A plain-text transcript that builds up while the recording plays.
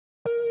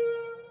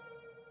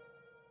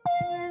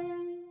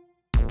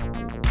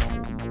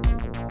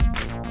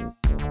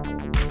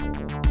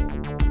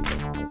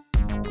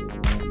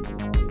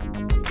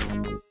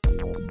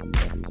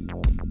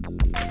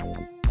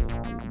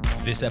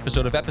This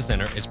episode of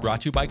Epicenter is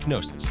brought to you by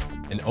Gnosis,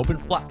 an open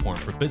platform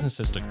for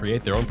businesses to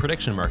create their own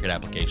prediction market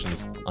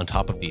applications on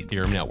top of the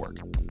Ethereum network.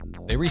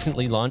 They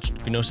recently launched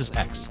Gnosis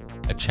X,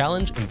 a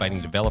challenge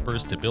inviting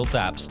developers to build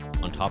apps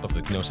on top of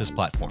the Gnosis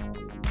platform.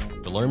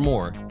 To learn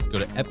more, go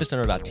to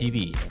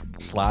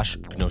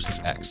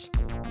epicenter.tv/GnosisX.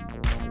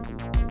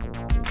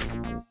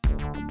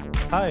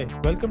 Hi,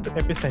 welcome to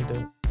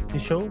Epicenter, the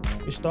show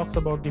which talks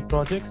about the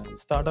projects,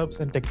 startups,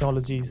 and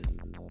technologies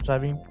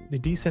driving the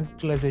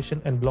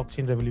decentralization and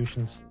blockchain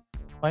revolutions.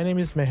 My name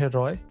is Meher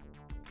Roy,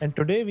 and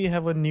today we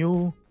have a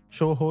new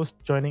show host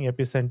joining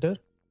Epicenter.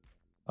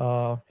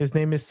 His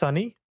name is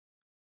Sunny,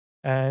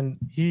 and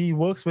he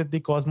works with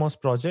the Cosmos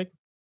project.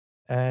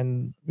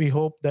 And we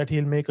hope that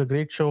he'll make a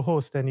great show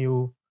host, and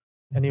you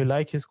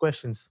like his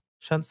questions.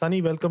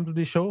 Sunny, welcome to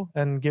the show,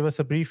 and give us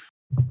a brief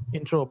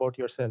intro about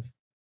yourself.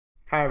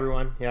 Hi,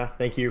 everyone. Yeah,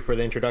 thank you for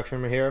the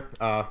introduction here.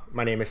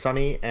 My name is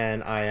Sunny,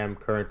 and I am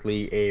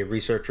currently a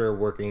researcher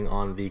working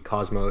on the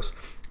Cosmos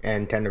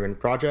and Tendermint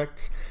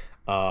projects.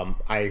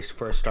 I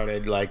first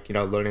started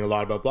learning a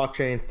lot about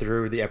blockchain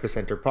through the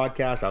Epicenter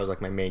podcast. That was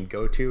like my main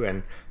go-to,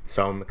 and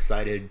so I'm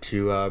excited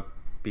to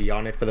be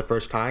on it for the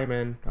first time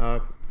and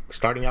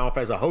starting off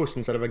as a host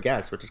instead of a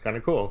guest, which is kind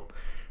of cool.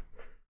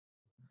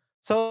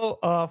 So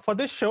for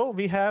this show,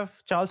 we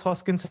have Charles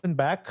Hoskinson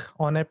back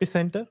on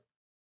Epicenter.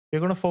 We're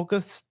going to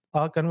focus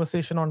our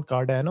conversation on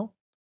Cardano.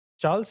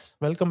 Charles,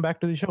 welcome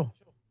back to the show.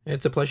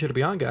 It's a pleasure to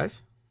be on,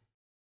 guys.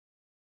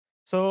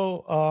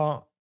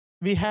 So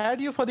we had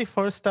you for the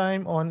first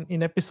time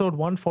in episode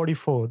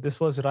 144. This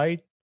was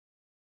right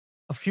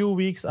a few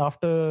weeks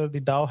after the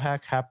DAO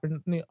hack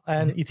happened,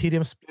 and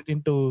Ethereum split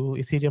into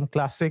Ethereum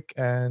Classic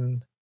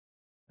and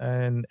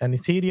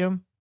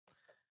Ethereum.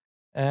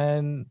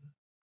 And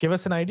give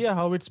us an idea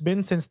how it's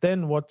been since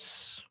then.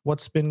 What's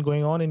been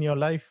going on in your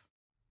life?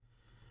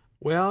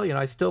 Well,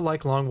 I still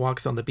like long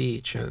walks on the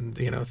beach and,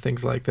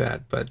 things like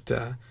that. But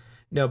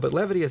no, but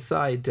levity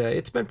aside,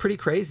 it's been pretty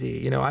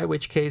crazy.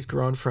 IOHK has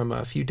grown from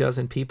a few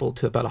dozen people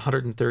to about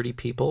 130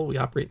 people. We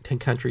operate in 10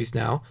 countries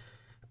now.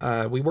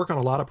 We work on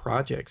a lot of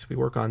projects. We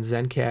work on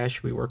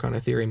Zencash, we work on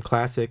Ethereum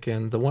Classic,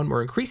 and the one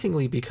we're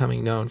increasingly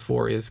becoming known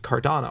for is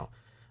Cardano.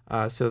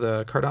 So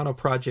the Cardano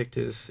project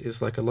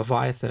is like a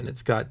leviathan.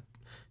 It's got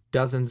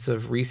dozens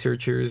of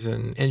researchers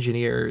and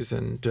engineers,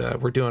 and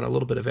we're doing a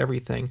little bit of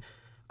everything.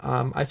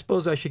 I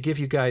suppose I should give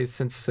you guys,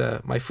 since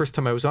my first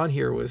time I was on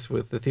here was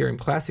with Ethereum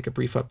Classic, a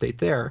brief update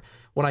there.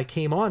 When I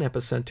came on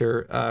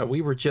Epicenter, we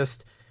were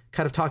just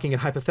kind of talking in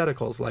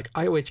hypotheticals, like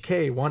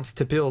IOHK wants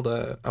to build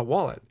a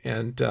wallet,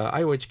 and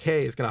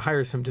IOHK is going to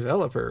hire some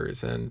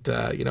developers, and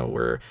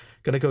we're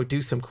going to go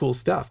do some cool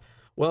stuff.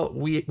 Well,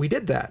 we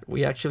did that.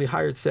 We actually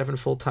hired 7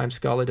 full-time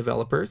Scala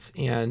developers,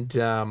 and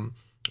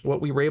what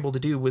we were able to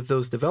do with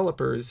those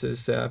developers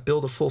is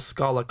build a full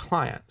Scala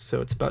client. So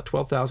it's about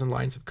 12,000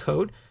 lines of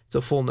code. It's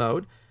a full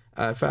node.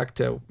 In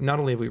fact, not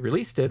only have we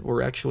released it,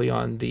 we're actually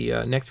on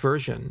the next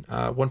version,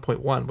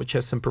 1.1, which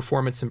has some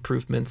performance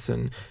improvements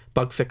and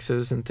bug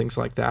fixes and things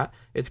like that.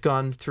 It's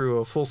gone through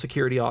a full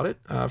security audit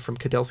from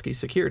Kadelsky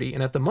Security.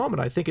 And at the moment,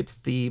 I think it's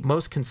the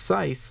most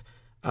concise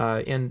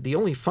and the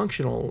only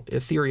functional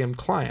Ethereum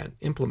client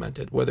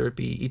implemented, whether it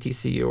be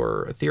ETC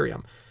or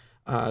Ethereum.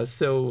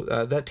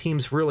 So that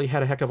team's really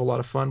had a heck of a lot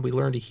of fun. We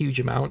learned a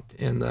huge amount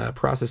in the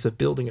process of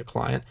building a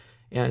client.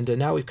 And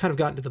now we've kind of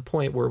gotten to the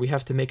point where we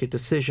have to make a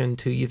decision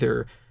to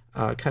either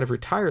kind of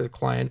retire the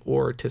client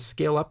or to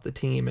scale up the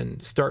team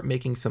and start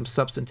making some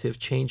substantive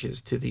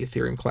changes to the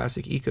Ethereum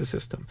Classic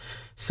ecosystem.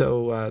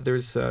 So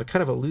there's kind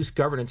of a loose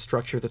governance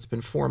structure that's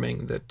been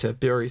forming that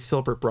Barry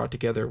Silbert brought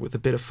together with a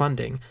bit of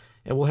funding.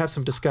 And we'll have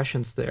some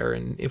discussions there.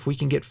 And if we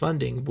can get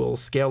funding, we'll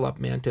scale up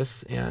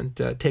Mantis and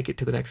take it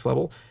to the next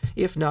level.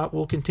 If not,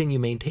 we'll continue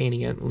maintaining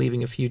it,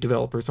 leaving a few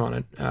developers on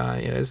it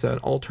as an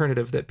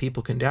alternative that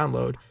people can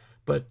download.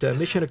 But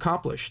mission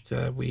accomplished.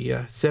 We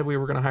said we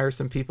were going to hire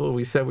some people.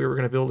 We said we were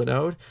going to build a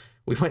node.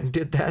 We went and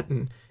did that,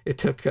 and it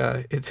took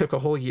a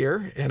whole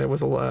year, and it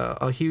was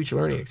a huge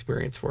learning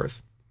experience for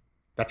us.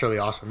 That's really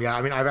awesome. Yeah,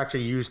 I mean, I've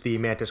actually used the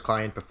Mantis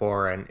client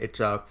before, and it's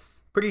a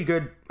pretty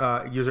good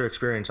user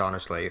experience,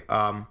 honestly.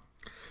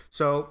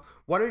 So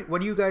what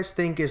do you guys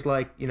think is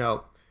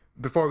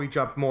before we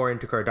jump more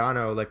into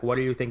Cardano, what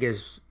do you think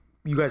is,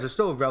 you guys are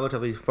still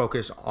relatively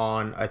focused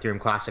on Ethereum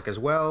Classic as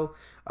well.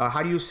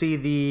 How do you see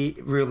the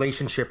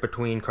relationship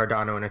between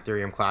Cardano and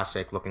Ethereum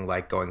Classic looking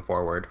like going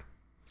forward?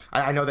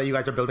 I know that you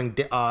guys are building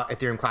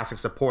Ethereum Classic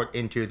support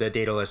into the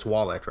Daedalus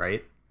wallet,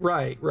 right?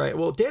 Right.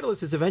 Well,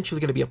 Daedalus is eventually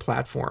going to be a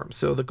platform.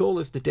 So the goal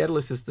is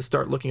Daedalus is to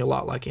start looking a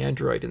lot like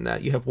Android in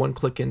that you have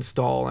one-click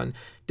install, and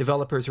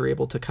developers are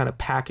able to kind of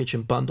package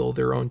and bundle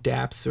their own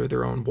dApps or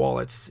their own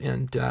wallets.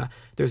 And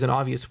there's an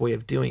obvious way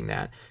of doing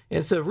that. And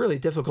it's really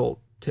difficult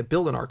to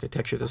build an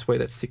architecture this way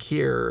that's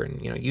secure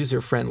and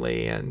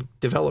user-friendly and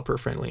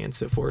developer-friendly and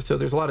so forth. So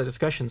there's a lot of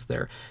discussions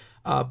there.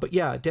 But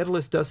yeah,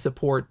 Daedalus does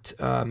support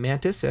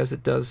Mantis, as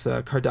it does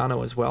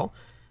Cardano as well.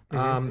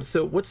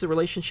 So what's the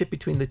relationship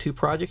between the two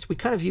projects? We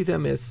kind of view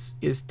them as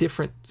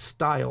different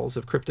styles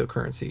of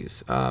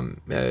cryptocurrencies.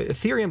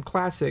 Ethereum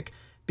Classic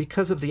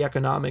because of the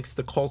economics,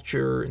 the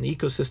culture, and the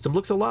ecosystem,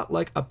 looks a lot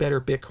like a better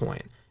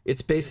Bitcoin.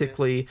 It's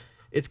basically,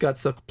 it's got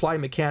supply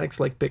mechanics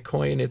like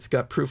Bitcoin. It's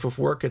got proof of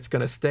work. It's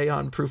going to stay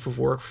on proof of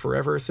work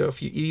forever. So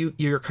if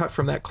you're cut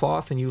from that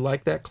cloth and you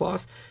like that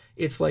cloth,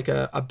 it's like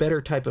a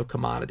better type of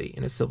commodity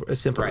in a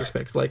simple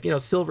respect. Like,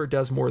 silver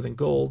does more than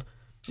gold,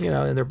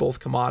 and they're both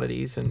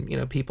commodities,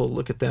 and, people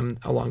look at them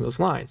along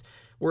those lines.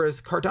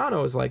 Whereas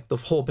Cardano is like the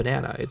whole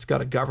banana. It's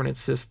got a governance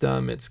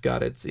system. It's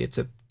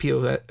a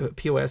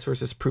POS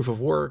versus proof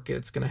of work.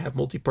 It's going to have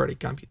multi-party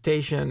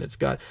computation. It's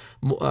got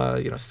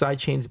side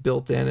chains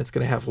built in. It's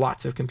going to have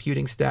lots of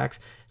computing stacks.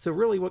 So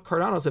really, what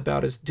Cardano is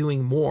about is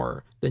doing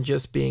more than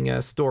just being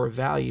a store of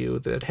value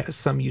that has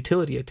some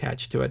utility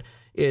attached to it.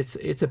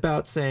 It's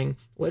about saying,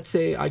 let's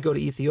say I go to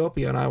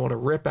Ethiopia and I want to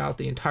rip out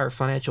the entire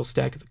financial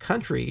stack of the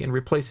country and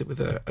replace it with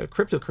a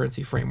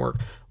cryptocurrency framework.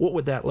 What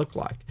would that look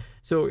like?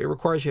 So it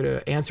requires you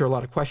to answer a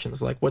lot of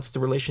questions, like what's the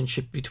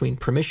relationship between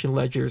permission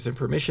ledgers and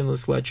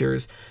permissionless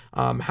ledgers?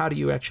 How do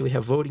you actually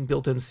have voting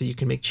built in so you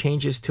can make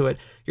changes to it?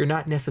 You're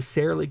not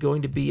necessarily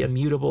going to be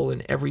immutable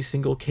in every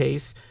single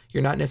case.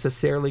 You're not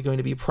necessarily going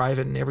to be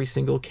private in every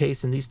single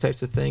case and these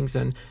types of things.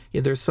 And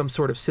there's some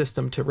sort of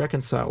system to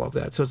reconcile all of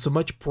that. So it's a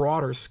much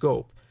broader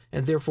scope,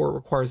 and therefore it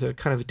requires a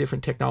kind of a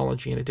different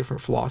technology and a different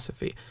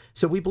philosophy.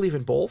 So we believe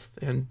in both,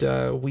 and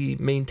we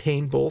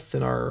maintain both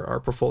in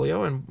our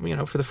portfolio.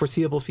 And for the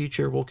foreseeable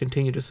future, we'll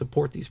continue to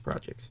support these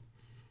projects,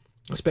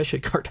 especially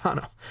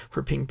Cardano.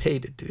 We're being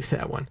paid to do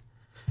that one.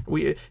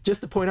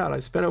 Just to point out,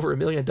 I've spent over $1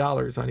 million on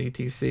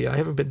ETC. I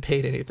haven't been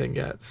paid anything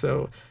yet.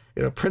 So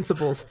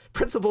principles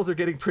are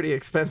getting pretty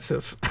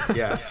expensive.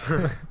 Yeah.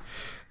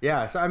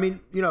 Yeah. So,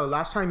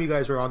 last time you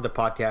guys were on the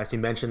podcast, you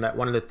mentioned that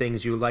one of the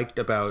things you liked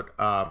about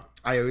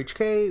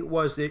IOHK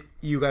was that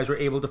you guys were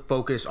able to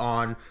focus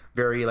on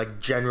very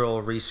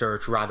general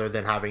research rather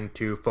than having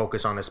to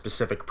focus on a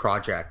specific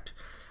project.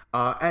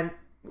 Now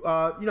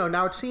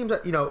it seems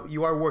that,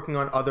 you are working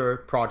on other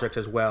projects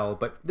as well,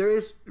 but there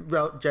is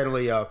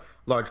generally a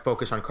large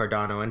focus on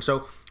Cardano. And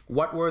so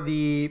what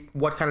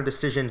kind of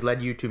decisions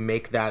led you to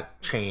make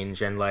that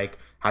change, and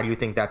how do you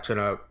think that's going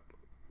to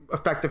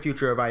affect the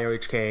future of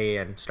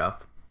IOHK and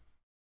stuff?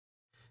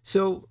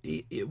 So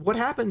what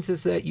happens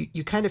is that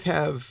you kind of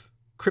have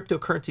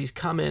cryptocurrencies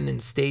come in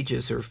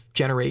stages or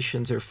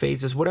generations or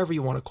phases, whatever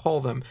you want to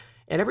call them.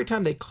 And every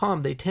time they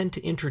come, they tend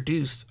to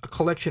introduce a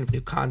collection of new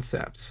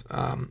concepts.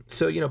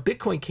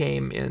 Bitcoin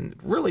came, and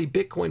really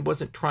Bitcoin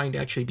wasn't trying to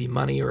actually be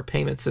money or a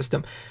payment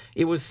system.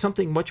 It was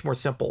something much more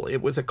simple.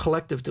 It was a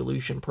collective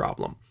dilution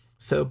problem.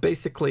 So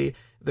basically,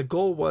 the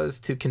goal was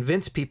to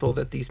convince people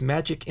that these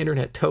magic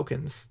internet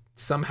tokens,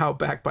 somehow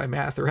backed by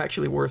math, are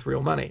actually worth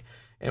real money,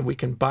 and we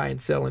can buy and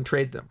sell and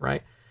trade them,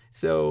 right?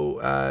 So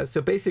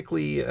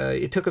basically,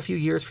 it took a few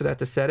years for that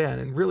to set in,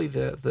 and really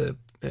the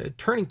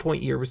turning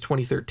point year was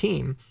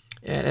 2013.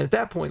 And at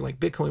that point,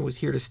 Bitcoin was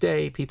here to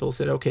stay. People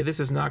said, okay, this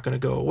is not going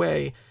to go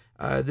away.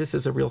 This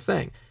is a real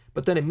thing.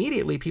 But then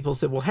immediately people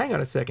said, well, hang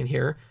on a second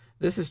here.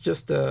 This is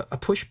just a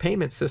push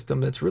payment system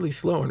that's really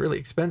slow and really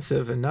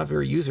expensive and not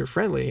very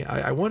user-friendly.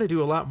 I want to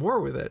do a lot more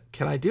with it.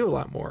 Can I do a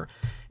lot more?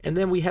 And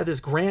then we had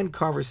this grand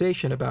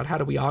conversation about how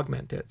do we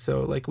augment it.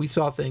 So we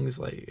saw things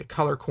like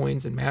color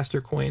coins and master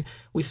coin.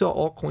 We saw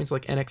altcoins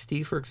like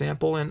NXT, for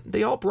example, and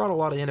they all brought a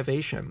lot of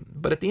innovation.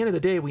 But at the end of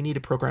the day, we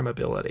needed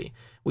programmability.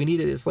 We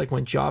needed, it's like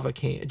when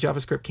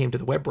JavaScript came to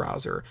the web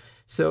browser.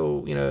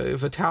 So,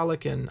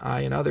 Vitalik and I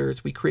and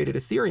others, we created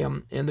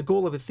Ethereum. And the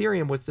goal of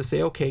Ethereum was to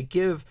say, okay,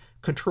 give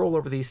control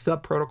over these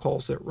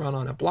sub-protocols that run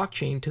on a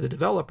blockchain to the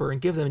developer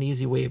and give them an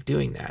easy way of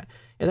doing that.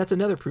 And that's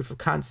another proof of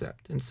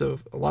concept. And so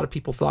a lot of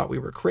people thought we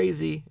were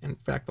crazy. In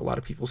fact, a lot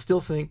of people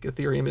still think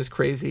Ethereum is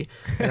crazy,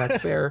 and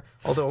that's fair.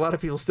 Although a lot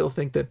of people still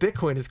think that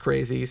Bitcoin is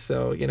crazy,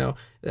 so,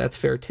 that's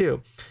fair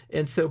too.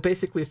 And so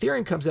basically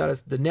Ethereum comes out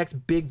as the next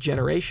big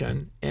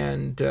generation,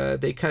 and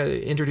they kind of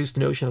introduced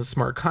the notion of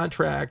smart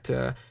contract,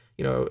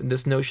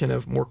 this notion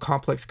of more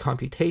complex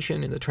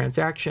computation in the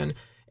transaction,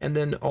 and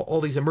then all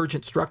these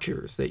emergent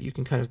structures that you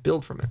can kind of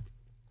build from it.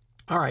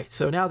 All right,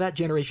 so now that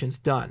generation's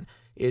done.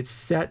 It's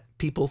set.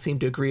 People seem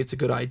to agree it's a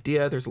good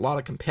idea. There's a lot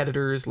of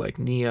competitors like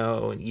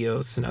Neo and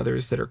EOS and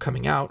others that are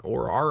coming out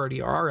or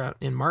already are out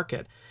in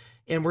market.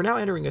 And we're now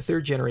entering a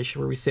third generation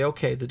where we say,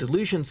 okay, the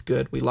dilution's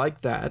good. We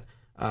like that.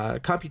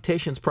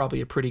 Computation's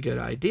probably a pretty good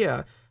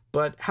idea.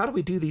 But how do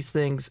we do these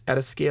things at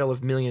a scale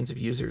of millions of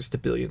users to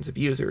billions of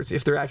users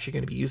if they're actually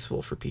going to be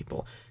useful for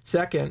people?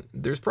 Second,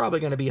 there's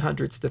probably going to be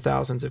hundreds to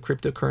thousands of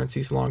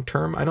cryptocurrencies long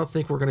term. I don't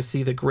think we're going to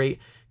see the great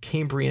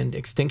Cambrian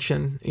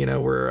extinction,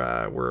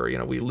 where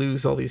we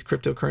lose all these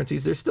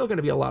cryptocurrencies. There's still going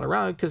to be a lot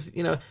around because,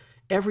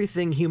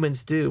 everything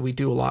humans do, we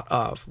do a lot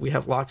of. We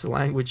have lots of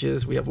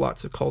languages, we have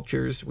lots of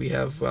cultures, we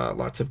have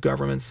lots of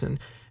governments, and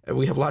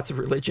we have lots of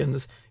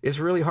religions. It's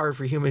really hard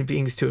for human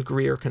beings to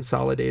agree or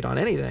consolidate on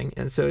anything.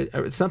 And so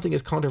something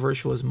as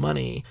controversial as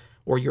money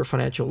or your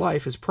financial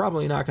life is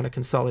probably not going to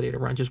consolidate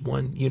around just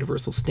one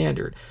universal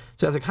standard.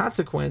 So as a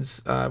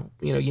consequence,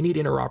 you need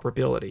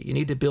interoperability. You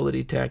need the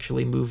ability to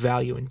actually move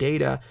value and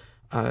data.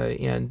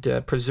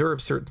 and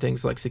preserve certain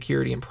things like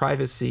security and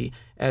privacy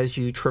as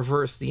you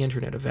traverse the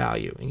internet of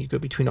value and you go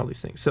between all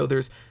these things. So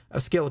there's a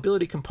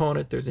scalability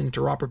component, there's an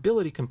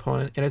interoperability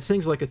component, and it's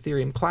things like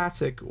Ethereum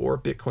Classic or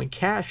Bitcoin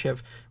Cash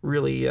have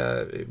really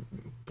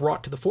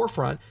brought to the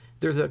forefront.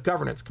 There's a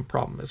governance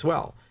problem as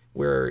well,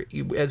 where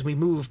as we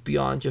move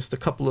beyond just a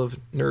couple of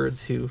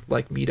nerds who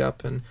like meet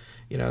up and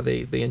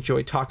they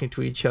enjoy talking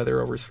to each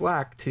other over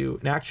Slack to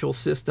an actual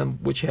system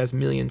which has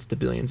millions to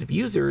billions of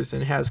users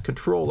and has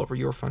control over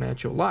your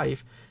financial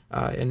life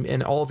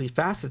and all the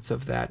facets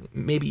of that,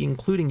 maybe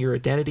including your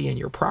identity and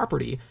your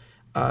property,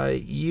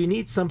 you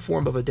need some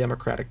form of a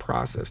democratic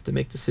process to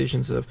make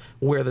decisions of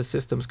where the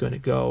system's going to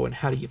go and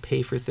how do you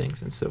pay for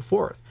things and so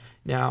forth.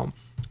 Now,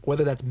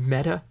 whether that's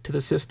meta to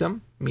the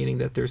system, meaning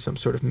that there's some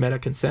sort of meta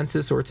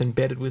consensus, or it's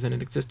embedded within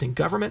an existing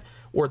government,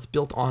 or it's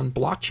built on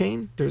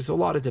blockchain, there's a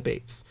lot of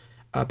debates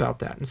about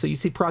that. And so you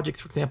see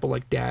projects, for example,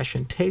 like Dash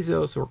and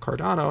Tezos or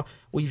Cardano,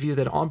 we view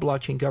that on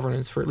blockchain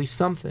governance for at least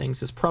some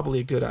things is probably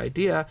a good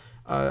idea.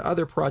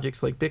 Other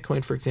projects like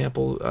Bitcoin, for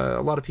example,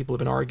 a lot of people have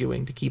been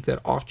arguing to keep that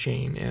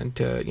off-chain and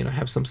to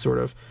have some sort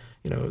of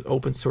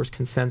open source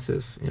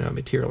consensus,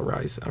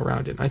 materialize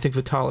around it. And I think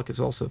Vitalik has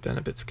also been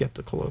a bit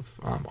skeptical of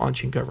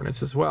on-chain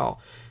governance as well.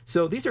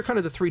 So these are kind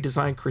of the three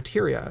design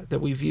criteria that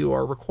we view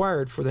are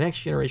required for the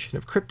next generation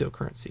of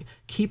cryptocurrency.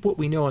 Keep what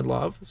we know and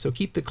love. So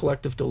keep the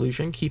collective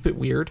delusion, keep it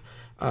weird,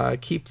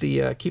 keep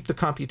the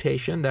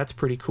computation. That's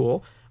pretty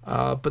cool.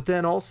 But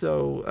then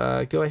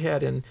also go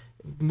ahead and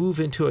move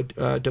into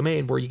a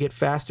domain where you get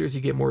faster as you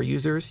get more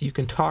users. You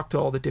can talk to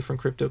all the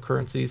different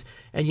cryptocurrencies,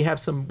 and you have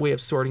some way of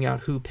sorting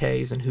out who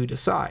pays and who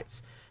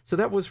decides. So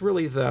that was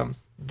really the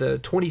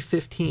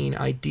 2015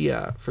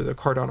 idea for the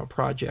Cardano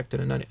project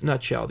in a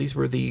nutshell. These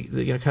were the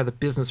kind of the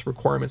business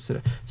requirements at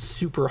a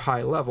super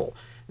high level.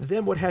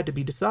 Then what had to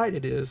be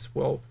decided is,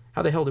 well,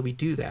 how the hell do we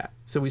do that?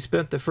 So we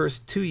spent the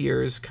first 2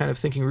 years kind of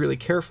thinking really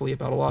carefully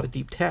about a lot of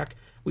deep tech.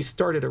 We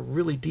started a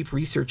really deep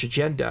research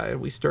agenda,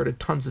 and we started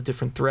tons of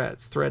different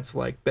threads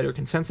like better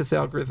consensus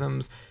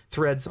algorithms,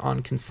 threads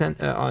on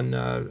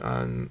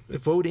on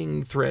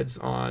voting, threads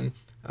on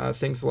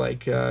things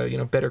like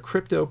better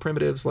crypto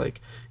primitives, like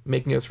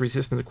making us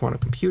resistant to quantum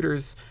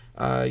computers,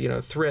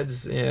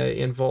 threads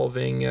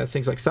involving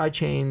things like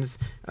sidechains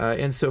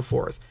and so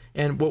forth.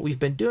 And what we've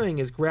been doing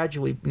is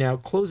gradually now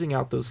closing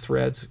out those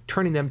threads,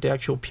 turning them to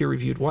actual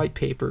peer-reviewed white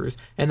papers,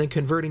 and then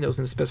converting those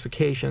into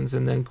specifications,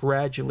 and then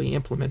gradually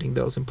implementing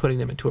those and putting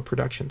them into a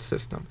production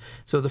system.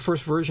 So the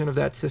first version of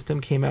that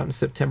system came out in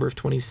September of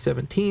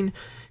 2017.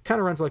 Kind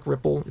of runs like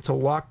Ripple. It's a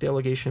locked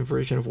delegation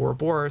version of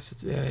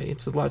Ouroboros.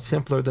 It's a lot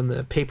simpler than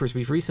the papers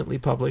we've recently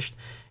published.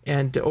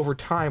 And over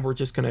time, we're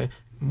just going to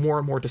more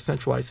and more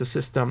decentralize the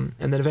system,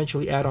 and then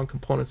eventually add on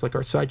components like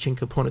our sidechain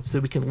components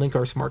so we can link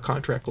our smart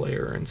contract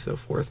layer and so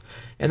forth.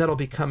 And that'll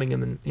be coming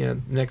in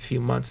the next few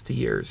months to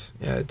years,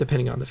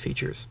 depending on the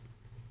features.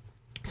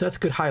 So that's a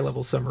good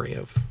high-level summary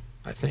of,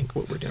 I think,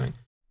 what we're doing.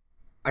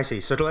 I see.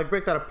 So to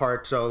break that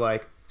apart, so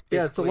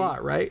yeah, it's a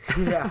lot, right?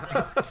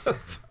 Yeah.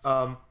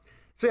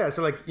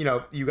 So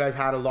you guys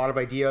had a lot of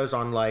ideas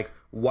on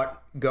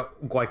what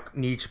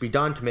needs to be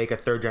done to make a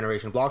third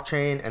generation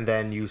blockchain, and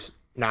then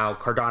now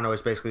Cardano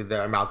is basically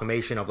the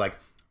amalgamation of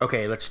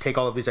okay, let's take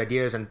all of these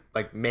ideas and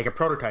make a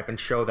prototype and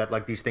show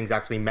that these things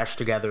actually mesh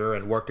together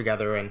and work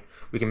together, and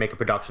we can make a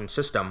production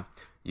system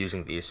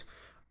using these.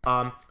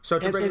 So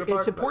to break it apart,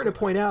 it's important to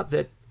point out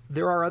that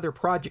there are other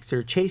projects that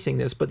are chasing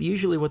this, but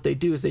usually what they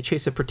do is they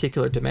chase a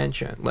particular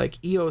dimension. Like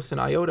EOS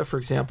and IOTA, for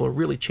example, are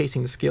really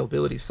chasing the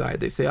scalability side.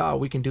 They say,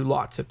 we can do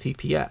lots of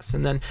TPS.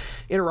 And then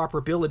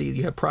interoperability,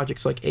 you have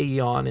projects like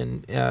Aeon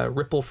and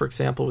Ripple, for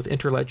example, with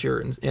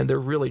Interledger, and they're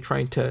really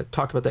trying to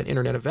talk about that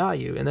Internet of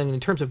Value. And then in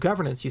terms of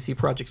governance, you see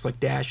projects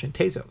like Dash and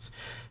Tezos.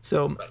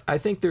 So I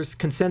think there's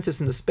consensus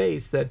in the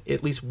space that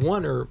at least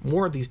one or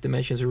more of these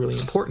dimensions are really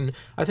important.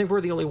 I think we're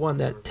the only one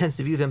that tends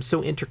to view them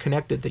so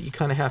interconnected that you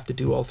kind of have to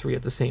do all three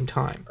at the same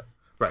time.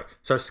 Right.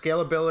 So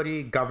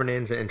scalability,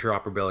 governance, and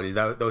interoperability,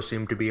 those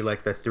seem to be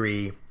the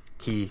three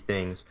key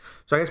things.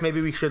 So I guess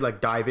maybe we should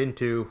dive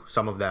into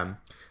some of them.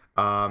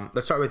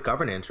 Let's start with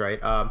governance,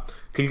 right?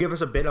 Can you give us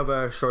a bit of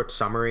a short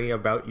summary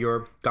about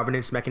your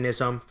governance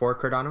mechanism for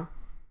Cardano?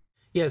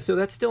 Yeah, so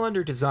that's still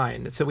under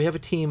design. So we have a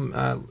team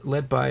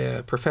led by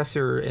a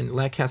professor in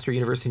Lancaster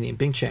University named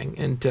Bing Cheng,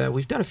 and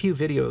we've done a few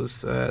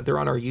videos. They're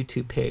on our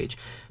YouTube page.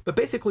 But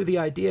basically the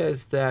idea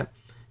is that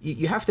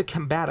you have to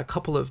combat a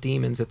couple of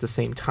demons at the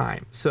same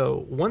time.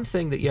 So one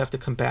thing that you have to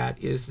combat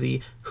is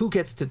the who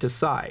gets to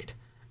decide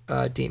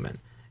demon.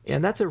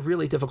 And that's a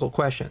really difficult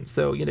question.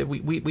 So,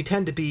 we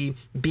tend to be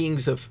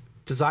beings of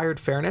desired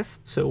fairness.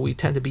 So we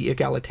tend to be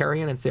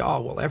egalitarian and say,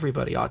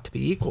 everybody ought to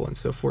be equal and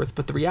so forth.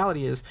 But the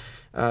reality is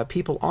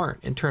people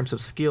aren't in terms of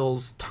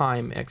skills,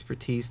 time,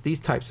 expertise, these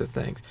types of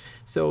things.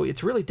 So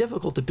it's really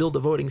difficult to build a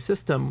voting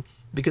system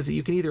because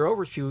you can either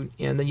overshoot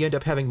and then you end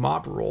up having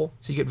mob rule,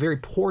 so you get very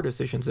poor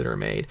decisions that are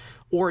made,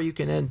 or you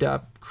can end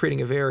up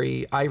creating a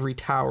very ivory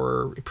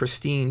tower,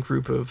 pristine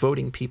group of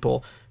voting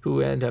people who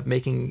end up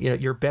making,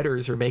 your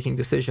betters are making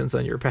decisions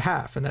on your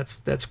behalf, and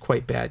that's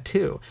quite bad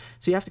too.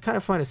 So you have to kind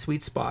of find a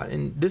sweet spot,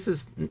 and this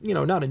is,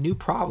 not a new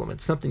problem.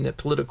 It's something that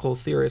political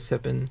theorists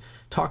have been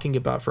talking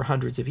about for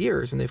hundreds of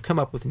years, and they've come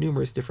up with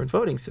numerous different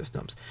voting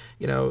systems.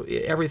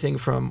 Everything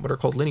from what are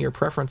called linear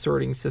preference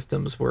sorting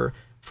systems, where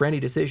for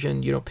any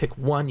decision you don't pick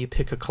one, you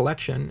pick a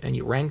collection and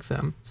you rank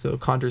them. So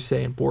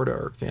Condorcet and Borda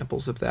are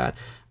examples of that.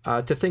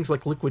 To things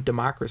like liquid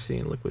democracy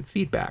and liquid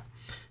feedback.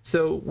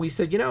 So we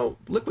said,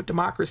 liquid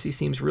democracy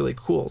seems really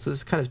cool. So this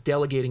is kind of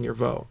delegating your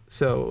vote.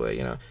 So,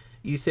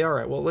 you say, all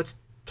right, well, let's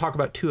talk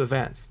about two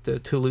events to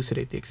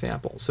elucidate the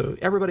example. So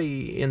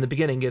everybody in the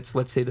beginning gets,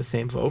 let's say, the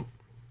same vote.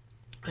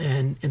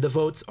 And the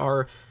votes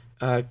are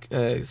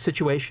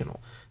situational.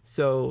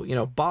 So,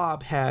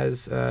 Bob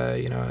has,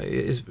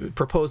 is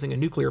proposing a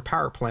nuclear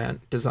power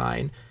plant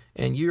design,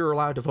 and you're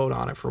allowed to vote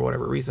on it for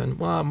whatever reason.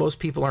 Well, most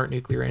people aren't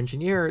nuclear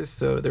engineers,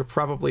 so they're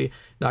probably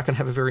not going to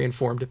have a very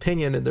informed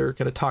opinion, and they're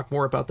going to talk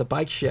more about the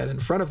bike shed in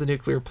front of the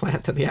nuclear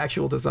plant than the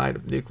actual design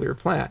of the nuclear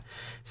plant.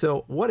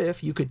 So what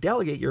if you could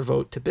delegate your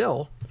vote to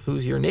Bill,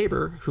 who's your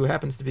neighbor, who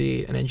happens to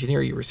be an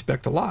engineer you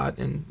respect a lot,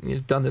 and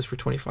you've done this for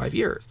 25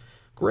 years?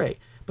 Great.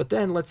 But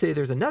then let's say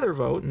there's another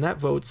vote, and that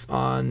vote's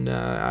on,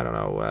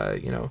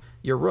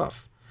 your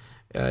roof.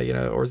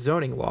 Or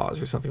zoning laws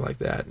or something like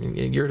that.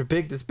 And you're in a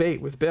big debate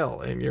with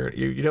Bill, and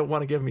you don't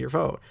want to give him your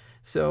vote.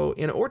 So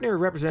in ordinary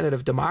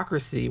representative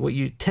democracy, what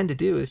you tend to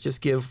do is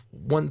just give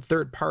one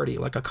third party,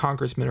 like a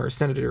congressman or a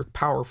senator,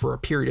 power for a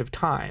period of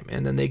time,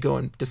 and then they go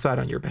and decide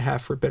on your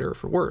behalf for better or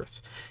for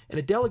worse. In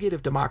a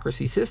delegative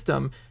democracy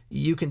system,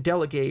 you can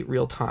delegate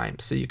real time.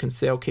 So you can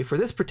say, okay, for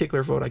this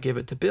particular vote, I give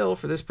it to Bill.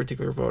 For this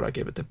particular vote, I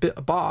give it to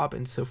Bob,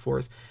 and so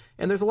forth.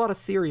 And there's a lot of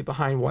theory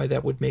behind why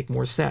that would make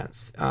more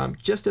sense.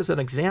 Just as an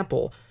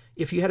example,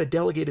 if you had a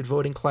delegated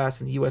voting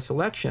class in the U.S.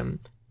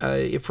 election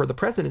for the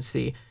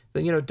presidency,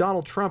 then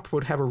Donald Trump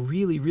would have a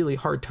really, really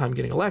hard time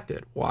getting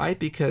elected. Why?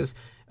 Because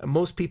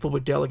most people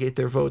would delegate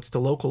their votes to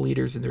local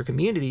leaders in their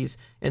communities,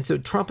 and so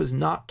Trump is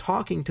not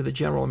talking to the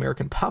general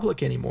American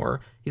public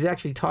anymore. He's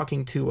actually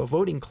talking to a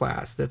voting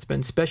class that's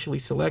been specially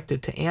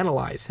selected to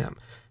analyze him.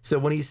 So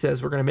when he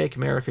says, we're going to make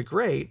America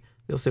great,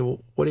 they'll say,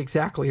 well, what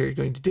exactly are you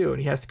going to do?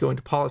 And he has to go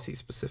into policy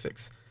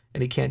specifics,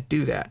 and he can't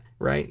do that,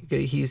 right?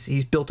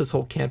 He's built this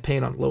whole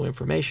campaign on low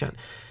information.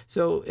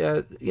 So,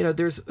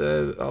 there's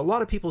a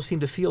lot of people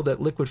seem to feel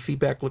that liquid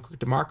feedback, liquid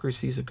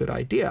democracy is a good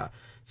idea.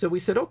 So we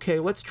said, okay,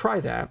 let's try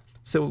that.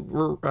 So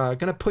we're going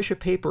to push a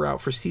paper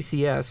out for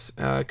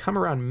CCS come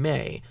around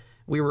May.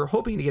 We were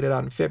hoping to get it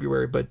out in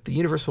February, but the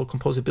universal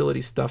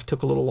composability stuff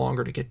took a little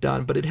longer to get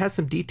done. But it has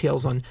some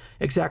details on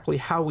exactly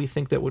how we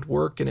think that would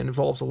work, and it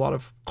involves a lot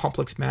of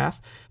complex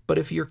math. But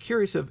if you're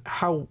curious of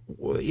how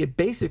it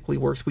basically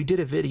works, we did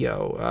a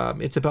video.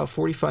 It's about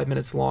 45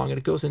 minutes long, and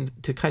it goes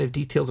into kind of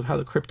details of how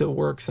the crypto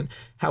works and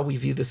how we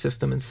view the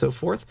system and so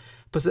forth.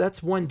 But so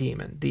that's one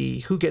daemon,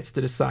 the who gets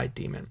to decide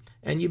daemon.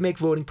 And you make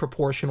voting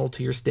proportional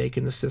to your stake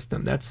in the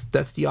system. That's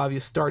the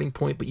obvious starting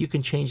point, but you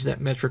can change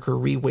that metric or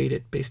reweight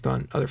it based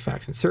on other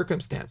facts and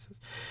circumstances.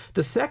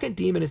 The second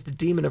daemon is the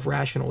daemon of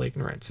rational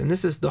ignorance, and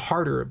this is the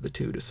harder of the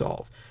two to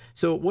solve.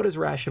 So what is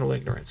rational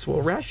ignorance?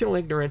 Well, rational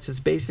ignorance is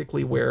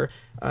basically where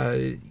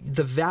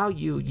the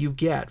value you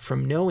get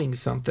from knowing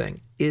something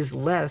is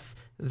less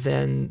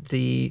than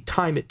the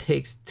time it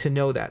takes to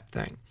know that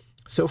thing.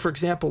 So for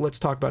example, let's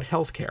talk about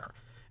healthcare.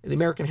 The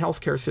American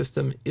healthcare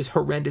system is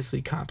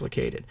horrendously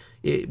complicated.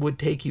 It would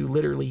take you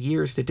literally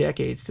years to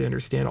decades to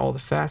understand all the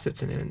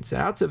facets and ins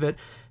and outs of it.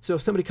 So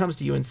if somebody comes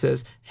to you and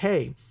says,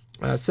 hey,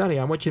 Sonny,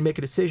 I want you to make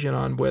a decision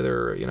on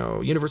whether,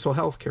 universal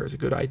health care is a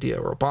good idea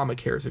or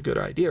Obamacare is a good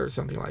idea or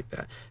something like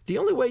that. The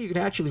only way you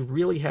can actually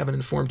really have an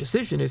informed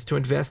decision is to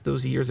invest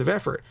those years of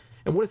effort.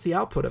 And what is the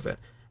output of it?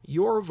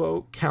 Your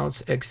vote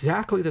counts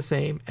exactly the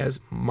same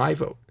as my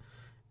vote,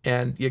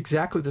 and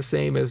exactly the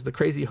same as the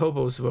crazy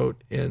hobo's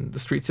vote in the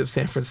streets of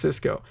San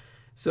Francisco.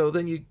 So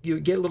then you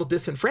get a little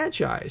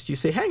disenfranchised. You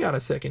say, hang on a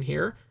second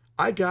here.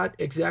 I got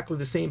exactly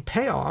the same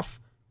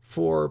payoff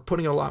for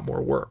putting in a lot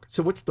more work.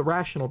 So what's the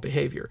rational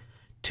behavior?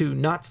 To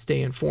not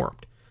stay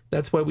informed.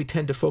 That's why we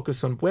tend to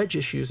focus on wedge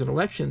issues in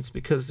elections,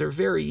 because they're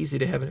very easy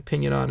to have an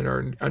opinion on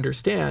and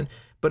understand,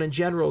 but in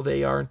general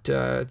they aren't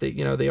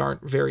they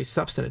aren't very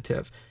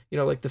substantive.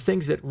 Like the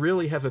things that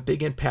really have a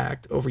big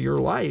impact over your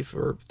life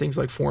are things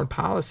like foreign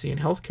policy and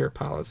healthcare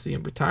policy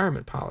and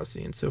retirement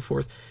policy and so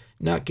forth,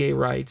 not gay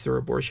rights or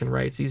abortion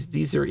rights.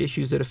 These are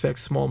issues that affect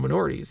small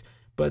minorities.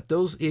 But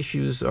those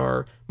issues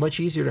are much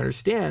easier to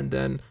understand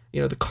than,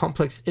 the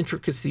complex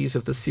intricacies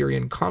of the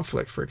Syrian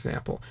conflict, for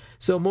example.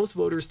 So most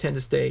voters tend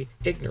to stay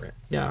ignorant.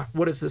 Now,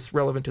 what is this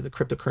relevant to the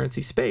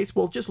cryptocurrency space?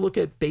 Well, just look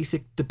at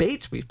basic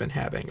debates we've been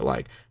having,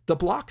 like the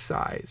block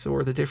size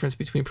or the difference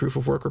between proof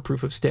of work or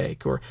proof of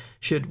stake, or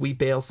should we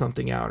bail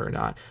something out or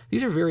not.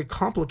 These are very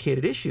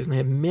complicated issues, and they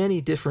have many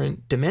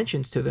different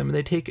dimensions to them, and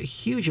they take a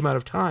huge amount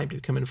of time to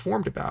become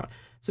informed about.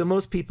 So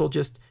most people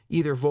just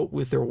either vote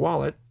with their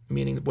wallet,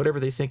 meaning whatever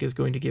they think is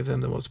going to give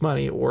them the most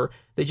money, or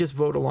they just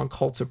vote along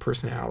cults of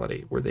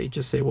personality, where they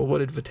just say, well, what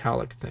did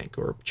Vitalik think,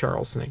 or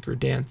Charles think, or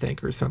Dan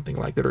think, or something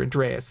like that, or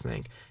Andreas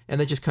think, and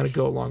they just kind of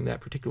go along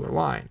that particular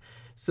line.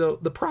 So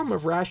the problem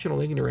of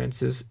rational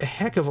ignorance is a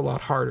heck of a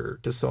lot harder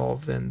to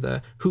solve than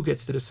the who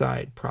gets to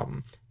decide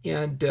problem.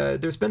 And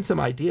there's been some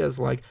ideas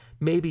like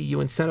maybe you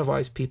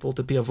incentivize people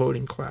to be a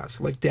voting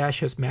class, like Dash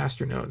has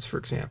masternodes, for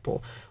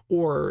example,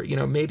 or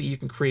maybe you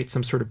can create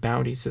some sort of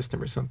bounty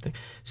system or something.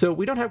 So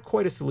we don't have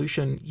quite a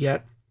solution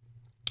yet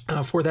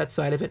for that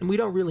side of it, and we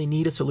don't really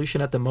need a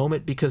solution at the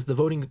moment because the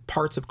voting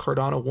parts of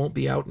Cardano won't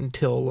be out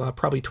until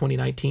probably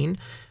 2019.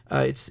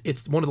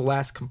 It's one of the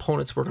last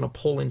components we're going to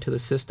pull into the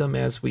system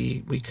as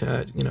we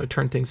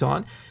turn things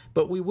on.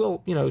 But we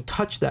will,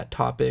 touch that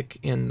topic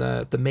in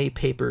the May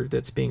paper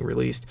that's being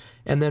released,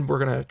 and then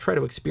we're going to try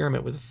to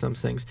experiment with some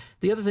things.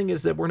 The other thing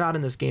is that we're not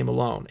in this game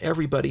alone.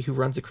 Everybody who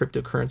runs a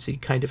cryptocurrency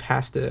kind of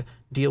has to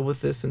deal with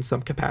this in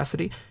some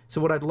capacity.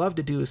 So what I'd love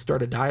to do is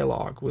start a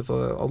dialogue with a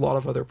lot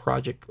of other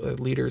project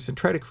leaders and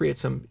try to create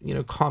some,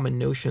 common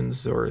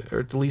notions or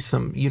at least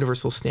some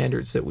universal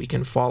standards that we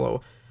can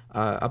follow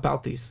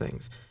about these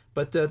things.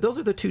 But those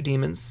are the two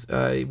demons.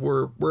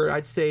 Where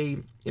I'd say,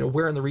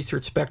 where in the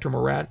research spectrum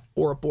we're at.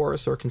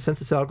 Ouroboros, or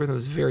consensus algorithm,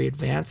 is very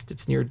advanced.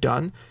 It's near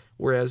done.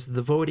 Whereas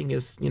the voting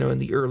is, in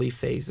the early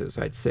phases.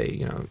 I'd say,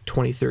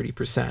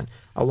 20-30%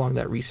 along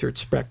that research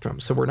spectrum.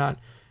 So we're not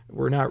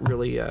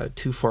really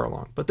too far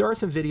along. But there are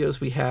some videos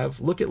we have.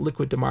 Look at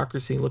liquid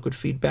democracy and liquid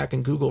feedback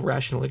and Google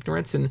rational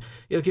ignorance, and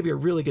it'll give you a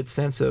really good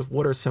sense of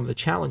what are some of the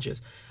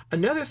challenges.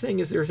 Another thing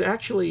is there's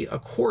actually a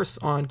course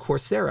on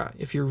Coursera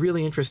if you're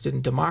really interested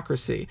in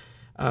democracy.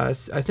 I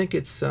think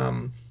it's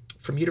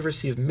from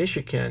University of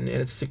Michigan,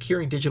 and it's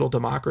Securing Digital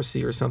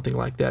Democracy or something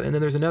like that. And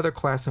then there's another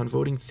class on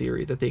voting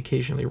theory that they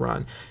occasionally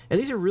run. And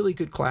these are really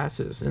good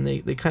classes, and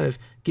they kind of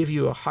give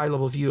you a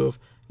high-level view of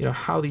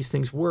how these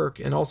things work,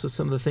 and also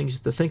some of the things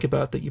to think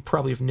about that you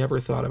probably have never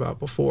thought about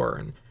before.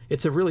 And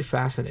it's a really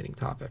fascinating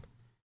topic.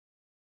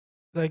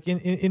 Like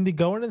in the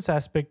governance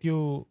aspect,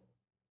 you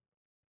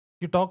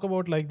talk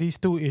about like these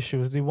two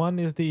issues. The one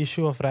is the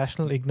issue of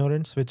rational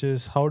ignorance, which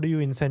is how do you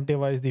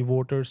incentivize the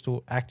voters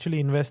to actually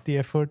invest the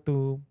effort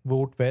to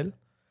vote well?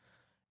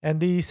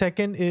 And the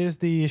second is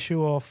the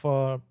issue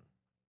of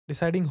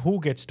deciding who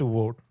gets to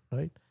vote,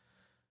 right?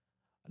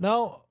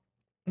 Now,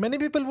 many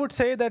people would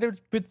say that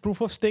with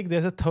proof of stake,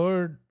 there's a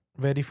third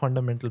very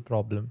fundamental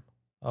problem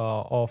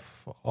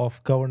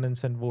of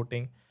governance and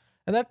voting.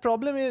 And that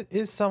problem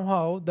is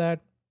somehow that,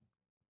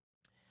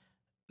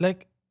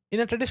 like, in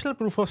a traditional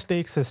proof of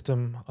stake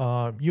system,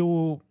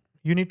 you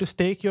need to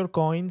stake your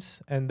coins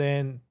and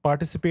then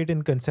participate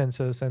in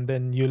consensus, and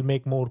then you'll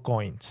make more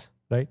coins,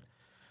 right?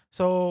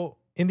 So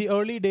in the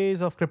early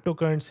days of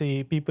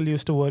cryptocurrency, people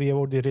used to worry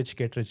about the rich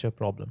get richer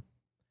problem,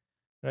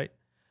 right?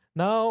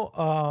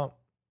 Now,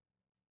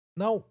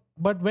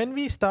 but when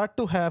we start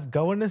to have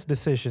governance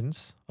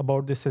decisions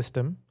about the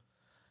system,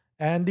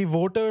 and the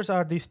voters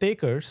are the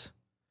stakers,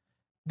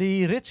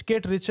 the rich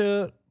get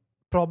richer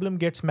problem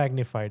gets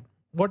magnified.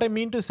 What I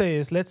mean to say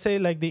is, let's say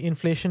like the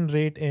inflation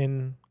rate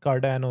in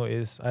Cardano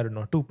is,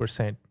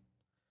 2%.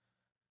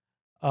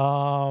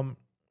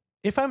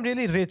 If I'm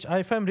really rich,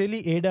 if I'm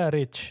really ADA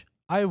rich,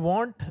 I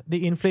want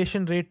the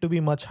inflation rate to be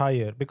much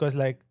higher, because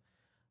like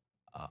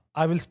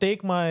I will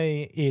stake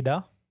my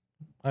ADA,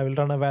 I will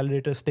run a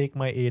validator, stake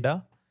my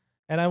ADA,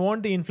 and I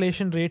want the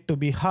inflation rate to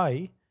be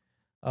high.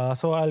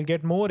 So I'll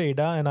get more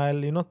ADA, and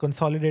I'll,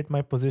 consolidate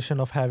my position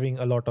of having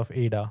a lot of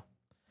ADA.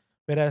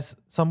 Whereas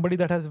somebody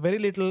that has very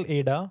little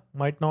ADA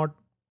might not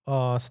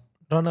run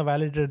a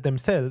validator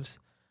themselves,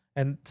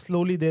 and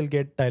slowly they'll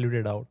get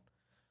diluted out.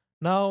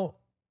 Now,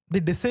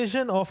 the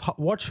decision of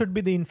what should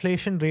be the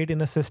inflation rate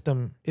in a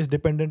system is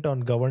dependent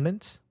on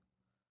governance.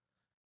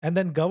 And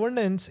then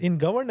in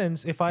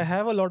governance, if I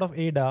have a lot of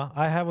ADA,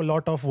 I have a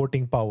lot of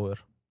voting power.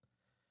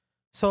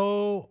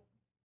 So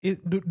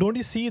don't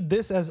you see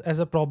this as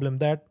a problem,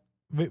 that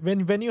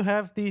when you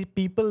have the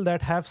people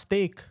that have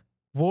stake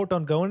vote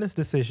on governance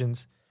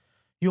decisions,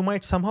 you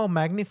might somehow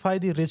magnify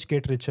the rich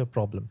get richer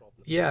problem?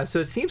 Yeah, so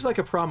it seems like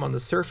a problem on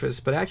the surface,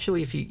 but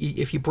actually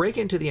if you break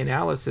into the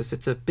analysis,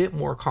 it's a bit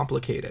more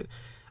complicated.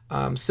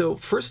 So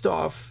first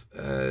off,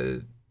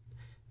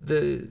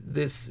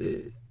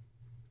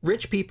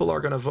 rich people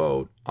are going to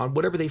vote on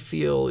whatever they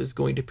feel is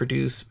going to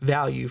produce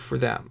value for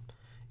them.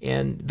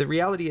 And the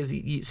reality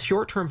is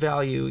short-term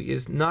value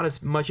is not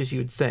as much as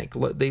you'd think.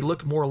 They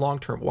look more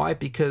long-term. Why?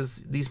 Because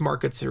these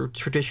markets are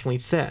traditionally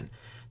thin.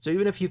 So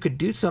even if you could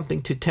do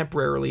something to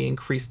temporarily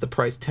increase the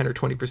price 10 or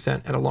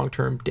 20% at a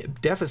long-term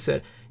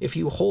deficit, if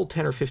you hold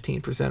 10 or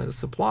 15% of the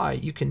supply,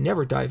 you can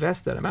never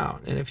divest that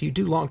amount. And if you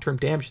do long-term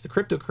damage to the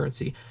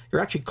cryptocurrency, you're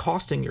actually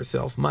costing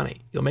yourself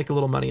money. You'll make a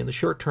little money in the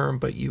short term,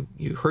 but you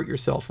hurt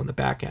yourself on the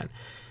back end.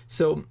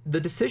 So the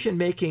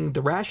decision-making,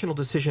 the rational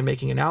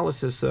decision-making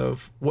analysis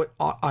of what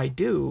ought I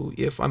do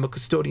if I'm a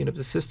custodian of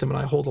the system and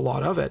I hold a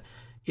lot of it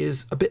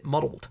is a bit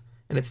muddled.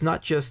 And it's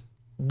not just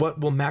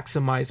what will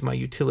maximize my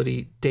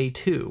utility day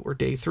 2 or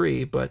day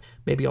 3, but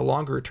maybe a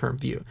longer term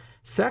view.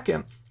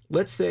 Second,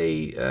 let's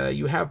say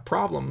you have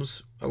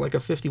problems like a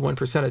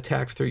 51%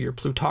 attack through your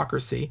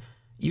plutocracy.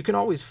 You can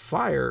always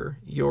fire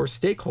your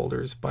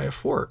stakeholders by a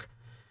fork.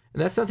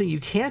 And that's something you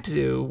can't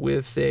do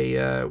with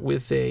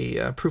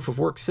a proof of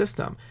work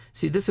system.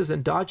 See, this is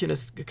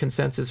endogenous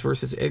consensus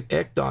versus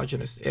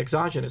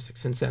exogenous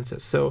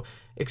consensus. So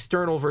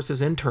external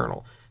versus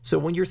internal. So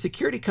when your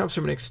security comes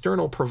from an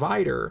external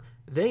provider,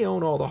 they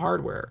own all the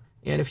hardware.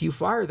 And if you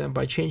fire them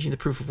by changing the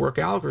proof of work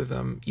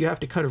algorithm, you have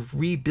to kind of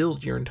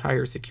rebuild your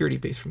entire security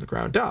base from the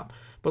ground up.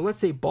 But let's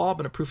say Bob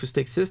in a proof of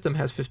stake system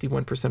has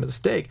 51% of the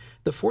stake.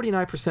 The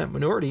 49%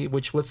 minority,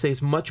 which let's say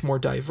is much more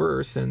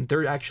diverse and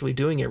they're actually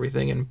doing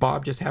everything, and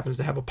Bob just happens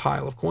to have a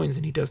pile of coins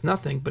and he does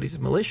nothing, but he's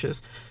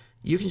malicious,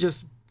 you can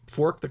just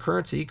fork the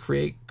currency,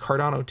 create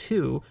Cardano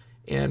 2,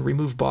 and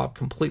remove Bob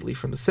completely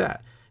from the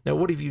set. Now,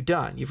 what have you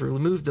done? You've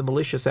removed the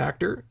malicious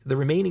actor. The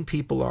remaining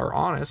people are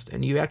honest,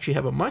 and you actually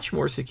have a much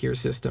more secure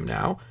system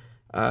now.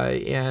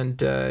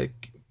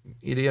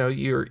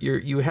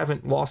 You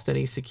haven't lost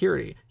any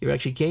security. You've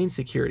actually gained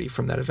security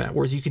from that event,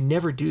 whereas you can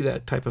never do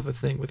that type of a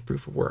thing with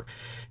proof of work.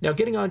 Now,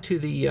 getting on to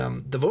the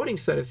voting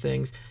side of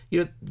things,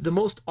 the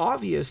most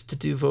obvious to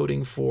do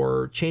voting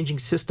for changing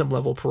system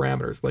level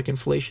parameters like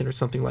inflation or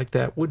something like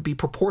that would be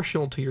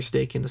proportional to your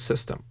stake in the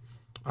system.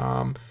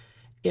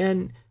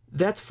 And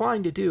that's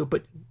fine to do,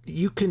 but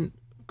you can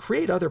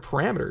create other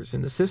parameters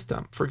in the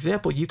system. For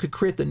example, you could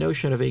create the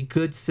notion of a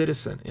good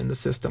citizen in the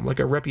system, like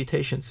a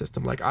reputation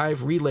system, like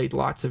I've relayed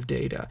lots of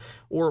data.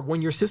 Or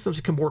when your systems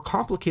become more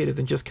complicated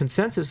than just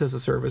consensus as a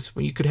service,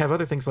 when you could have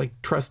other things like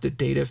trusted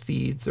data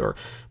feeds or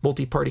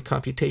multi-party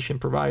computation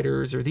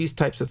providers or these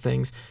types of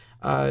things,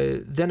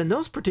 then in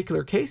those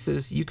particular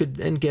cases, you could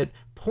then get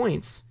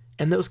points,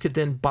 and those could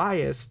then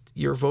bias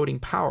your voting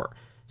power.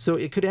 So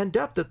it could end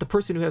up that the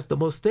person who has the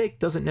most stake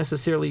doesn't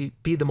necessarily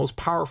be the most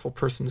powerful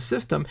person in the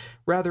system.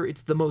 Rather,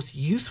 it's the most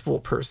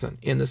useful person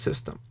in the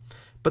system.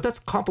 But that's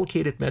a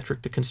complicated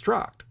metric to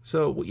construct.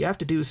 So what you have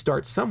to do is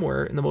start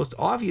somewhere, and the most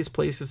obvious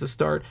place is to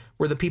start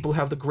where the people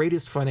have the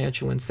greatest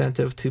financial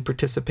incentive to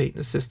participate in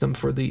the system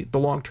for the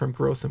long-term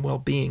growth and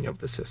well-being of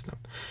the system.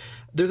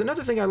 There's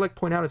another thing I like to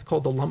point out. It's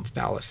called the lump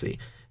fallacy.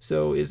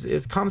 So it's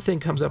a common thing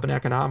comes up in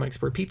economics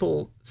where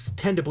people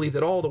tend to believe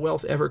that all the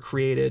wealth ever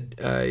created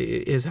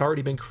has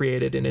already been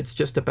created, and it's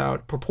just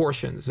about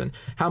proportions and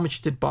how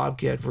much did Bob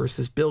get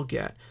versus Bill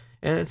get.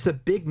 And it's a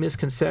big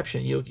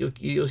misconception.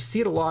 You'll see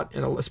it a lot,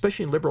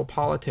 especially in liberal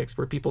politics,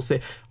 where people say,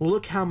 well,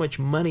 look how much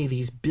money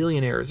these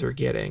billionaires are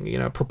getting,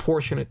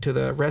 proportionate to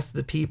the rest of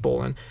the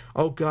people. And,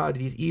 oh, God,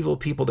 these evil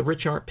people, the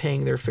rich aren't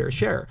paying their fair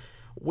share.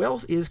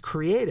 Wealth is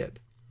created.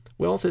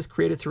 Wealth is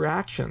created through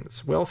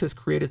actions. Wealth is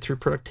created through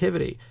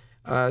productivity.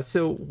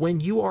 So when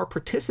you are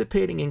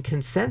participating in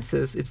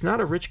consensus, it's not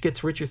a rich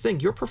gets richer thing.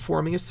 You're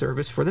performing a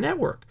service for the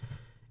network.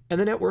 And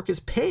the network is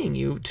paying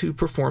you to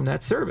perform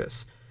that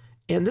service.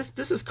 And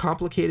this is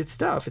complicated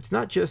stuff. It's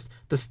not just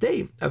the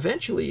state.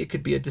 Eventually, it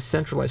could be a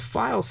decentralized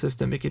file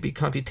system. It could be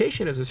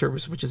computation as a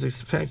service, which is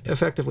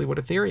effectively what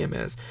Ethereum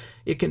is.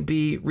 It can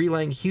be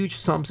relaying huge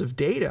sums of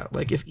data.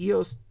 Like if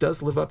EOS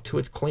does live up to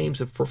its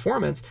claims of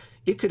performance,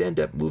 it could end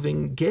up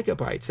moving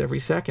gigabytes every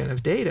second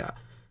of data.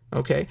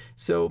 Okay,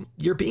 so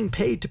you're being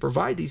paid to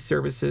provide these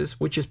services,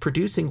 which is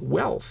producing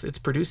wealth. It's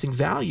producing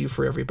value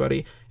for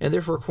everybody, and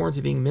therefore coins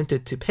are being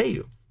minted to pay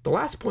you. The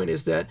last point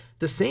is that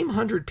the same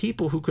 100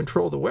 people who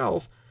control the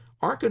wealth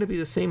aren't going to be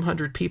the same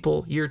 100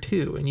 people year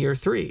 2 and year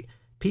 3.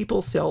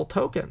 People sell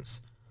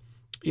tokens.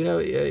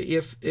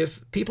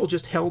 If people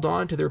just held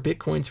on to their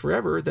Bitcoins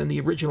forever, then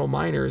the original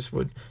miners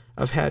would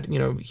have had,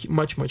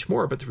 much, much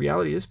more. But the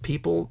reality is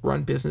people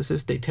run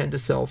businesses. They tend to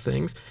sell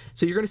things.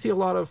 So you're going to see a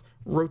lot of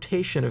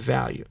rotation of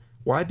value.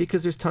 Why?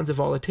 Because there's tons of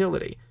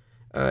volatility.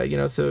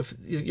 So if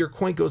your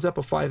coin goes up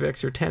a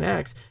 5x or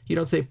 10x, you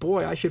don't say,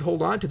 boy, I should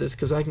hold on to this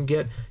because I can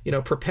get,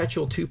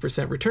 perpetual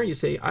 2% return. You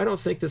say, I don't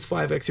think this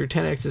 5x or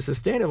 10x is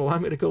sustainable. I'm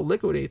going to go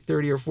liquidate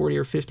 30 or 40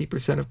 or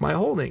 50% of my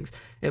holdings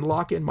and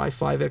lock in my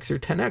 5x or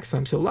 10x.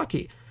 I'm so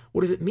lucky.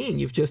 What does it mean?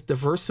 You've just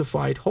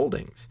diversified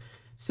holdings.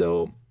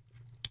 So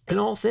in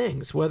all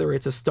things, whether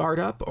it's a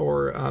startup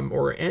or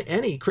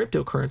any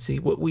cryptocurrency,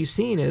 what we've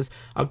seen is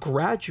a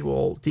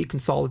gradual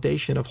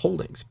deconsolidation of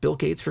holdings. Bill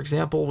Gates, for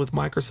example, with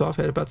Microsoft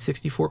had about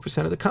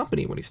 64% of the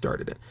company when he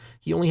started it.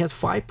 He only has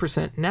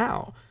 5%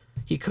 now.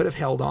 He could have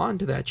held on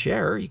to that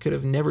share. He could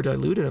have never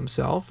diluted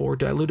himself or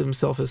diluted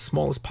himself as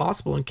small as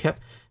possible and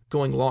kept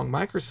going long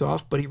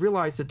Microsoft, but he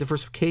realized that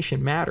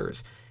diversification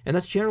matters. And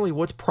that's generally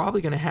what's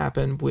probably going to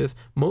happen with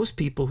most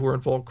people who are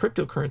involved in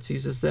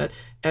cryptocurrencies is that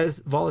as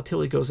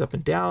volatility goes up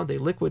and down, they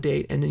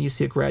liquidate, and then you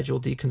see a gradual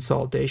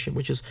deconsolidation,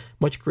 which is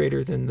much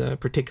greater than the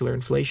particular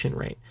inflation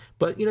rate.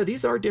 But,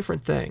 these are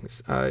different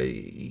things.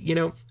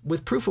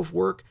 With proof of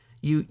work,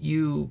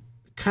 you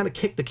kind of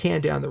kick the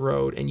can down the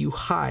road and you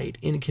hide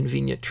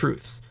inconvenient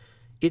truths.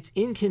 It's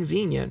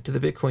inconvenient to the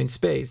Bitcoin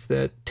space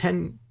that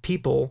 10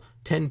 people,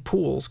 10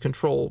 pools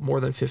control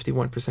more than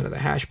 51% of the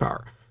hash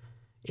power.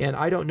 and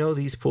I don't know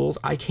these pools.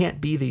 I can't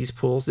be these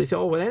pools. They say,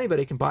 oh, well,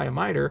 anybody can buy a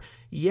miner.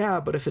 Yeah,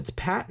 but if it's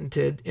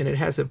patented and it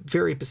has a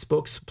very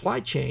bespoke supply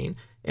chain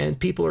and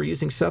people are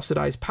using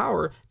subsidized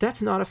power,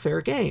 that's not a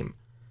fair game.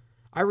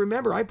 I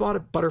remember I bought a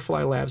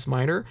Butterfly Labs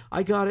miner.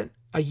 I got it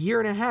a year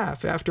and a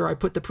half after I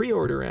put the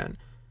pre-order in.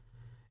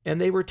 And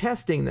they were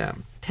testing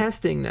them.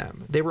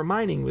 They were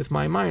mining with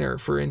my miner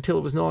until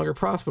it was no longer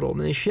profitable,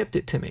 and they shipped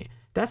it to me.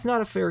 That's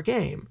not a fair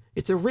game.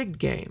 It's a rigged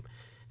game.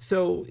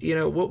 So,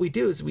 what we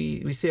do is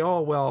we say,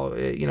 oh, well,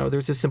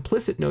 there's this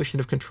implicit notion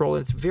of control,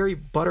 and it's very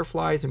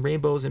butterflies and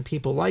rainbows, and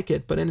people like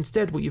it. But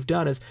instead, what you've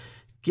done is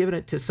given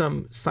it to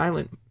some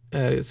silent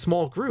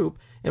small group.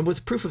 And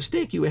with proof of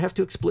stake, you have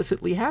to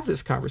explicitly have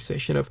this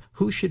conversation of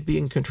who should be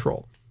in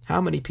control. How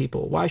many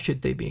people? Why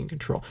should they be in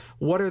control?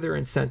 What are their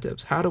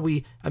incentives? How do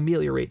we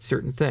ameliorate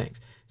certain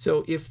things?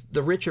 So if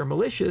the rich are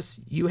malicious,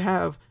 you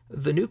have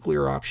the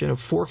nuclear option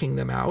of forking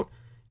them out.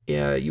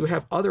 You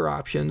have other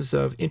options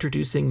of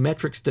introducing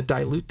metrics to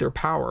dilute their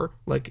power,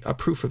 like a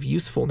proof of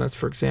usefulness,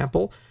 for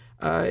example.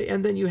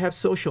 And then you have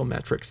social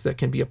metrics that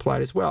can be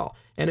applied as well.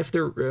 And if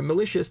they're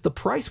malicious, the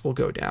price will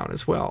go down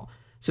as well.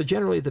 So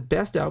generally, the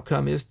best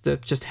outcome is to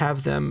just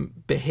have them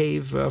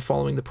behave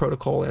following the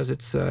protocol as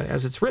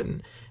it's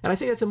written. And I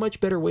think that's a much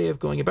better way of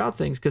going about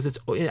things because it's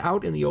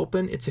out in the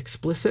open, it's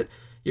explicit.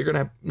 You're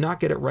going to not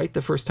get it right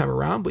the first time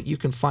around, but you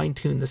can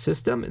fine-tune the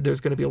system.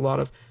 There's going to be a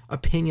lot of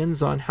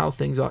opinions on how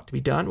things ought to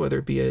be done, whether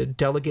it be a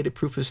delegated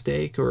proof of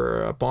stake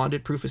or a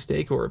bonded proof of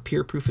stake or a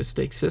peer proof of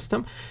stake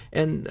system.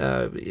 And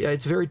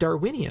it's very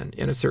Darwinian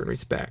in a certain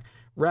respect,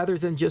 rather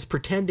than just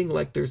pretending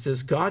like there's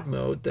this God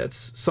mode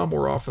that's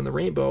somewhere off in the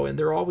rainbow and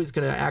they're always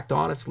going to act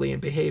honestly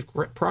and behave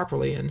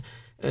properly and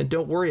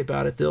don't worry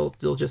about it.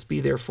 They'll just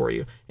be there for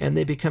you. And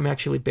they become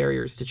actually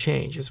barriers to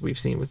change, as we've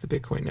seen with the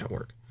Bitcoin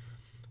network.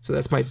 So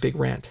that's my big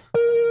rant.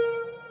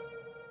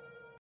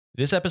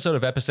 This episode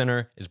of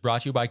Epicenter is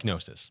brought to you by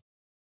Gnosis.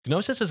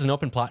 Gnosis is an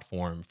open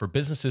platform for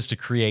businesses to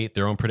create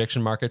their own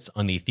prediction markets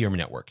on the Ethereum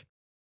network.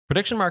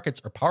 Prediction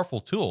markets are powerful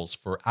tools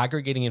for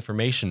aggregating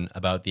information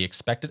about the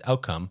expected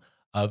outcome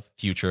of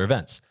future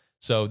events.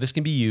 So this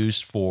can be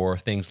used for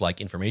things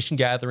like information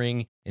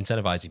gathering,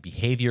 incentivizing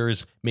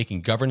behaviors,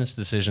 making governance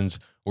decisions,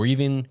 or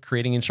even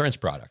creating insurance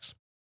products.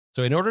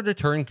 So in order to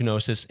turn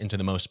Gnosis into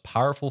the most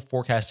powerful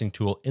forecasting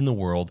tool in the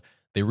world,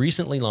 they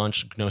recently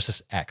launched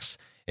Gnosis X.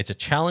 It's a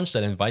challenge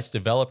that invites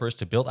developers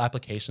to build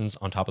applications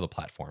on top of the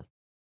platform.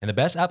 And the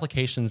best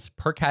applications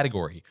per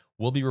category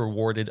will be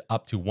rewarded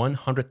up to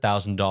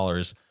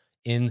 $100,000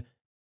 in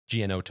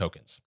GNO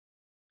tokens.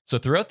 So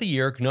throughout the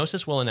year,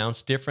 Gnosis will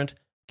announce different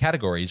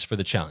categories for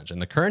the challenge. And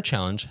the current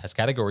challenge has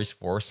categories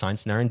for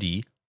science and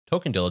R&D,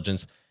 token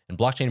diligence, and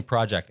blockchain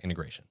project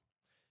integration.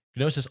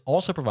 Gnosis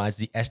also provides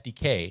the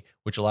SDK,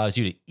 which allows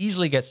you to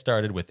easily get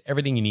started with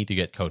everything you need to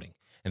get coding.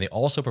 And they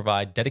also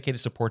provide dedicated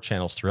support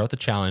channels throughout the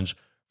challenge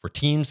for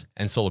teams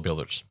and solo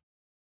builders.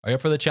 Are you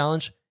up for the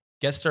challenge?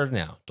 Get started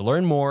now. To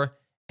learn more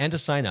and to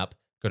sign up,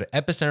 go to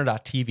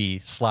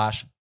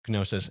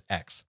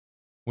epicenter.tv/GnosisX.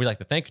 We'd like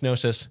to thank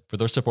Gnosis for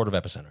their support of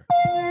Epicenter.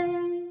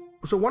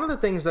 So one of the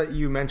things that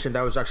you mentioned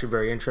that was actually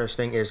very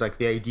interesting is like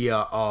the idea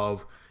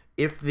of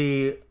if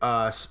the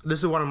this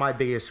is one of my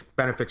biggest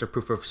benefits of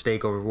proof of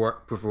stake over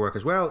proof of work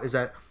as well, is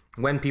that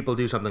when people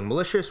do something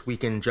malicious, we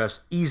can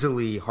just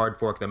easily hard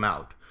fork them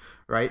out,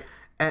 right?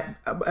 And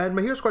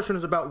Mahir's question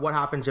is about what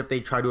happens if they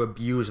try to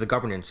abuse the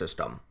governance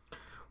system.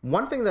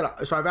 One thing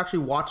so I've actually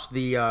watched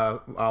the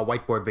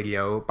whiteboard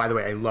video. By the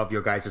way, I love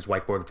your guys'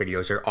 whiteboard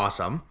videos. They're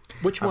awesome.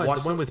 Which one?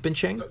 The one with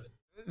Bincheng?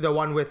 The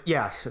one with,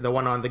 yes, the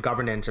one on the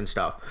governance and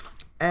stuff.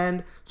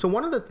 And so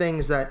one of the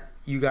things that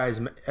you guys,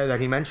 that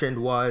he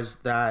mentioned was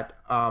that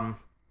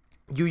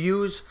you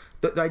use,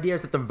 the idea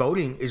is that the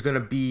voting is going to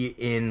be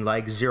in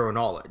like zero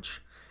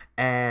knowledge.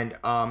 And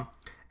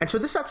so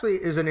this actually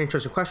is an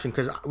interesting question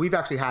because we've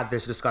actually had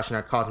this discussion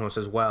at Cosmos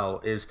as well,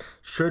 is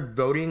should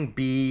voting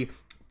be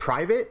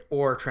private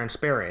or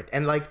transparent?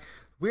 And like,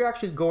 we're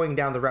actually going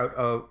down the route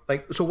of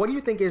like, so what do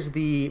you think is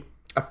the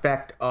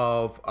effect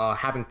of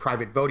having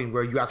private voting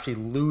where you actually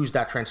lose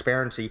that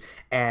transparency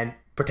and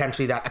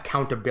potentially that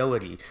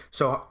accountability?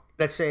 So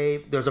let's say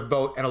there's a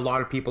vote and a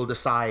lot of people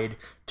decide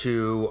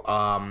to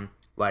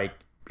like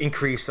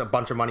increase a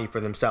bunch of money for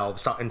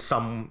themselves in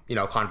some,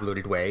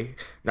 convoluted way.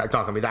 Not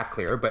going to be that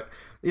clear, but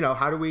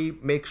how do we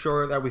make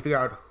sure that we figure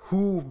out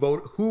who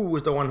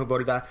was the one who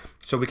voted that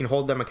so we can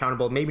hold them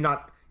accountable, maybe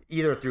not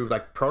either through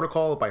like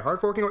protocol by hard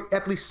forking or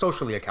at least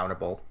socially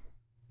accountable?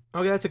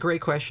 Okay, that's a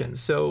great question.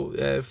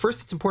 So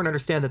first, it's important to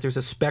understand that there's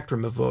a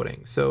spectrum of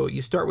voting. So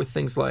you start with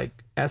things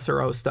like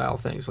SRO style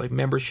things, like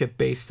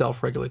membership-based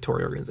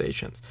self-regulatory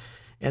organizations.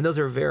 And those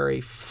are very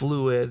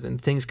fluid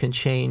and things can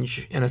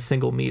change in a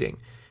single meeting.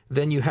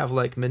 Then you have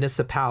like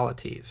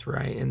municipalities,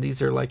 right? And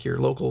these are like your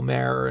local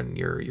mayor and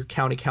your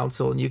county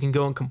council, and you can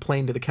go and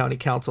complain to the county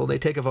council. They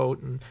take a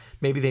vote, and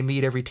maybe they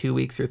meet every 2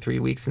 weeks or 3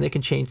 weeks, and they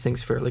can change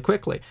things fairly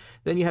quickly.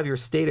 Then you have your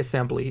state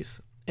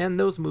assemblies, and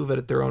those move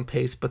at their own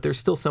pace, but they're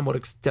still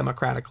somewhat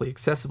democratically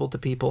accessible to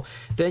people.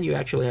 Then you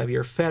actually have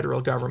your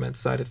federal government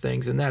side of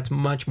things, and that's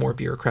much more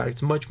bureaucratic.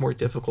 It's much more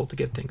difficult to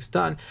get things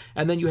done.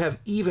 And then you have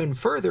even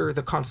further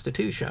the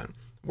Constitution,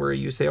 where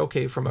you say,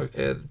 okay,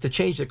 to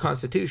change the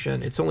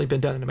Constitution, it's only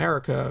been done in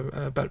America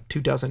about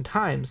 24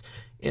 times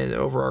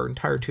over our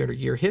entire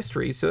 200-year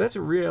history. So that's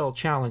a real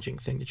challenging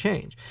thing to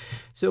change.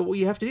 So what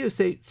you have to do is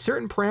say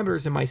certain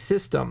parameters in my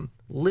system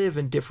live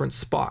in different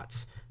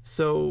spots.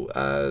 So,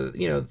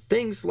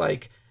 things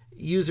like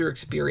user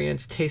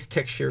experience, taste,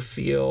 texture,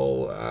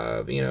 feel,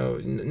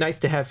 nice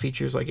to have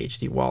features like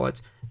HD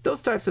wallets,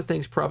 those types of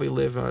things probably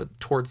live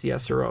towards the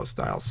SRO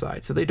style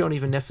side. So they don't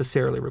even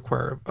necessarily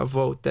require a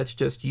vote. That's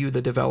just you,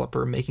 the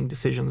developer, making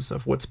decisions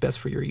of what's best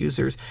for your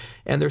users.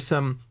 And there's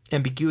some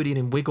ambiguity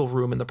and wiggle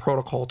room in the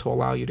protocol to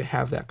allow you to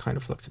have that kind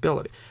of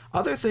flexibility.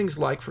 Other things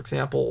like, for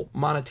example,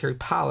 monetary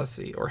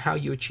policy or how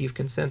you achieve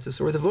consensus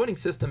or the voting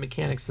system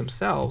mechanics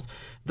themselves,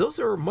 those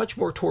are much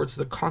more towards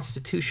the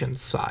Constitution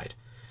side.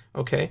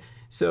 Okay,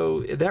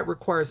 so that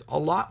requires a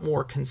lot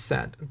more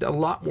consent, a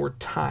lot more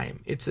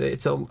time. It's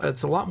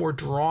a lot more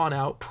drawn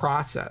out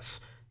process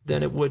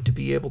than it would to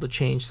be able to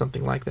change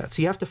something like that.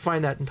 So you have to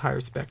find that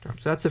entire spectrum.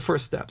 So that's the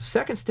first step.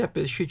 Second step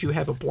is, should you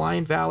have a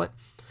blind ballot,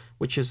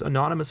 which is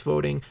anonymous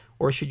voting,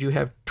 or should you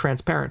have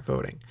transparent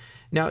voting?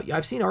 Now,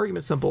 I've seen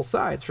arguments on both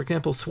sides. For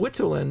example,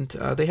 Switzerland,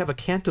 they have a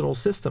cantonal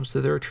system,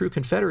 so they're a true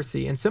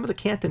confederacy, and some of the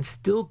cantons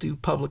still do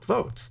public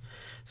votes.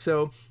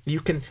 So you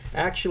can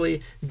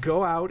actually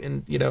go out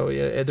and,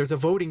 there's a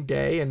voting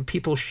day and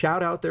people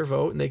shout out their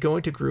vote and they go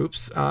into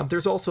groups.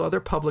 There's also other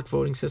public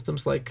voting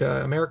systems like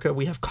America.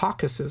 We have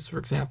caucuses, for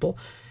example.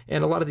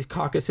 And a lot of these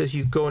caucuses,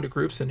 you go into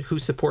groups and who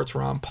supports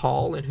Ron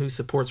Paul and who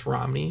supports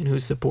Romney and who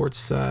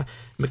supports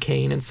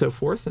McCain and so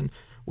forth. And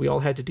we all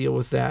had to deal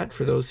with that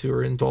for those who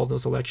are involved in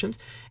those elections.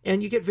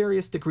 And you get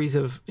various degrees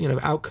of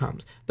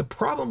outcomes. The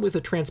problem with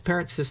a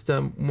transparent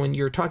system when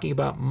you're talking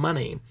about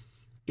money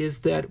is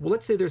that, well,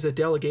 let's say there's a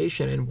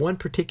delegation and one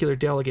particular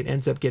delegate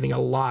ends up getting a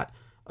lot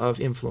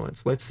of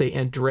influence. Let's say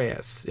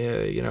Andreas,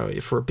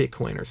 for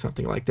Bitcoin or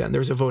something like that. And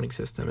there's a voting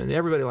system and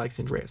everybody likes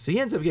Andreas. So he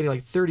ends up getting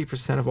like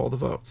 30% of all the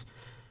votes.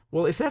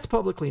 Well, if that's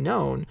publicly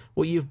known,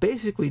 what you've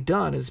basically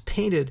done is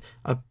painted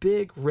a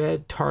big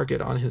red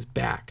target on his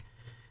back.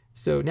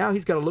 So now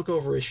he's got to look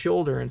over his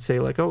shoulder and say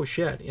like, oh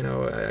shit,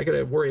 I got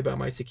to worry about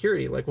my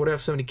security. Like, what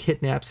if somebody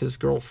kidnaps his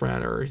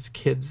girlfriend or his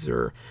kids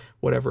or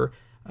whatever?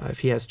 If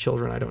he has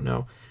children, I don't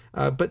know.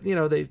 But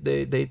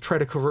they try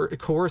to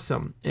coerce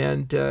him,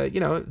 and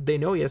they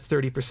know he has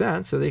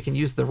 30%, so they can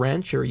use the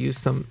wrench or use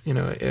some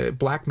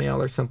blackmail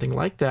or something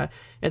like that.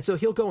 And so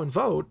he'll go and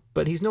vote,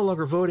 but he's no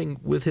longer voting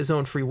with his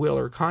own free will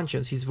or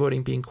conscience. He's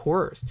voting being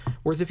coerced.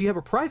 Whereas if you have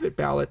a private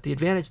ballot, the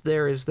advantage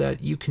there is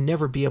that you can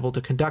never be able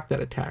to conduct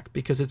that attack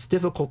because it's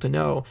difficult to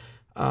know,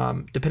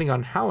 depending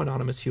on how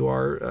anonymous you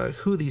are,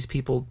 who these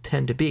people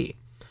tend to be.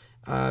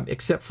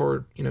 Except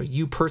for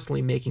you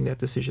personally making that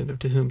decision of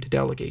to whom to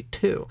delegate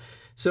to.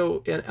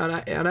 So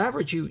on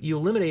average, you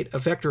eliminate a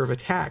vector of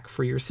attack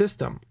for your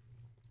system.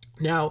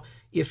 Now,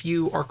 if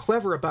you are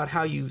clever about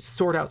how you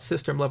sort out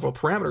system level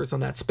parameters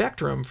on that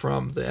spectrum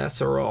from the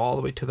SRO all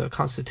the way to the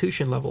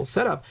Constitution level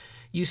setup,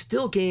 you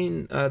still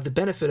gain the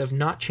benefit of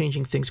not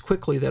changing things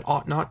quickly that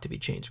ought not to be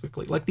changed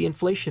quickly. Like the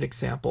inflation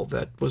example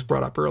that was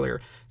brought up earlier,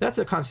 that's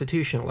a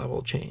constitutional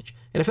level change.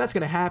 And if that's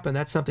going to happen,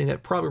 that's something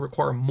that probably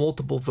require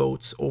multiple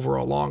votes over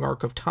a long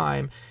arc of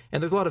time.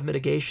 And there's a lot of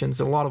mitigations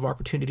and a lot of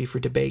opportunity for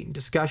debate and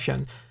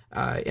discussion.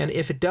 And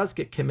if it does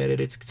get committed,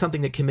 it's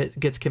something that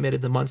gets committed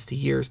in the months to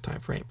years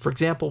time frame. For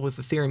example, with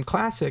Ethereum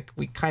Classic,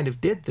 we kind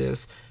of did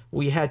this.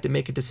 We had to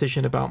make a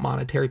decision about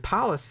monetary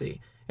policy.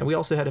 And we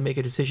also had to make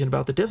a decision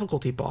about the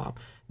difficulty bomb.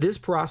 This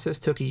process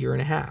took 1.5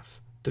 years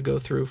to go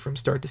through from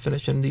start to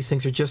finish, and these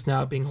things are just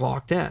now being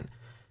locked in.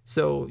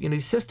 So,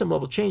 these system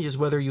level changes,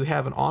 whether you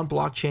have an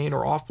on-blockchain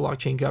or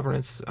off-blockchain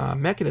governance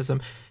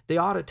mechanism, they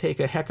ought to take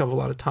a heck of a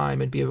lot of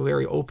time and be a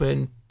very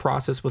open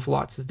process with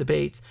lots of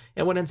debates.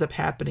 And what ends up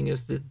happening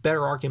is that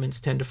better arguments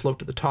tend to float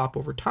to the top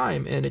over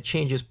time, and it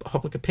changes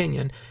public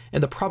opinion.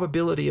 And the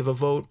probability of a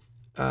vote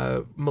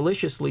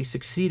maliciously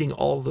succeeding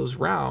all of those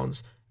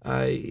rounds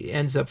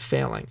ends up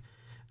failing.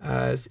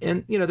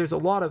 And there's a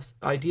lot of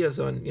ideas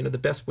on the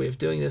best way of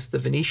doing this. The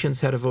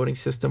Venetians had a voting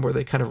system where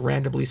they kind of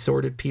randomly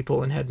sorted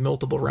people and had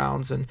multiple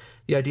rounds, and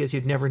the idea is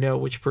you'd never know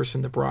which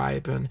person to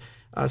bribe and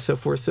so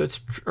forth. So it's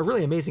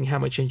really amazing how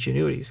much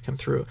ingenuity has come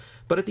through.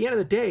 But at the end of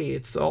the day,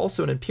 it's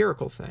also an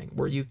empirical thing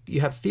where you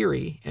have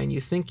theory and you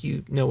think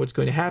you know what's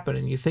going to happen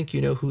and you think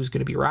you know who's going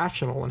to be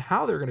rational and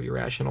how they're going to be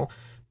rational,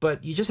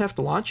 but you just have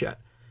to launch it.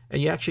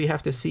 And you actually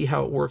have to see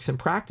how it works in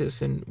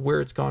practice and where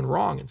it's gone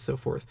wrong and so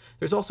forth.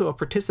 There's also a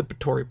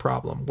participatory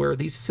problem where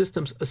these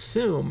systems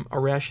assume a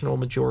rational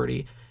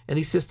majority and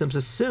these systems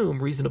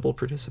assume reasonable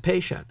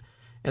participation.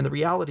 And the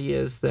reality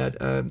is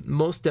that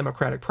most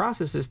democratic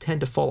processes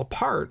tend to fall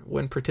apart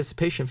when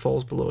participation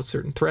falls below a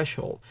certain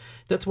threshold.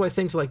 That's why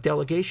things like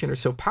delegation are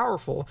so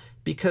powerful,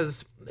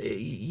 because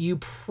you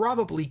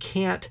probably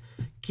can't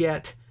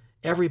get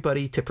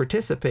everybody to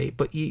participate,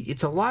 but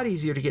it's a lot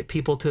easier to get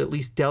people to at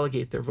least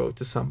delegate their vote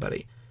to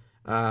somebody.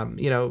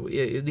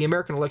 The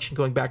American election,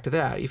 going back to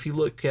that, if you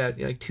look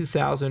at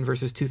 2000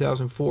 versus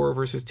 2004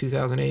 versus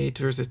 2008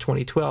 versus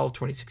 2012,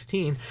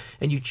 2016,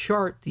 and you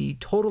chart the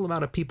total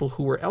amount of people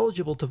who were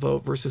eligible to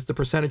vote versus the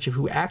percentage of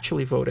who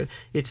actually voted,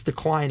 it's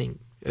declining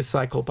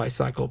cycle by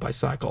cycle by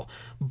cycle.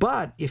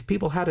 But if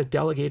people had a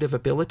delegative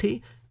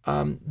ability,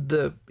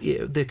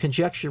 the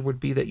conjecture would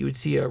be that you would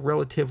see a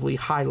relatively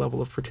high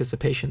level of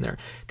participation there,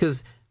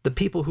 because the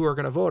people who are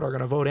going to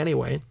vote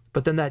anyway.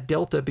 But then that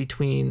delta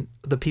between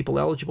the people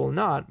eligible and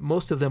not,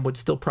 most of them would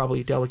still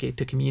probably delegate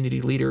to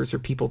community leaders or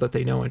people that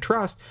they know and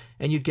trust,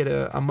 and you'd get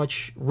a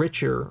much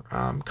richer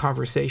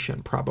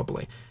conversation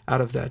probably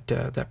out of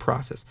that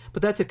process.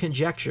 But that's a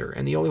conjecture,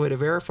 and the only way to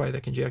verify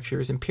that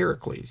conjecture is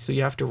empirically. So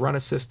you have to run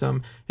a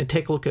system and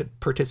take a look at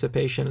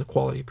participation and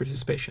quality of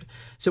participation.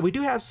 So we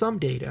do have some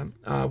data.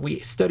 We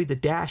studied the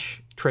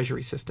Dash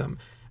Treasury system.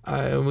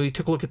 And we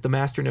took a look at the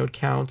masternode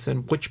counts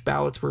and which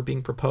ballots were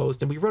being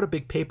proposed, and we wrote a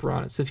big paper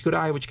on it. So if you go to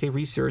IOHK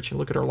Research and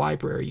look at our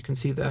library, you can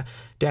see the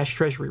Dash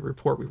Treasury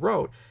report we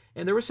wrote.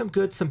 And there was some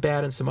good, some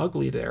bad, and some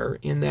ugly there,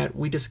 in that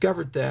we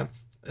discovered that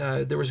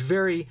there was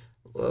very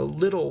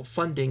little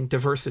funding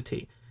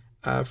diversity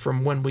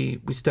from when we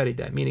studied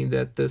that, meaning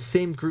that the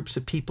same groups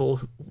of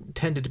people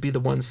tended to be the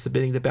ones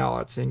submitting the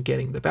ballots and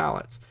getting the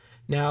ballots.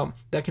 Now,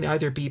 that can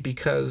either be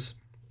because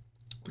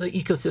the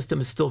ecosystem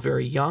is still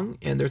very young,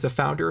 and there's a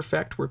founder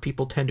effect where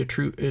people tend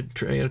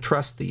to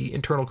trust the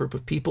internal group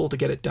of people to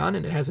get it done,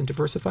 and it hasn't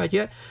diversified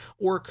yet,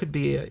 or it could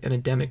be an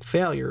endemic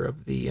failure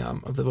of the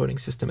voting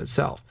system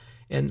itself.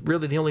 And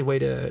really, the only way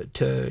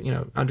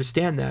to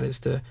understand that is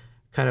to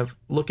kind of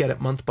look at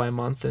it month by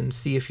month and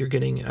see if you're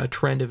getting a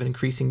trend of an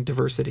increasing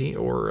diversity,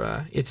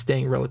 or it's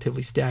staying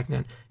relatively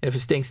stagnant. And if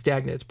it's staying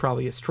stagnant, it's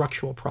probably a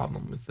structural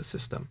problem with the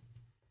system.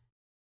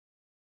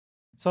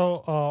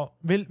 So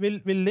we'll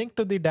link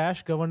to the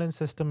Dash governance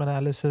system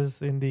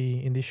analysis in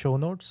the show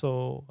notes,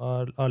 so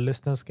our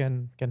listeners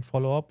can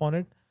follow up on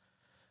it.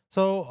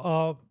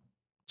 So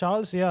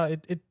Charles, yeah,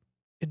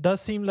 it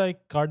does seem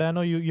like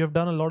Cardano, you have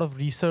done a lot of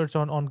research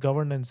on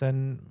governance,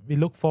 and we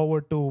look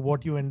forward to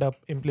what you end up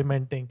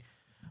implementing.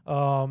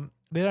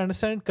 Did I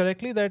understand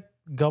correctly that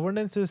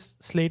governance is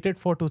slated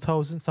for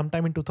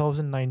sometime in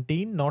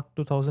 2019, not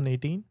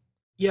 2018?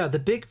 Yeah, the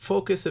big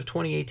focus of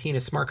 2018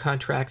 is smart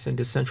contracts and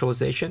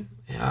decentralization.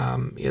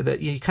 That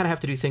you kind of have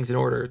to do things in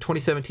order.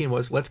 2017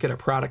 was, let's get a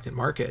product in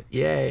market.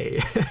 Yay.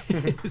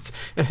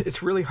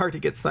 It's really hard to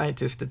get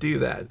scientists to do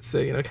that.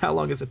 So, how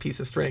long is a piece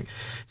of string?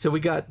 So we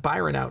got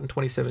Byron out in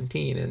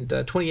 2017, and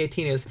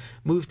 2018 is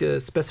move to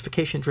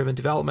specification-driven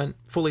development,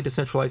 fully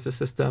decentralize the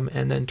system,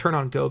 and then turn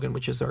on Goguen,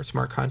 which is our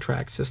smart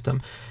contract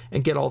system,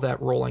 and get all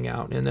that rolling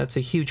out. And that's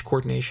a huge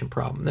coordination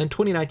problem. Then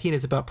 2019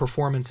 is about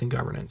performance and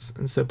governance.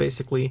 And so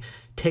basically,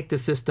 take the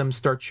system,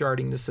 start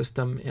charting the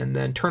system, and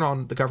then turn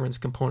on the governance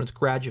components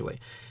gradually.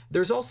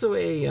 There's also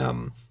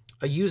a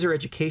user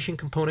education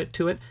component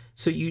to it.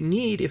 So you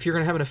need, if you're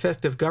going to have an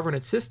effective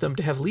governance system,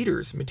 to have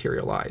leaders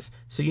materialize.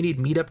 So you need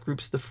meetup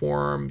groups to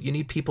form. You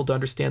need people to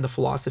understand the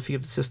philosophy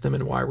of the system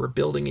and why we're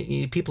building it.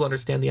 You need people to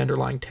understand the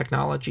underlying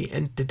technology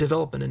and to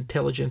develop an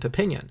intelligent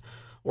opinion.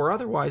 Or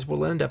otherwise, what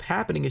will end up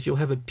happening is you'll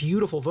have a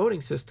beautiful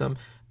voting system,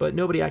 but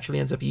nobody actually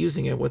ends up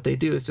using it. What they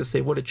do is just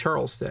say, what did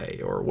Charles say?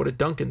 Or what did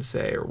Duncan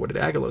say? Or what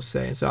did Agalos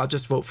say? And so I'll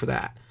just vote for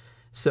that.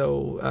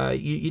 So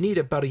you need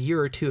about a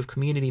year or two of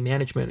community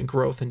management and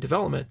growth and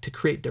development to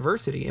create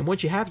diversity. And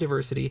once you have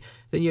diversity,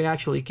 then you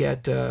actually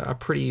get a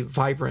pretty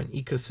vibrant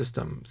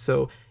ecosystem.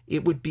 So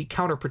it would be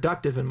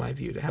counterproductive, in my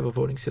view, to have a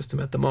voting system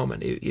at the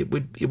moment. It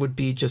would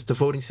be just a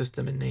voting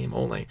system in name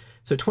only.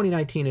 So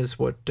 2019 is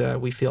what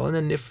we feel. And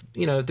then if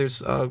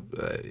there's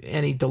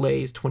any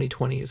delays,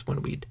 2020 is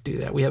when we'd do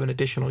that. We have an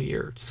additional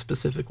year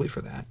specifically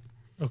for that.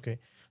 Okay.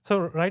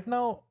 So right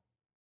now,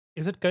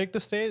 is it correct to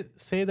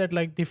say that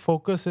like the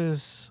focus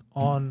is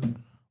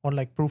on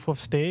like proof of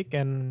stake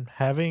and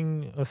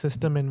having a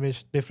system in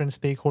which different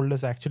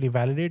stakeholders actually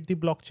validate the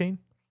blockchain?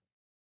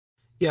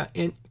 Yeah,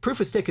 and proof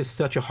of stake is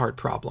such a hard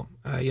problem.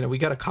 We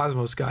got a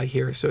Cosmos guy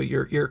here, so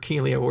you're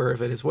keenly aware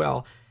of it as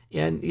well.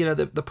 And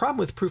the problem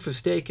with proof of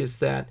stake is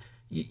that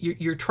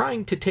you're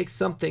trying to take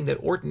something that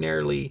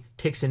ordinarily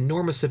takes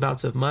enormous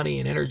amounts of money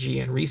and energy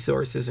and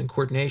resources and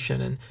coordination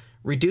and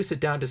reduce it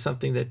down to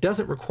something that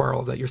doesn't require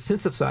all that. You're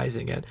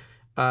synthesizing it,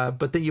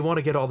 but then you want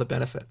to get all the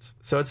benefits.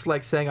 So it's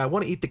like saying, I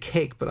want to eat the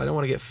cake, but I don't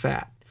want to get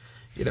fat.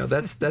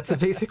 That's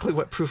basically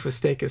what proof of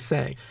stake is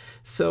saying.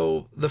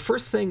 So the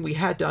first thing we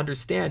had to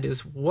understand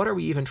is, what are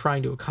we even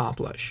trying to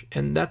accomplish?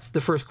 And that's the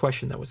first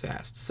question that was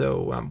asked.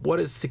 So what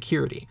is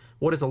security?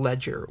 What is a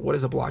ledger? What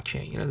is a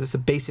blockchain? That's a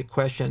basic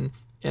question.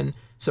 And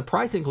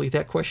surprisingly,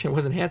 that question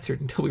wasn't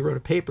answered until we wrote a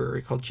paper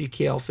called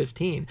GKL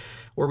 15,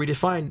 where we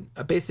defined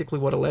basically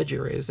what a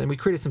ledger is, and we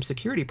created some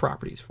security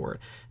properties for it.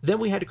 Then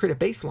we had to create a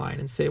baseline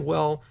and say,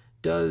 well,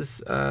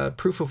 does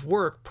proof of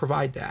work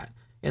provide that?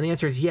 And the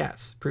answer is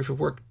yes. Proof of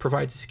work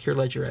provides a secure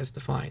ledger as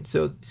defined.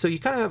 So you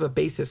kind of have a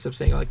basis of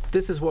saying, like,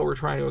 this is what we're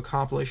trying to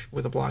accomplish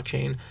with a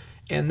blockchain,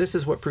 And this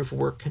is what proof of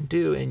work can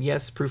do. And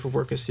yes, proof of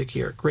work is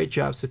secure. Great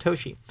job,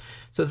 Satoshi.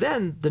 So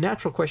then the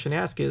natural question to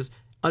ask is,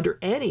 under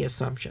any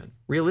assumption,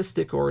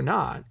 realistic or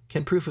not,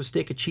 can proof of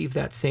stake achieve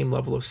that same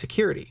level of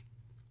security?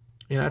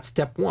 That's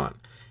step one.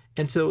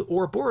 And so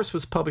Ouroboros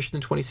was published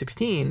in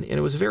 2016, and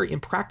it was a very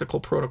impractical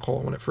protocol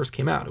when it first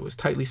came out. It was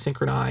tightly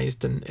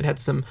synchronized, and it had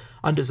some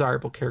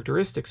undesirable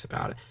characteristics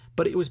about it.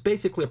 But it was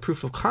basically a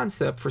proof of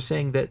concept for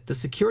saying that the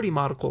security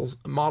models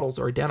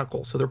are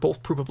identical, so they're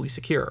both provably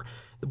secure.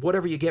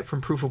 Whatever you get from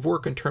proof of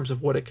work in terms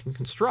of what it can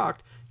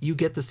construct, you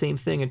get the same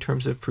thing in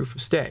terms of proof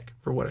of stake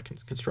for what it can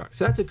construct.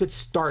 So that's a good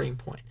starting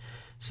point.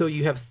 So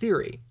you have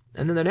theory.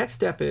 And then the next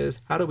step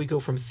is, how do we go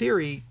from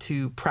theory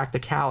to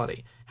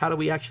practicality? How do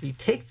we actually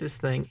take this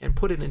thing and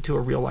put it into a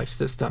real-life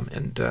system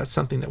and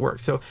something that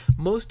works? So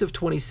most of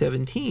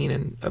 2017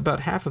 and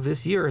about half of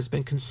this year has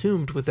been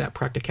consumed with that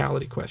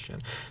practicality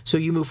question. So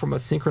you move from a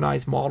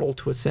synchronized model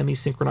to a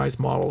semi-synchronized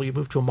model. You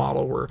move to a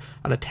model where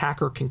an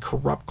attacker can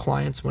corrupt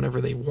clients whenever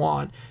they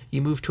want.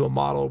 You move to a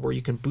model where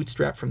you can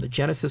bootstrap from the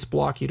Genesis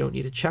block. You don't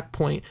need a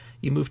checkpoint.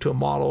 You move to a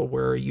model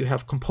where you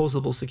have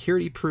composable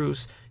security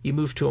proofs. You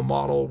move to a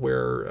model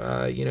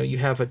where you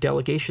have a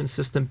delegation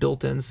system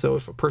built in. So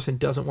if a person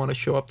doesn't want to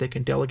show up, they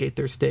can delegate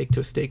their stake to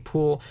a stake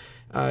pool.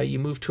 You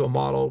move to a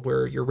model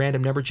where your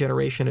random number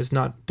generation is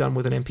not done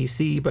with an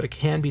MPC, but it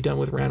can be done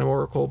with random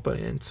oracle.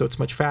 And so it's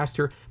much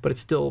faster, but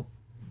it's still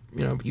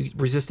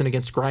resistant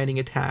against grinding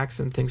attacks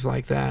and things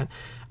like that.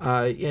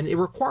 And it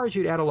requires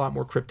you to add a lot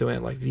more crypto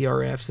in, like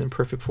VRFs and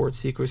perfect forward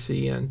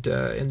secrecy and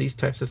these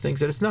types of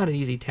things. And it's not an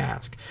easy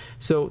task.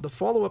 So the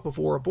follow-up of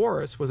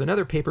Ouroboros was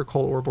another paper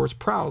called Ouroboros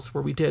PoS,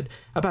 where we did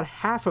about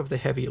half of the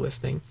heavy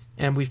lifting.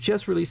 And we've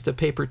just released a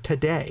paper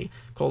today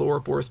called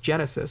Ouroboros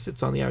Genesis.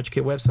 It's on the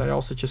IOHK website. I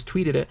also just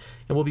tweeted it.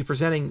 And we'll be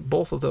presenting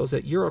both of those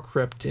at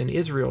Eurocrypt in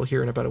Israel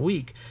here in about a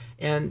week.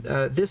 And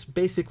this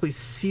basically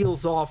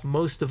seals off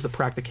most of the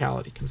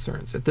practicality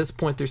concerns. At this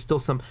point, there's still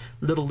some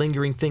little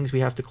lingering things we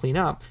have to clean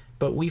up.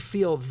 But we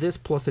feel this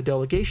plus a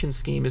delegation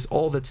scheme is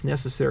all that's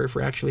necessary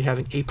for actually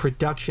having a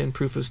production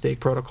proof of stake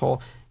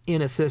protocol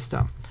in a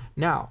system.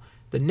 Now,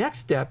 the next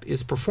step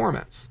is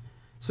performance.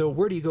 So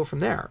where do you go from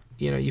there?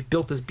 You've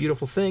built this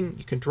beautiful thing.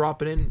 You can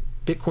drop it in.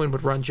 Bitcoin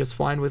would run just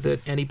fine with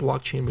it. Any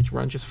blockchain would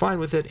run just fine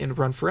with it and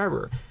run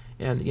forever.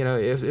 And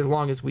as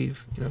long as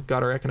we've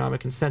got our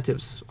economic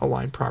incentives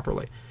aligned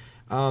properly.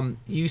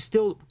 You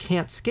still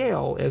can't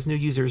scale as new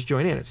users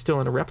join in. It's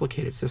still in a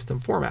replicated system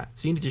format.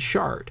 So you need to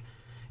shard.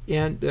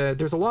 And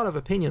there's a lot of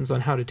opinions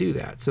on how to do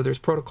that. So there's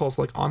protocols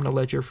like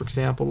Omniledger, for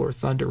example, or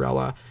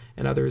Thunderella,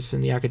 and others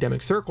in the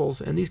academic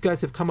circles. And these guys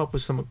have come up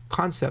with some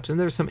concepts. And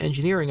there's some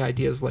engineering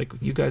ideas, like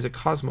you guys at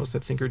Cosmos, I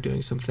think, are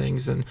doing some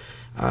things. And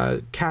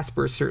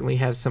Casper certainly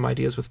has some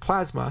ideas with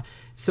Plasma.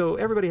 So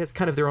everybody has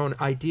kind of their own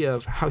idea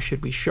of how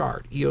should we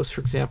shard. EOS, for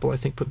example, I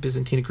think put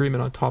Byzantine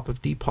Agreement on top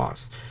of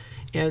DPoS.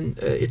 And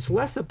it's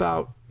less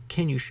about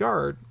can you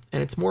shard,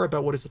 and it's more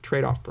about what is the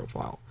trade-off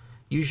profile.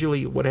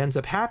 Usually what ends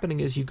up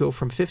happening is you go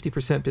from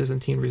 50%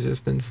 Byzantine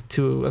resistance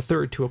to a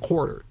third to a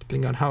quarter,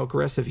 depending on how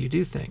aggressive you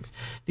do things.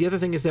 The other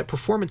thing is that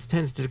performance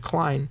tends to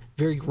decline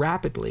very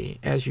rapidly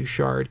as you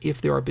shard if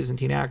there are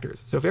Byzantine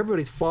actors. So if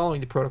everybody's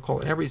following the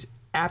protocol and everybody's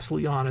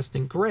absolutely honest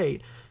and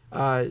great,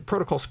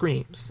 protocol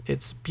screams.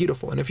 It's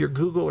beautiful. And if you're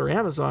Google or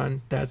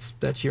Amazon,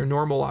 that's your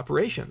normal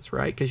operations,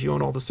 right? Because you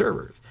own all the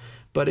servers.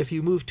 But if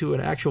you move to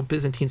an actual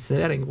Byzantine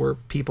setting where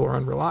people are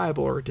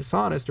unreliable or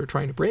dishonest or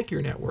trying to break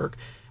your network,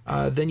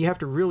 then you have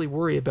to really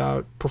worry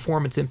about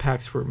performance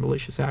impacts for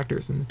malicious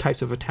actors and the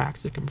types of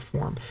attacks that can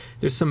perform.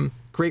 There's some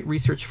great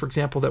research, for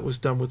example, that was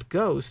done with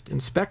Ghost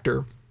and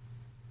Spectre,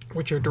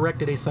 which are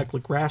directed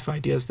acyclic graph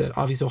ideas that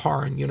Avi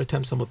Zohar and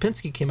Yonatem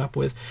Somlopinski came up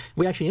with.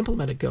 We actually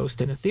implemented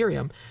Ghost in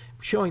Ethereum,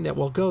 showing that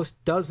while Ghost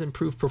does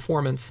improve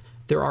performance,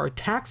 there are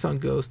attacks on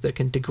Ghost that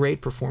can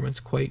degrade performance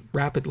quite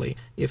rapidly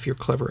if you're a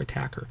clever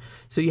attacker.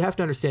 So you have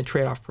to understand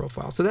trade-off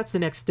profile. So that's the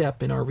next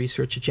step in our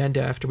research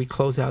agenda after we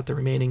close out the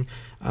remaining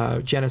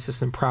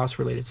Genesis and PoS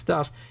related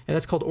stuff, and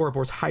that's called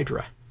Ouroboros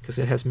Hydra, because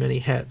it has many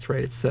heads,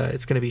 right? It's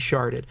going to be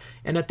sharded.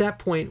 And at that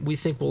point, we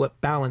think we'll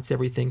balance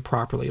everything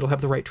properly. It'll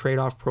have the right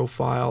trade-off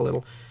profile.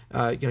 It'll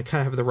kind of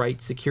have the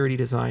right security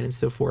design and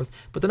so forth.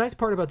 But the nice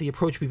part about the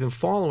approach we've been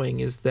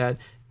following is that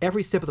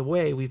every step of the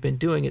way, we've been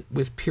doing it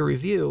with peer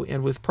review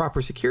and with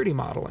proper security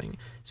modeling.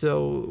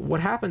 So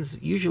what happens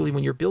usually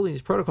when you're building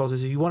these protocols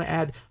is if you want to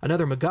add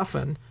another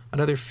MacGuffin,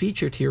 another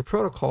feature to your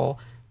protocol,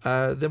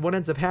 then what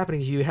ends up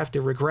happening is you have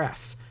to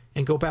regress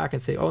and go back and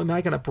say, oh, am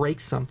I going to break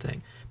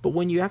something? But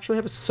when you actually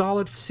have a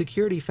solid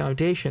security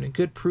foundation and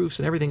good proofs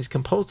and everything's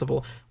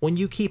composable, when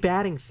you keep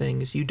adding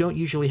things, you don't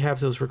usually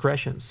have those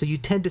regressions. So you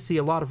tend to see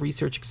a lot of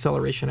research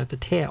acceleration at the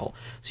tail.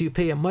 So you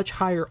pay a much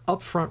higher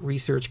upfront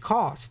research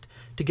cost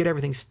to get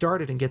everything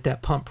started and get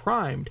that pump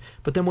primed.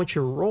 But then once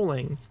you're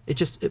rolling,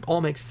 it all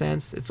makes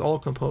sense. It's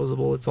all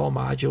composable. It's all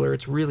modular.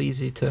 It's really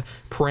easy to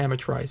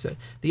parameterize it.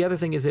 The other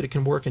thing is that it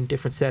can work in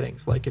different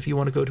settings. Like if you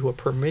want to go to a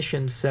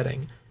permission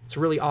setting, It's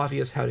really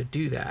obvious how to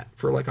do that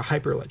for like a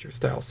hyperledger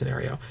style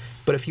scenario.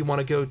 But if you want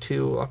to go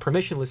to a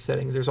permissionless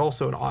setting, there's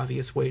also an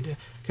obvious way to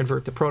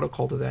convert the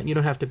protocol to that. And you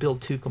don't have to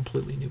build two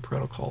completely new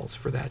protocols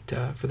for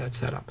that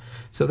setup.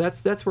 So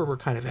that's where we're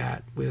kind of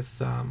at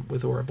with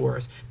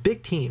Ouroboros.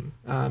 Big team.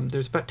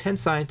 There's about 10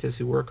 scientists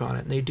who work on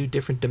it, and they do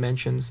different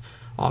dimensions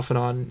off and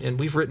on. And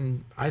we've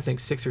written, I think,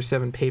 6 or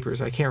 7 papers.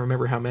 I can't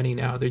remember how many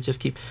now. They just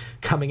keep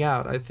coming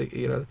out. I think,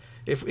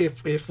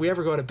 if we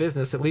ever go out of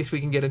business, at least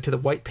we can get into the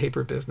white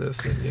paper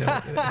business and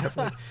have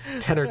like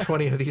 10 or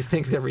 20 of these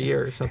things every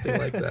year or something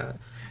like that.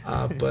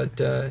 But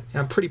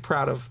I'm pretty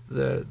proud of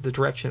the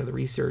direction of the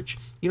research.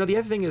 The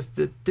other thing is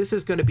that this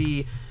is going to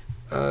be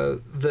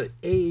the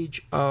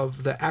age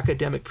of the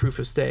academic proof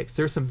of stakes.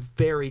 There's some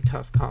very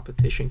tough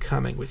competition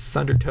coming with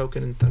Thunder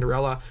Token and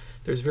Thunderella.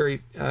 There's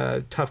very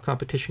tough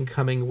competition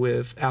coming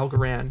with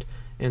Algorand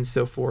and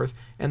so forth.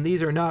 And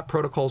these are not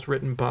protocols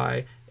written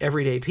by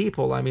everyday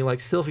people. I mean,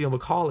 like Silvio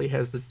Macaulay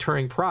has the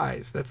Turing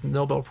Prize. That's the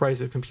Nobel Prize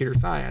of Computer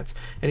Science.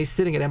 And he's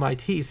sitting at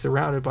MIT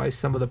surrounded by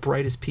some of the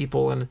brightest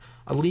people and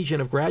a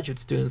legion of graduate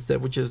students that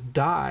would just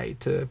die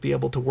to be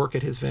able to work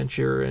at his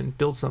venture and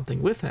build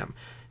something with him.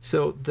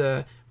 So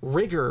the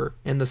rigor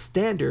and the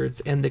standards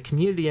and the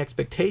community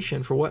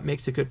expectation for what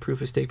makes a good proof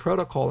of stake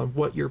protocol and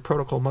what your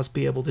protocol must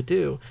be able to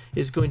do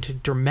is going to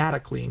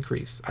dramatically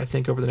increase, I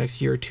think, over the next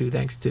year or two,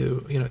 thanks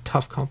to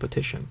tough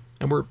competition.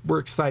 And we're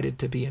excited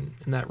to be in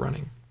that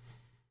running.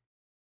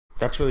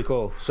 That's really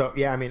cool. So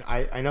yeah, I mean,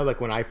 I know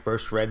like when I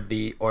first read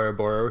the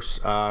Ouroboros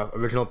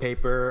original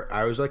paper,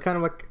 I was like kind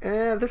of like,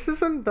 this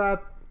isn't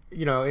that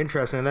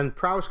interesting. And then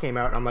Prowse came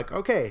out, and I'm like,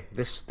 okay,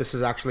 this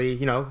is actually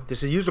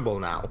this is usable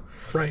now.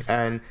 Right.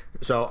 And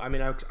so I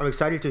mean, I'm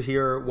excited to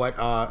hear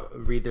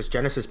read this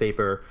Genesis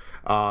paper.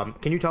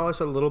 Can you tell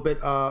us a little bit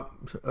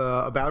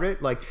about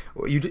it? Like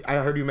I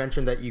heard you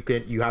mention that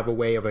you have a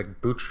way of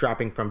like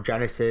bootstrapping from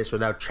Genesis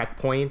without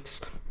checkpoints.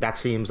 That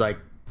seems like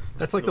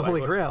that's like the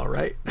Holy Grail,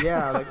 right?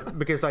 Yeah,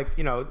 because for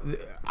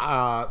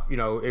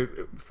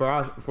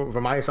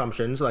my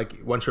assumptions, like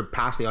once you're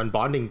past the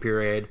unbonding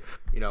period,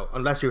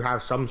 unless you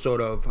have some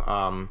sort of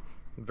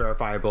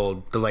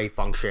verifiable delay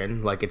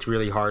function, like it's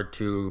really hard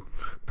to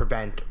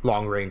prevent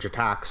long range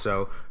attacks.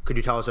 So could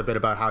you tell us a bit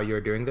about how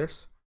you're doing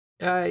this?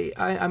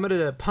 I'm going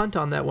to punt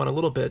on that one a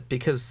little bit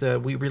because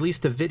we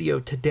released a video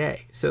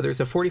today. So there's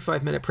a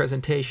 45-minute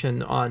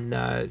presentation on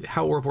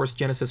how Ouroboros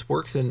Genesis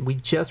works, and we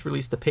just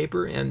released the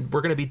paper, and we're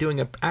going to be doing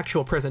an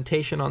actual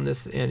presentation on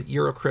this in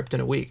Eurocrypt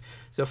in a week.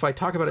 So if I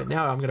talk about it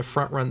now, I'm going to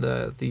front-run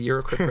the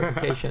Eurocrypt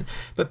presentation.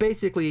 But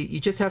basically, you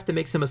just have to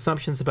make some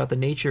assumptions about the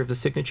nature of the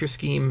signature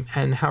scheme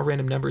and how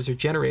random numbers are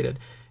generated.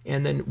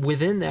 And then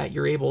within that,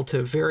 you're able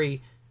to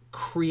very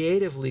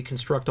creatively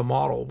construct a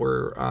model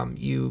where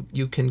you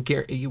can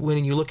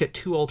when you look at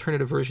two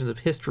alternative versions of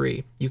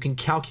history, you can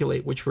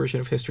calculate which version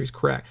of history is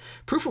correct.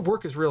 Proof of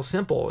work is real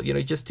simple.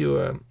 You just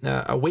do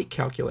a weight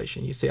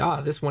calculation. You say,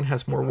 this one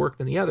has more work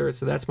than the other,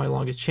 so that's my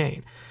longest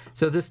chain.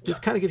 So this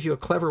kind of gives you a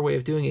clever way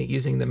of doing it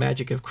using the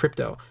magic of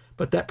crypto.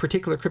 But that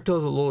particular crypto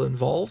is a little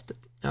involved,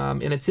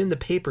 and it's in the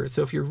paper.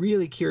 So if you're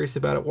really curious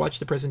about it, watch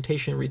the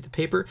presentation, read the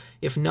paper.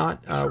 If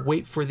not,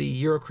 wait for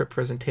the Eurocrypt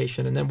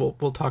presentation, and then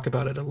we'll talk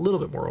about it a little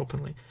bit more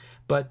openly.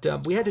 But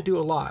we had to do a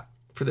lot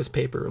for this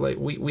paper. Like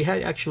we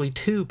had actually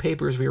 2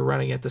 papers we were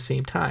running at the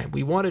same time.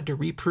 We wanted to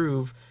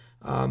reprove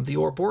the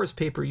Ouroboros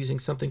paper using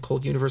something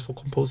called universal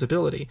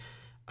composability.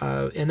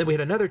 And then we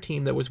had another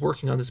team that was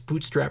working on this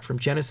bootstrap from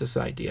Genesis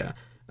idea.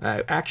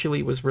 Actually,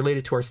 it was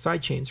related to our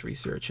sidechains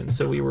research. And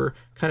so we were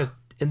and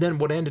then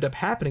what ended up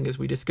happening is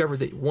we discovered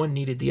that one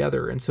needed the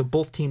other. And so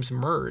both teams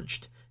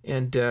merged,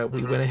 and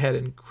we went ahead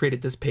and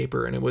created this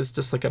paper. And it was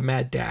just like a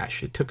mad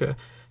dash. It took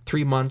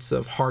 3 months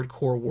of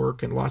hardcore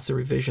work and lots of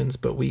revisions,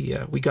 but we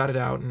got it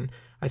out. And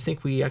I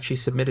think we actually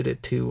submitted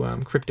it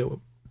to Crypto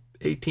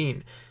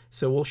 18.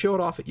 So we'll show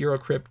it off at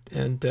Eurocrypt,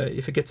 and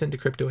if it gets into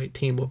Crypto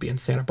 18, we'll be in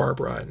Santa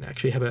Barbara and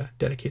actually have a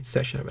dedicated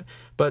session of it.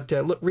 But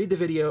look, read the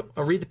video,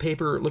 I'll read the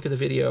paper, look at the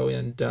video,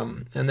 and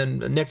then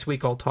next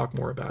week I'll talk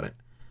more about it.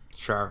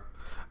 Sure.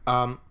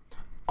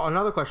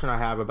 Another question I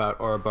have about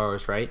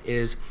Ouroboros, right,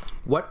 is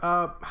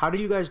how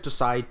do you guys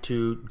decide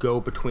to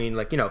go between,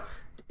 like,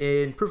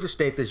 in proof of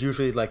stake, there's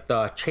usually like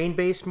the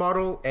chain-based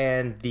model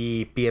and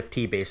the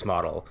BFT-based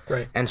model.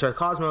 Right. And so at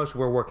Cosmos,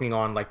 we're working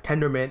on like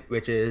Tendermint,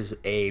 which is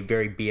a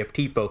very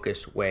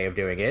BFT-focused way of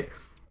doing it,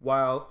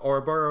 while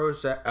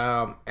Ouroboros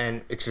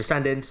and its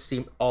descendants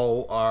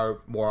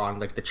are more on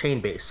like the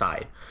chain-based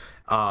side.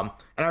 And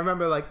I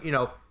remember like,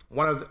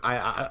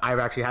 I've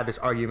actually had this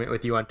argument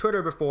with you on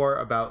Twitter before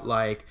about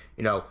like,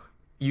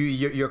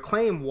 your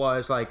claim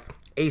was like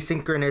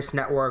asynchronous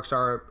networks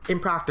are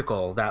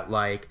impractical, that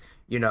like,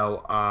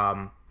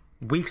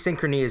 weak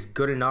synchrony is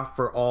good enough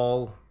for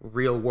all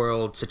real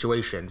world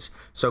situations.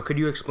 So could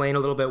you explain a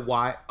little bit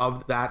why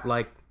of that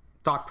like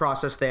thought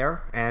process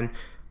there? And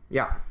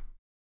yeah.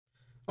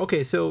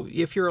 Okay, so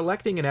if you're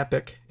electing an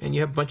epoch and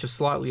you have a bunch of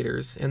slot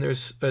leaders, and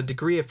there's a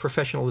degree of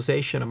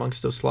professionalization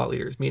amongst those slot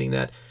leaders, meaning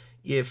that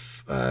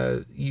if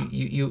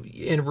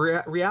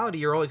reality,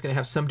 you're always going to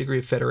have some degree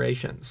of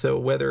federation. So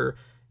whether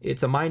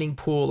it's a mining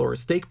pool or a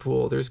stake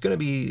pool, there's going to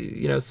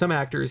be, some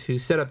actors who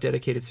set up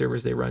dedicated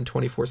servers they run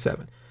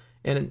 24/7.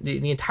 And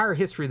in the entire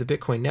history of the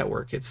Bitcoin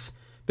network, it's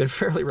been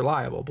fairly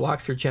reliable.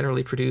 Blocks are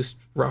generally produced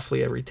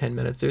roughly every 10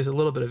 minutes. There's a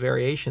little bit of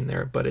variation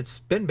there, but it's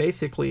been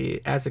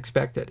basically as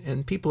expected.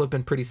 And people have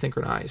been pretty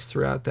synchronized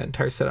throughout that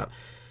entire setup.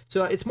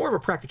 So it's more of a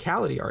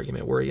practicality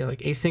argument where,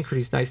 asynchrony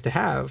is nice to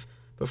have.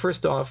 But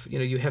first off,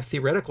 you have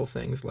theoretical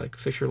things like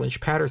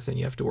Fisher-Lynch-Patterson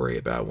you have to worry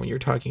about when you're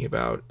talking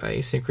about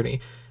asynchrony.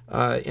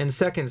 And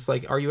second, it's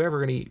like, are you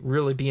ever going to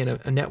really be in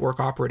a network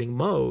operating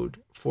mode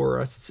for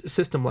a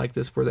system like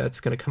this where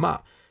that's going to come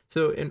up?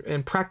 So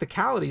in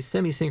practicality,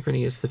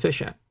 semi-synchrony is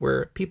sufficient,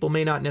 where people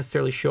may not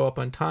necessarily show up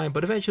on time,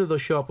 but eventually they'll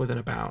show up within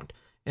a bound.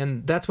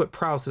 And that's what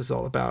Prowess is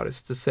all about,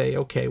 is to say,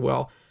 okay,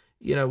 well,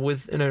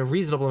 within a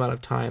reasonable amount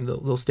of time,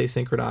 they'll stay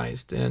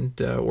synchronized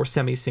and or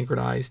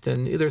semi-synchronized.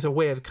 And there's a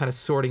way of kind of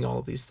sorting all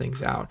of these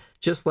things out,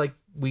 just like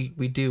we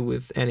do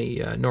with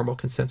any normal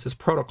consensus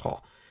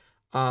protocol.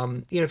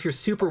 If you're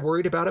super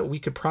worried about it, we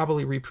could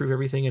probably reprove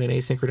everything in an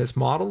asynchronous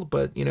model,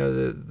 but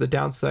the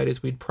downside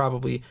is we'd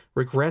probably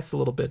regress a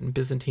little bit in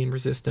Byzantine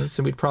resistance,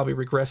 and we'd probably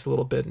regress a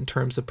little bit in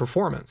terms of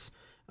performance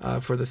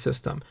for the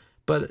system.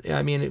 But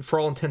I mean, for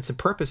all intents and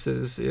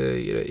purposes,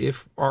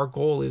 if our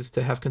goal is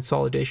to have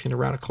consolidation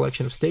around a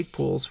collection of stake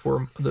pools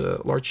for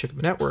the large chip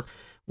network,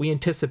 we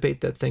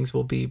anticipate that things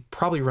will be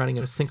probably running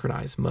in a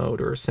synchronized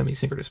mode or a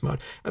semi-synchronous mode.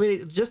 I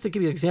mean, just to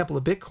give you an example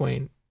of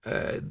Bitcoin,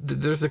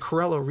 there's the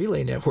Corello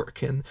relay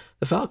network and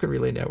the Falcon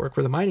relay network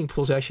where the mining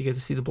pools actually get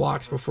to see the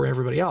blocks before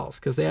everybody else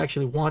because they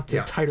actually want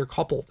to tighter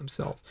couple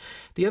themselves.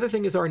 The other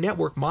thing is our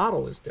network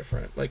model is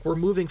different. Like we're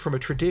moving from a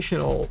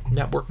traditional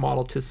network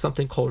model to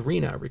something called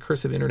RINA,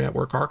 recursive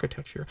internetwork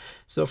architecture.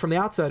 So from the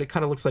outside, it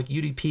kind of looks like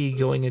UDP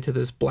going into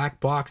this black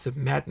box of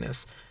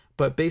madness.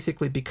 But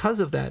basically, because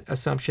of that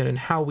assumption and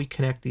how we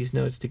connect these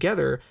nodes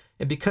together,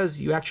 and because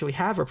you actually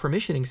have a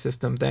permissioning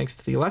system, thanks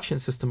to the election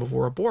system of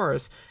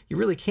Ouroboros, you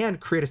really can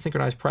create a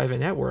synchronized private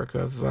network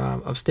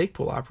of stake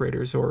pool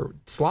operators or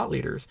slot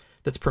leaders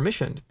that's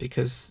permissioned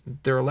because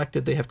they're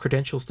elected, they have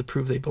credentials to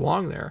prove they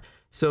belong there.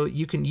 So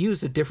you can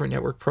use a different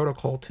network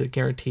protocol to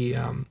guarantee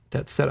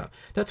that setup.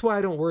 That's why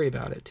I don't worry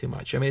about it too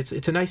much. I mean,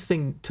 it's a nice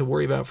thing to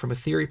worry about from a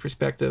theory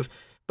perspective,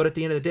 but at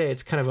the end of the day,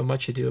 it's kind of a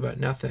much ado about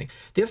nothing.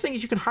 The other thing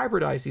is you can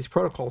hybridize these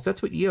protocols.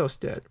 That's what EOS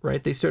did,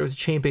 right? They started as a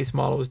chain-based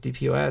model with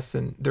DPoS,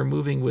 and they're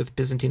moving with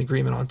Byzantine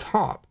agreement on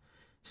top.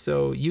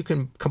 So you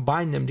can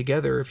combine them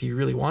together if you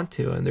really want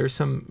to, and there's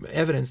some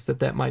evidence that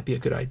that might be a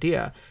good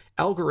idea.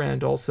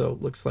 Algorand also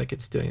looks like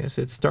it's doing this.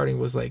 It's starting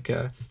with like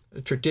a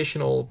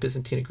traditional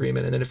Byzantine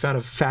agreement, and then it found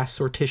a fast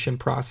sortition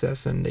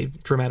process, and they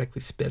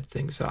dramatically sped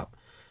things up.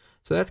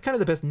 So that's kind of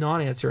the best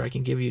non-answer I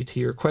can give you to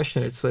your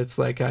question. It's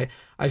like I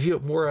view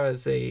it more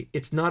as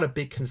it's not a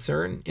big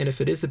concern. And if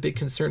it is a big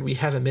concern, we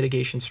have a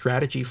mitigation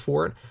strategy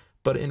for it.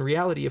 But in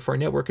reality, if our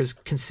network is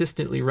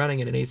consistently running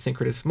in an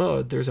asynchronous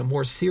mode, there's a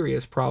more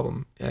serious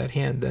problem at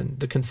hand than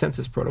the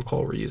consensus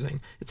protocol we're using.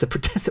 It's a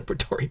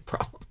participatory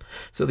problem.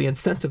 So the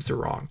incentives are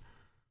wrong.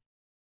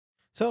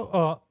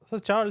 So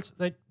Charles,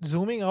 like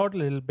zooming out a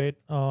little bit,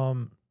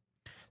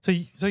 so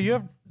you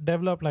have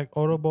developed like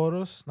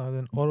Ouroboros, now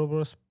then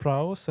Ouroboros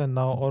PoS, and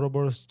now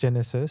Ouroboros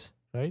Genesis,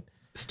 right?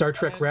 Star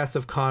Trek Wrath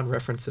of Khan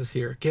references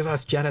here. Give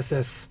us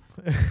Genesis.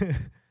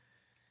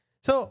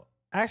 So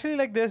actually,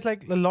 like there's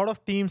like a lot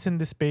of teams in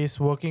this space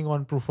working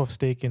on proof of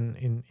stake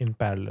in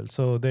parallel.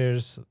 So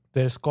there's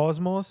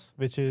Cosmos,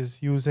 which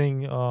is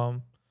using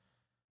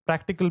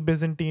practical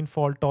Byzantine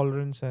fault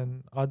tolerance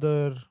and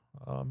other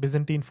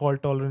Byzantine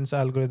fault tolerance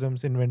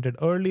algorithms invented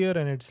earlier,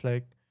 and it's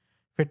like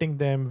fitting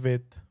them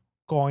with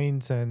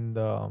coins and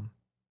the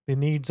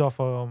needs of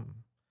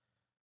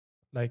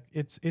like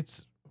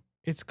it's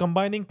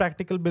combining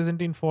practical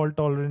Byzantine fault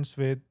tolerance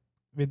with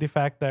the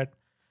fact that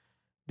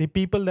the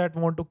people that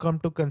want to come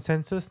to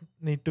consensus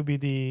need to be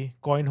the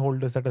coin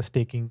holders that are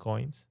staking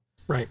coins.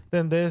 Right.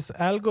 Then there's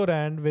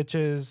Algorand, which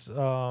is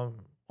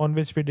on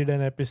which we did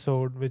an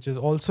episode, which is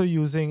also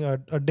using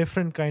a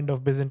different kind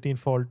of Byzantine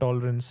fault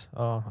tolerance.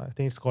 I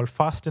think it's called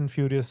Fast and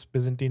Furious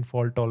Byzantine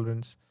fault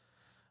tolerance.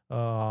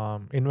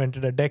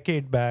 Invented a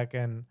decade back,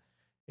 and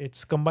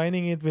it's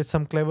combining it with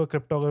some clever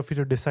cryptography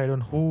to decide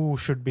on who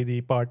should be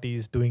the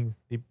parties doing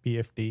the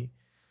PFT.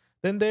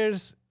 Then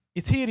there's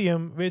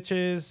Ethereum, which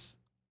is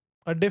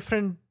a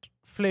different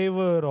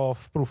flavor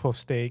of proof of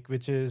stake,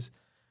 which is,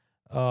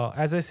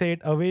 as I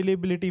said,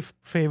 availability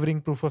favoring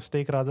proof of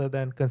stake rather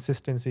than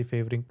consistency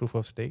favoring proof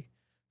of stake.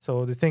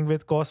 So the thing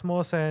with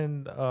Cosmos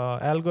and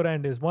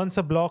Algorand is once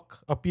a block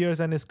appears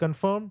and is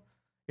confirmed,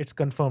 it's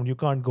confirmed. You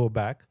can't go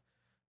back.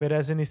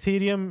 Whereas in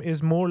Ethereum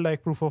is more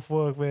like proof of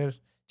work where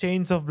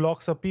chains of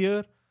blocks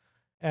appear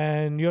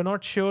and you're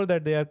not sure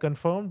that they are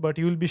confirmed, but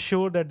you'll be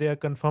sure that they are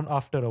confirmed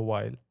after a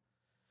while.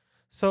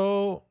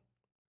 So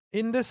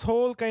in this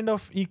whole kind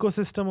of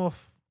ecosystem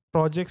of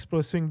projects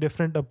pursuing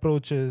different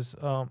approaches,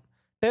 tell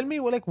me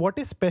like what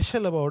is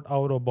special about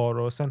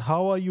Ouroboros and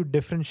how are you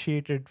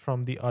differentiated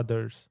from the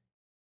others?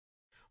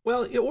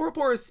 Well,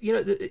 Ouroboros,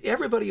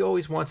 everybody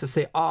always wants to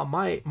say,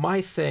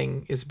 my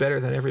thing is better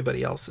than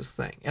everybody else's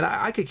thing. And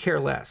I could care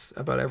less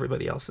about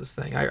everybody else's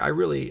thing.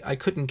 I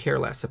couldn't care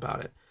less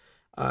about it.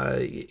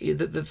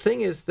 The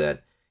thing is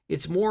that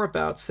it's more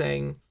about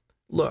saying,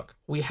 look,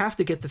 we have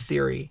to get the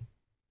theory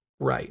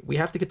right. We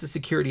have to get the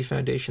security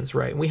foundations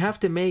right. And we have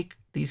to make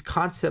these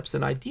concepts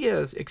and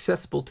ideas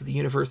accessible to the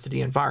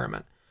university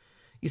environment.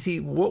 You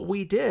see, what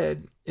we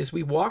did is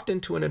we walked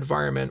into an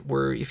environment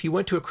where if you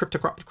went to a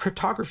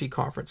cryptography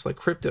conference like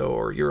Crypto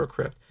or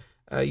Eurocrypt,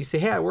 you say,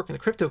 hey, I work in the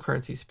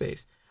cryptocurrency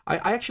space.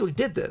 I actually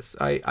did this.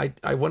 I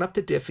went up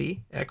to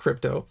Diffie at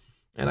Crypto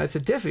and I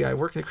said, Diffie, I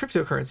work in the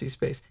cryptocurrency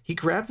space. He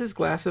grabbed his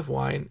glass of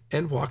wine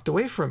and walked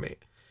away from me.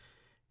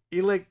 He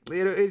it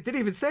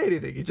didn't even say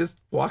anything. He just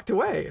walked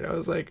away. And I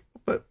was like,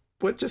 but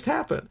what just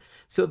happened?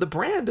 So the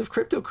brand of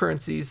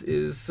cryptocurrencies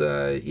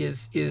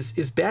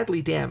is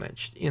badly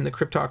damaged in the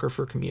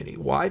cryptographer community.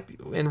 Why?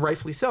 And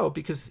rightfully so,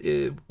 because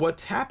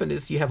what's happened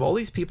is you have all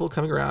these people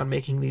coming around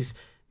making these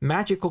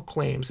magical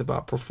claims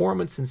about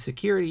performance and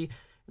security.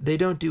 They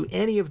don't do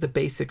any of the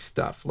basic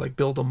stuff like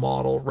build a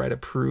model, write a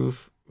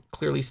proof,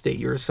 clearly state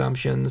your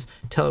assumptions,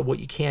 tell it what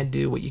you can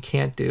do, what you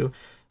can't do.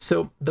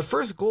 So the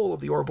first goal of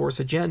the Ouroboros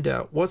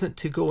agenda wasn't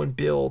to go and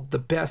build the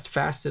best,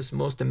 fastest,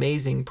 most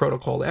amazing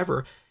protocol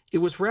ever. It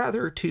was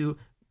rather to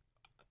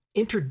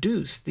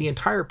introduce the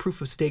entire proof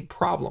of stake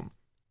problem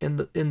in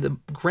the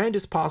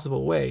grandest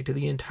possible way to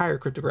the entire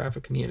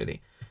cryptographic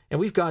community. And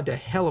we've gone to a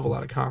hell of a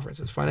lot of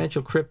conferences: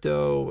 Financial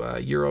Crypto,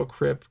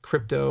 Eurocrypt,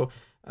 Crypto,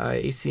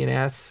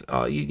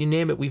 ACNS, you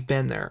name it, we've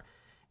been there.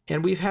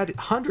 And we've had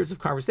hundreds of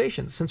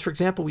conversations. Since, for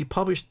example, we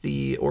published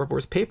the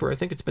Ouroboros paper, I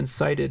think it's been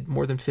cited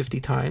more than 50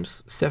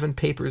 times. 7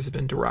 papers have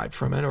been derived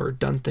from it or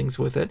done things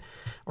with it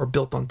or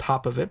built on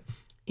top of it.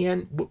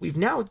 And what we've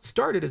now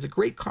started is a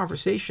great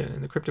conversation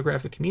in the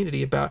cryptographic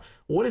community about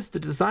what is the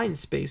design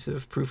space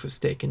of proof of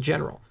stake in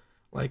general.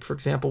 Like, for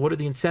example, what do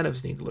the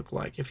incentives need to look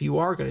like? If you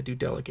are going to do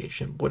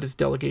delegation, what does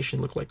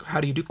delegation look like? How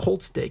do you do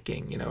cold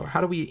staking?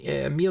 How do we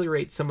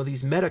ameliorate some of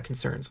these meta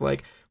concerns?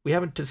 Like, we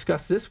haven't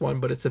discussed this one,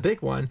 but it's a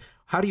big one.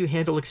 How do you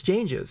handle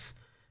exchanges?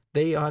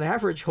 They, on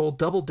average, hold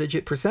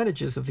double-digit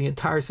percentages of the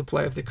entire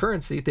supply of the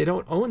currency. They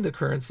don't own the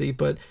currency,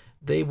 but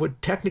they would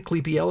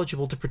technically be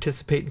eligible to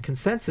participate in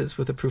consensus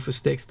with a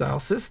proof-of-stake style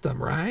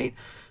system, right?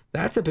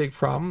 That's a big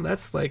problem.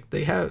 That's like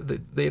they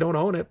don't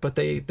own it, but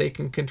they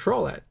can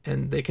control it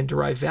and they can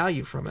derive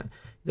value from it.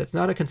 That's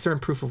not a concern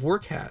proof of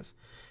work has.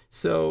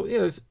 So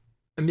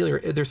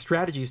there's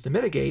strategies to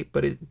mitigate,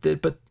 but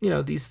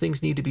these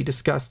things need to be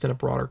discussed in a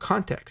broader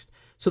context.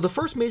 So the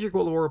first major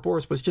goal of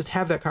Ouroboros was just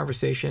have that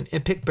conversation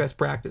and pick best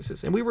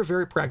practices. And we were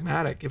very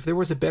pragmatic. If there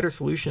was a better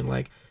solution,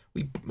 like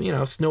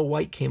Snow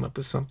White came up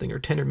with something or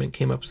Tendermint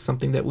came up with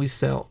something that we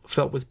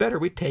felt was better,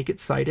 we'd take it,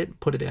 cite it,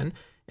 put it in,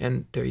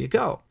 and there you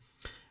go.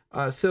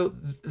 So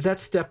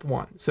that's step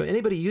one. So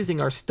anybody using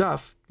our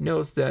stuff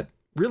knows that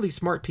really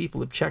smart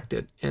people have checked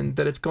it and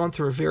that it's gone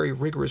through a very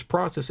rigorous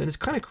process and it's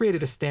kind of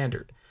created a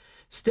standard.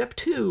 Step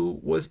two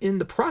was, in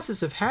the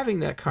process of having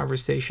that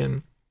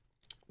conversation,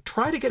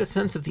 try to get a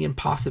sense of the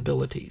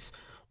impossibilities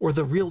or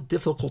the real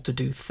difficult to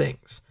do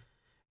things.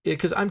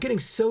 Because I'm getting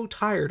so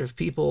tired of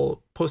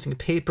people posting a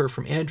paper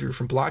from Andrew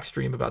from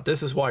Blockstream about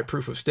this is why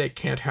proof of stake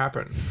can't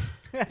happen,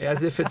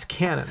 as if it's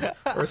canon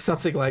or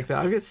something like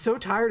that. I'm just so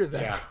tired of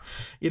that.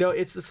 Yeah.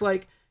 It's just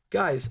like,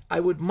 guys, I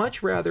would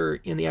much rather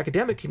in the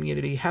academic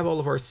community have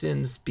all of our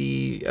sins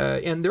be,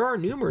 and there are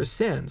numerous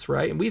sins,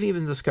 right? And we've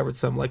even discovered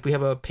some, like we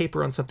have a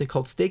paper on something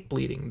called stake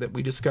bleeding that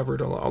we discovered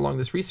along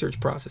this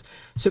research process.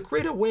 So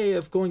create a way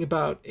of going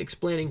about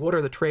explaining what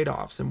are the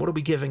trade-offs and what are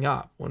we giving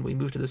up when we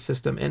move to the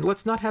system. And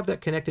let's not have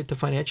that connected to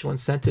financial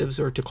incentives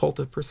or to cult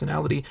of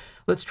personality.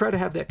 Let's try to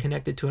have that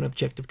connected to an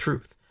objective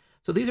truth.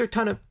 So these are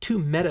two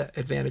meta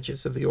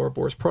advantages of the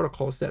Ouroboros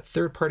protocols: that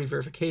third-party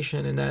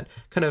verification and that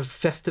kind of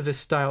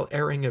Festivus-style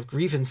airing of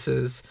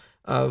grievances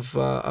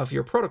of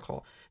your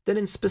protocol. Then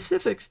in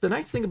specifics, the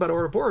nice thing about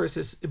Ouroboros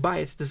is, by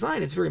its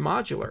design, it's very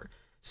modular.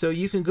 So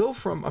you can go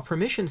from a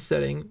permission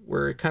setting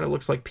where it kind of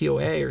looks like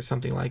POA or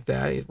something like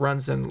that. It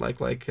runs in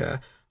like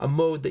a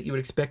mode that you would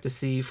expect to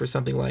see for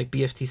something like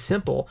BFT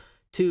Simple,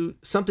 to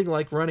something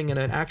like running in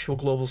an actual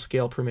global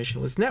scale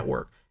permissionless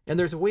network. And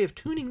there's a way of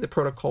tuning the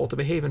protocol to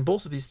behave in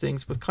both of these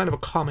things with kind of a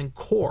common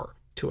core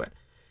to it.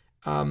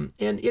 And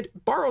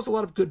it borrows a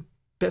lot of good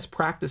best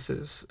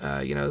practices,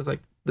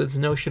 like this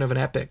notion of an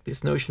epic,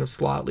 this notion of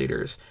slot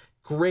leaders.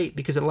 Great,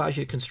 because it allows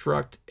you to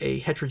construct a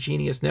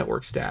heterogeneous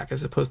network stack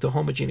as opposed to a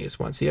homogeneous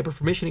one. So you have a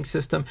permissioning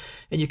system,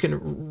 and you can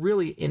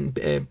really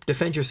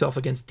defend yourself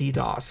against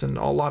DDoS and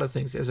a lot of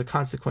things as a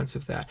consequence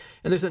of that.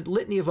 And there's a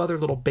litany of other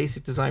little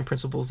basic design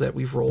principles that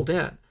we've rolled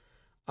in.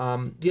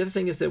 The other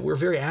thing is that we're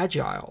very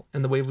agile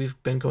in the way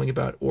we've been going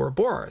about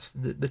Ouroboros.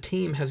 The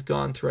team has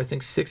gone through, I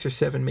think, 6 or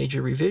 7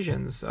 major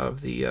revisions of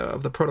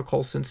the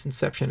protocol since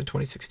inception in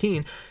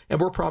 2016,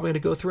 and we're probably going to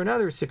go through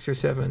another 6 or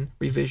 7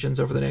 revisions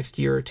over the next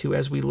year or two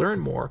as we learn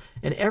more.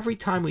 And every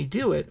time we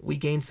do it, we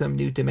gain some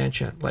new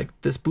dimension. Like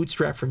this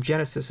bootstrap from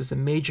Genesis is a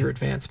major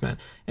advancement,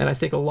 and I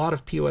think a lot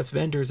of POS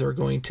vendors are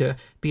going to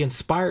be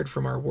inspired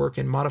from our work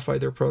and modify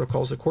their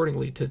protocols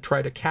accordingly to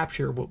try to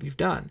capture what we've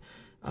done.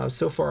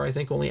 So far, I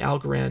think only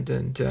Algorand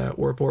and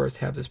Ouroboros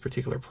have this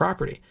particular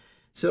property.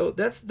 So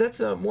that's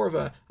more of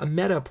a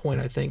meta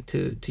point, I think,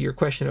 to your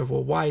question of,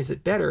 well, why is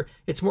it better?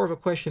 It's more of a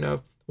question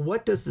of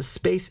what does the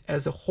space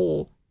as a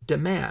whole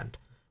demand?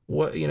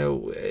 What,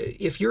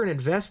 if you're an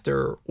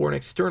investor or an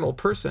external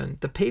person,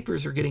 the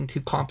papers are getting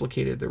too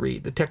complicated to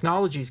read. The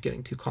technology is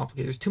getting too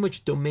complicated. There's too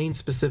much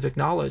domain-specific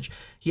knowledge.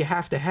 You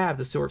have to have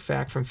the sort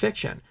fact from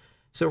fiction.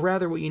 So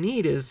rather, what you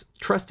need is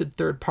trusted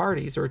third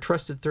parties or a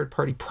trusted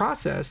third-party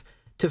process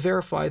to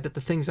verify that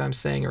the things I'm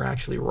saying are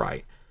actually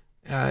right.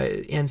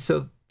 And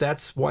so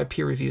that's why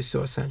peer review is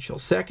so essential.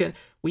 Second,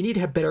 we need to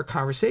have better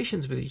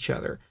conversations with each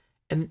other.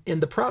 And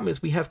the problem is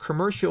we have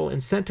commercial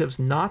incentives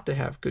not to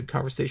have good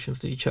conversations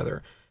with each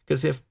other.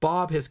 Because if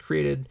Bob has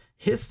created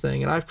his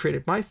thing and I've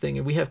created my thing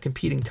and we have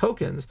competing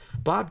tokens,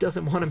 Bob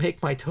doesn't want to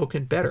make my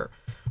token better.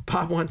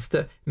 Bob wants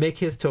to make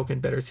his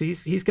token better. So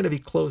he's going to be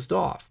closed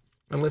off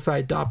unless I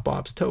adopt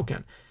Bob's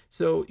token.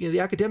 So the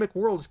academic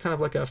world is kind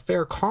of like a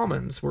fair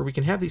commons where we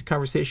can have these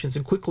conversations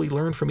and quickly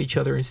learn from each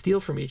other and steal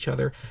from each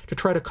other to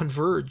try to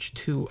converge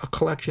to a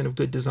collection of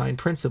good design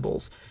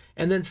principles.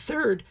 And then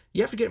third,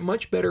 you have to get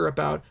much better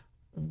about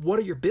what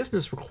are your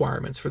business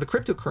requirements for the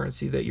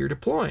cryptocurrency that you're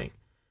deploying.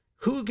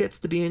 Who gets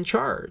to be in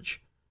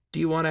charge? Do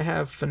you want to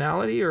have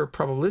finality or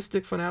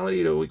probabilistic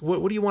finality?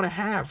 What do you want to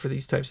have for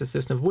these types of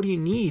systems? What do you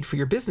need for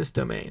your business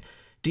domain?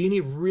 Do you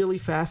need really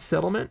fast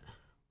settlement?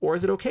 Or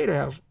is it okay to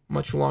have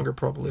much longer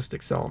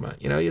probabilistic settlement?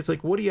 It's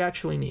like, what do you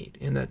actually need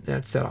in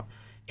that setup?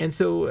 And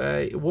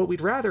so what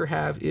we'd rather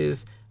have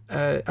is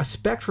a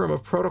spectrum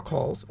of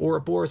protocols,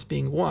 Ouroboros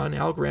being one,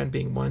 Algorand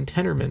being one,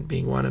 Tendermint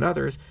being one, and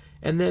others.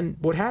 And then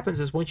what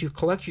happens is once you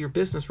collect your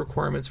business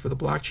requirements for the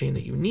blockchain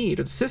that you need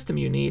or the system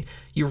you need,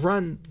 you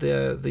run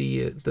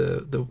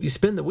you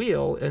spin the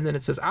wheel, and then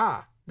it says,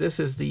 this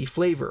is the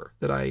flavor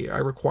that I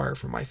require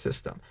for my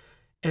system.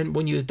 And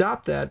when you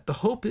adopt that, the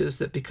hope is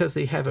that because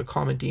they have a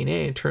common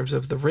DNA in terms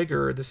of the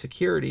rigor, the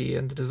security,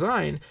 and the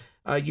design,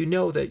 you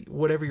know that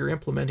whatever you're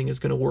implementing is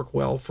going to work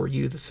well for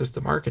you, the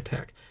system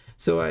architect.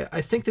 So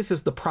I think this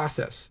is the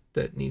process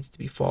that needs to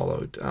be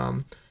followed.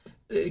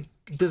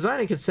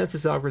 Designing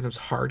consensus algorithms is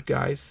hard,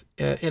 guys,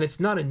 and it's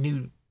not a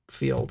new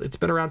field. It's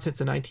been around since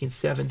the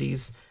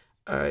 1970s,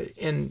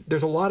 and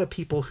there's a lot of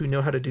people who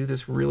know how to do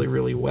this really,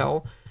 really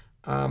well.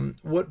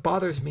 What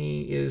bothers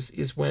me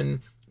is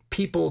when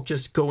people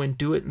just go and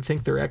do it and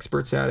think they're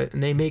experts at it,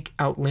 and they make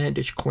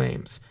outlandish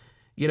claims.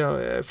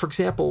 For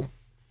example,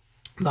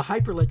 the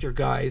Hyperledger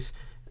guys,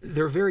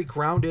 they're very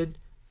grounded.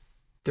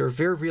 They're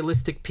very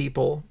realistic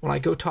people. When I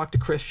go talk to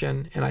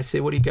Christian and I say,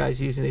 what are you guys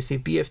using? They say,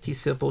 BFT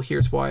simple,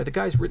 here's why. The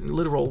guy's written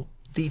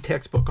the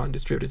textbook on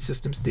distributed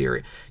systems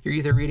theory. You're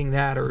either reading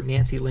that or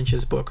Nancy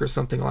Lynch's book or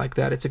something like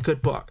that. It's a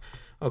good book,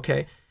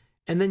 okay?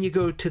 And then you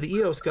go to the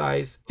EOS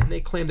guys, and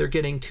they claim they're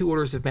getting 2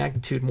 orders of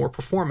magnitude more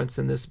performance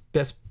than this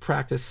best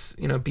practice,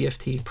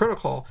 BFT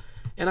protocol.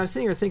 And I'm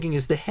sitting here thinking,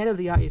 is the head of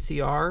the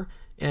IECR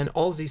and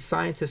all of these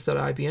scientists at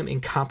IBM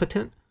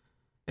incompetent?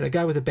 And a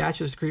guy with a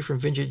bachelor's degree from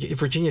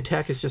Virginia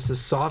Tech is just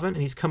as solvent,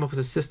 and he's come up with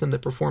a system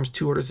that performs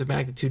 2 orders of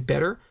magnitude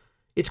better?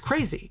 It's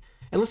crazy.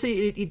 And let's say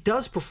it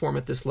does perform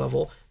at this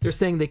level. They're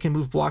saying they can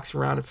move blocks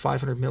around at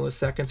 500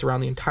 milliseconds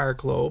around the entire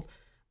globe.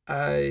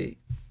 It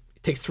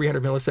takes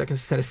 300 milliseconds to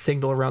send a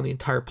signal around the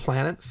entire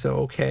planet, so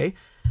okay.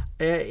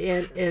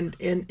 And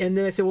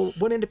then I say, well,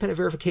 what independent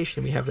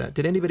verification do we have that?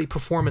 Did anybody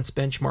performance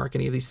benchmark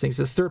any of these things?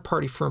 Does a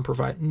third-party firm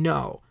provide?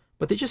 No,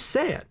 but they just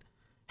say it.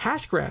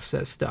 Hashgraph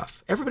says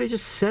stuff. Everybody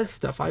just says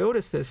stuff.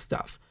 IOTA says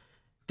stuff.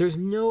 There's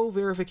no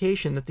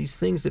verification that these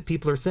things that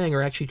people are saying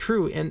are actually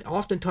true. And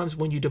oftentimes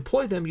when you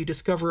deploy them, you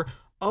discover,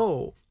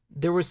 oh,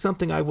 there was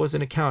something I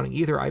wasn't accounting.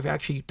 Either I've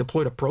actually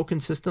deployed a broken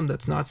system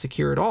that's not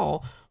secure at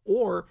all,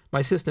 or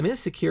my system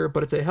is secure,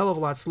 but it's a hell of a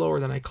lot slower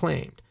than I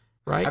claimed,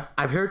 right?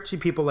 I've heard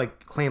people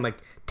claim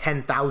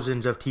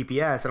 10,000s of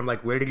TPS, and I'm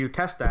like, where did you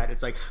test that?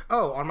 It's like,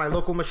 oh, on my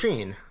local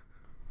machine.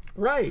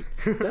 Right.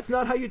 That's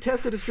not how you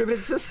test a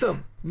distributed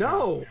system.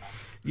 No.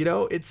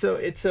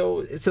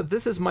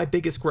 This is my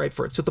biggest gripe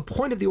for it. So the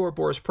point of the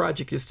Ouroboros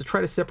project is to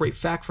try to separate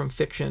fact from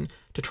fiction,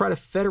 to try to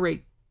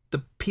federate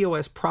the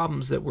POS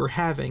problems that we're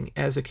having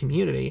as a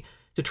community,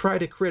 to try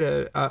to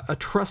create a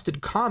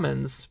trusted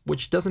commons,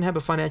 which doesn't have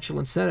a financial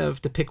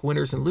incentive to pick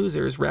winners and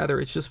losers. Rather,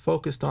 it's just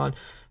focused on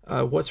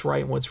what's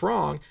right and what's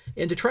wrong,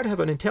 and to try to have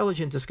an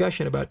intelligent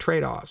discussion about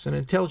trade-offs, an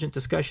intelligent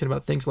discussion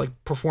about things like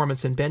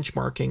performance and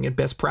benchmarking and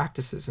best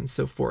practices and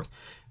so forth.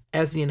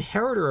 As the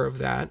inheritor of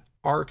that,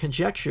 our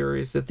conjecture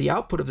is that the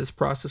output of this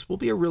process will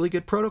be a really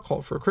good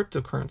protocol for a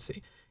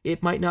cryptocurrency.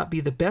 It might not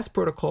be the best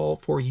protocol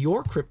for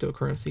your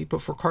cryptocurrency,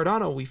 but for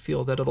Cardano, we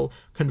feel that it'll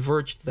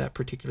converge to that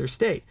particular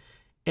state.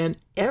 And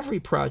every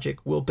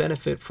project will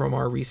benefit from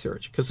our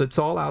research because it's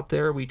all out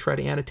there. We try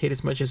to annotate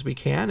as much as we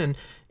can, and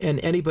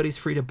anybody's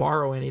free to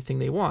borrow anything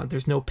they want.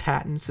 There's no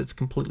patents. It's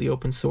completely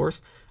open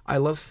source. I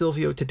love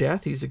Silvio to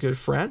death. He's a good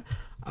friend.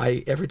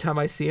 Every time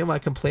I see him, I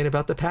complain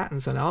about the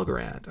patents on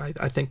Algorand.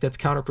 I think that's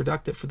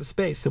counterproductive for the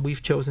space. So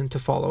we've chosen to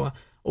follow a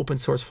open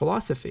source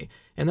philosophy.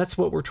 And that's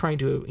what we're trying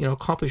to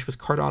accomplish with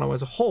Cardano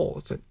as a whole.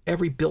 It's that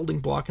every building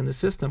block in the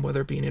system,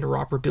 whether it be an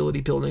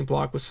interoperability building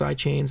block with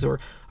sidechains or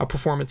a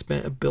performance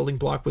building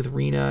block with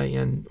RENA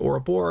and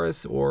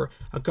Ouroboros, or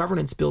a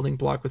governance building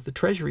block with the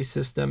treasury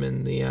system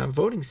and the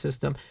voting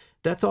system,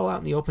 that's all out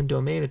in the open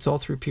domain. It's all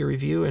through peer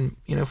review. And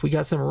if we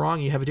got something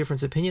wrong, you have a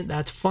different opinion,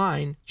 that's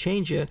fine,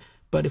 change it.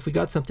 But if we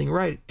got something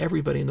right,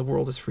 everybody in the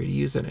world is free to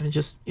use it.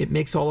 And it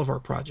makes all of our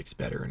projects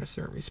better in a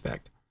certain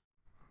respect.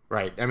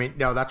 Right. I mean,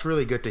 no, that's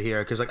really good to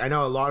hear because, I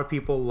know a lot of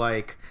people,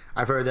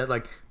 I've heard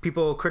that,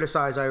 people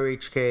criticize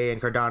IOHK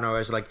and Cardano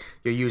as,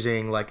 you're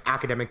using,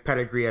 academic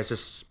pedigree as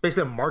just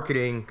basically a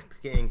marketing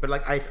thing.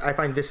 But, I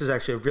find this is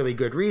actually a really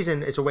good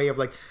reason. It's a way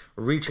of,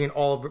 reaching an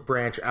olive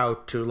branch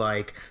out to,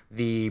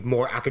 the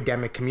more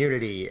academic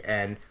community.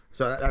 And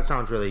so that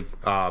sounds really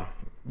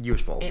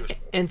useful.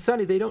 And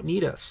Sonny, they don't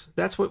need us.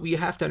 That's what we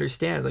have to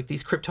understand.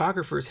 These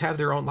cryptographers have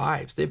their own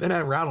lives. They've been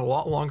around a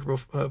lot longer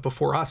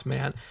before us,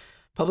 man.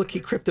 Public key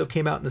crypto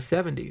came out in the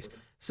 70s.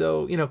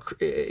 So,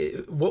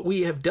 what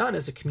we have done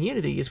as a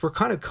community is we're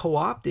kind of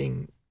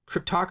co-opting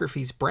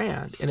cryptography's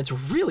brand, and it's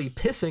really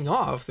pissing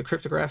off the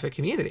cryptographic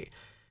community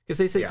because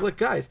they say, look,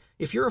 guys,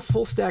 if you're a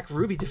full stack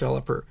Ruby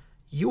developer,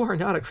 you are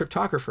not a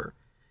cryptographer.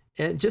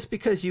 And just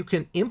because you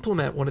can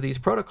implement one of these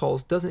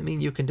protocols doesn't mean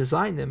you can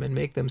design them and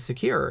make them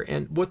secure.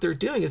 And what they're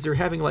doing is they're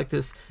having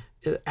this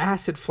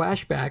acid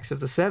flashbacks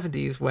of the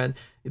 70s when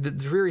the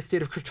dreary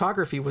state of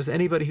cryptography was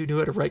anybody who knew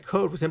how to write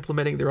code was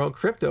implementing their own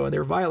crypto, and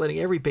they're violating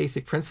every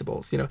basic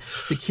principles,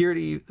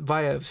 security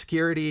via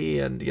obscurity,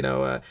 and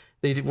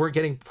they weren't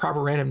getting proper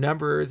random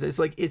numbers. It's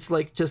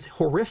just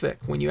horrific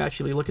when you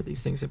actually look at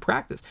these things in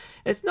practice.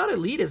 And it's not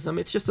elitism,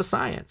 it's just a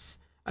science.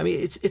 I mean,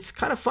 it's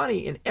kind of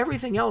funny. In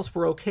everything else,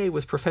 we're okay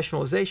with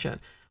professionalization.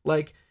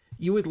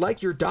 You would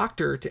like your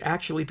doctor to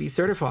actually be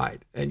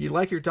certified, and you'd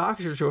like your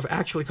doctor to have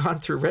actually gone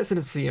through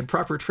residency and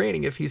proper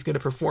training if he's going to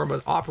perform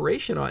an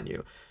operation on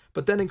you.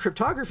 But then in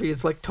cryptography,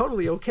 it's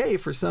totally okay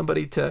for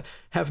somebody to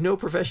have no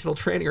professional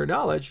training or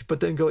knowledge, but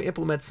then go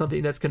implement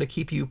something that's going to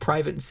keep you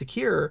private and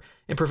secure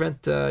and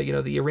prevent,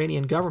 the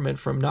Iranian government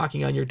from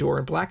knocking on your door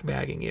and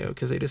blackbagging you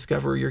because they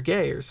discover you're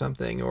gay or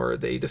something, or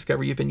they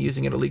discover you've been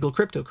using an illegal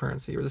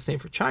cryptocurrency, or the same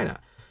for China.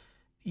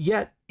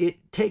 Yet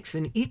it takes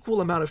an equal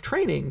amount of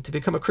training to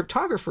become a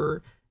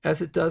cryptographer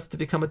as it does to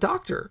become a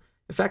doctor.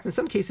 In fact, in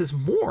some cases,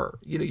 more.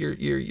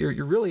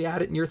 You're really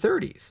at it in your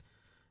 30s.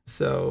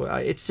 So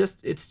it's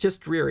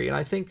just dreary. And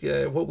I think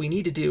what we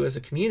need to do as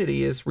a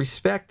community is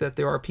respect that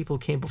there are people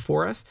who came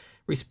before us,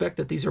 respect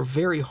that these are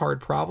very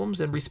hard problems,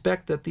 and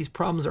respect that these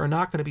problems are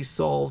not going to be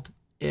solved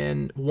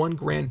in one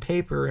grand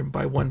paper and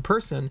by one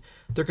person.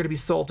 They're going to be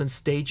solved in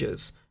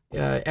stages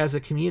as a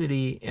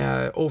community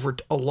over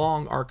a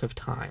long arc of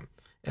time,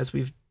 as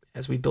we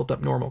built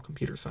up normal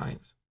computer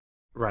science.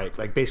 Right.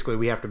 Basically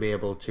we have to be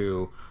able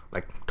to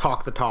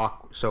talk the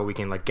talk so we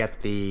can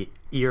get the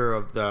ear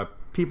of the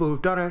people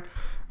who've done it.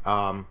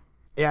 And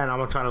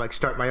I'm trying to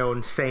start my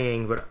own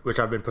saying, which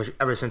I've been pushing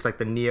ever since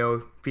the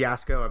Neo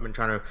fiasco. I've been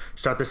trying to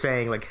start the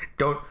saying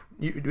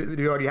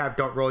you already have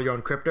don't roll your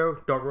own crypto,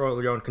 don't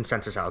roll your own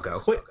consensus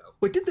algo.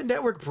 Wait, did the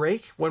network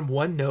break when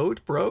one node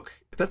broke?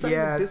 That's not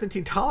even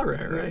Byzantine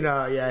tolerant, right?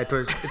 No, yeah, it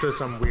was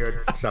some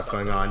weird stuff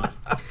going on.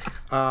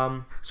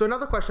 So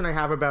another question I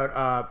have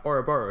about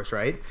Ouroboros,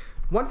 right?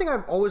 One thing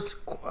I've always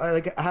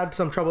had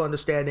some trouble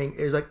understanding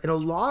is in a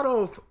lot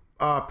of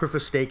proof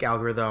of stake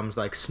algorithms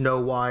like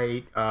Snow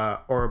White,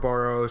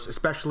 Ouroboros,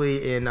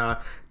 especially in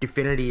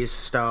Dfinity's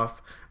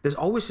stuff, there's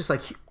always this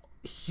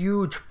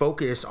huge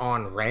focus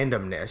on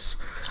randomness,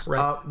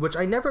 right. Which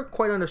I never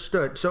quite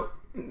understood. So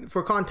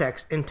for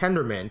context, in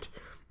Tendermint,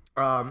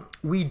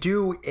 we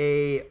do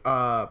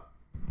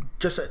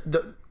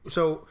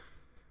so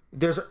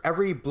there's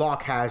every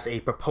block has a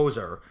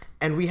proposer,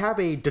 and we have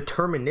a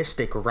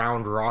deterministic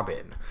round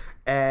robin,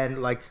 and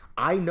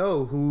I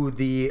know who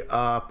the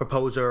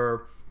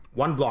proposer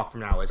 1 block from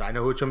now is. I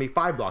know who it's gonna be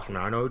 5 blocks from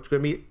now. I know it's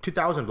gonna be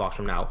 2,000 blocks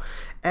from now,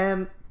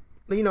 and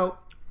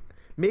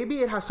maybe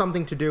it has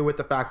something to do with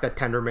the fact that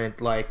Tendermint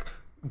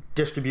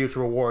distributes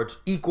rewards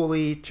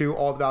equally to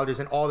all the validators,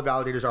 and all the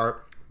validators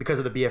are, because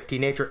of the BFT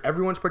nature,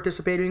 everyone's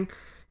participating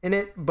in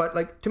it.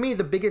 But to me,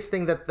 the biggest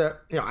thing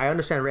that I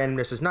understand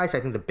randomness is nice. I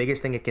think the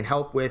biggest thing it can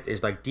help with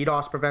is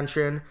DDoS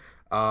prevention.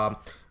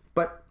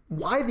 But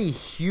why the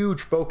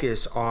huge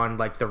focus on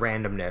the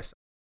randomness?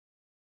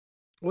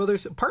 Well,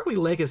 there's partly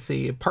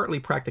legacy, partly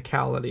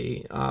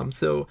practicality.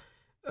 If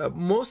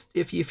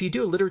you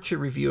do a literature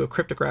review of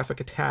cryptographic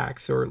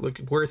attacks or look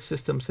where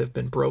systems have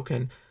been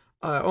broken,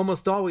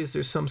 almost always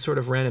there's some sort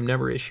of random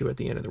number issue at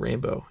the end of the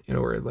rainbow,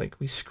 where like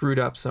we screwed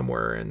up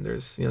somewhere and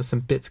there's, some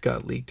bits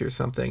got leaked or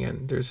something,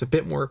 and there's a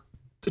bit more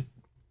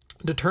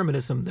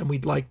determinism than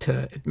we'd like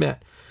to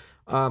admit.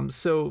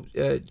 So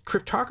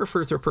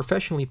cryptographers are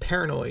professionally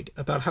paranoid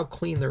about how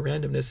clean their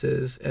randomness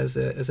is as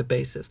a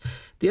basis.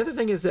 The other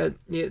thing is that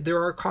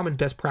there are common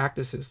best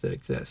practices that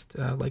exist.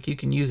 Like you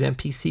can use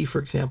MPC, for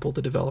example,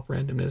 to develop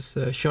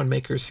randomness.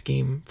 Schoenmaker's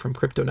scheme from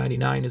Crypto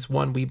 99 is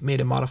one. We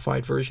made a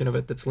modified version of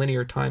it that's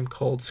linear time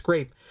called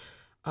Scrape.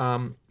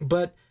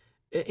 But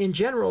in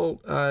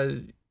general,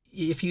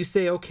 if you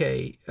say,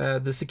 okay,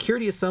 the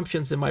security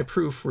assumptions in my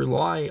proof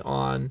rely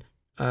on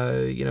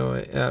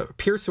a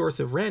pure source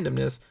of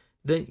randomness,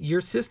 then your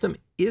system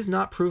is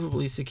not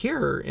provably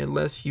secure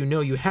unless you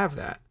know you have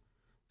that.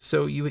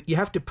 So you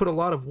have to put a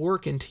lot of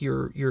work into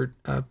your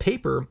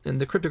paper, and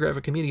the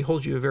cryptographic community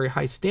holds you a very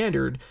high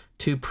standard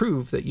to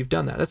prove that you've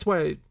done that. That's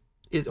why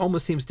it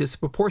almost seems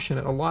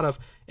disproportionate. A lot of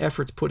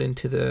efforts put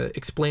into the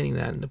explaining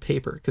that in the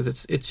paper, because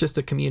it's just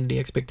a community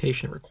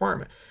expectation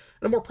requirement.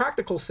 In a more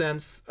practical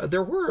sense,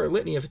 there were a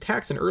litany of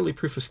attacks in early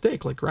proof of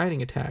stake, like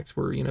grinding attacks,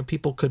 where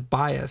people could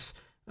bias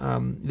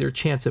their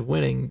chance of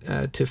winning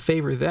to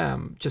favor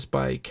them just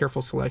by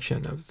careful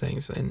selection of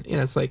things. And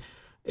it's like,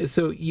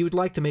 so you would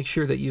like to make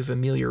sure that you've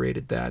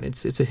ameliorated that.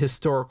 It's a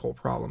historical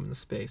problem in the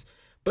space.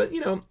 But,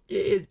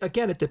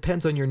 again, it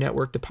depends on your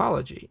network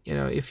topology.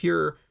 If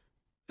you're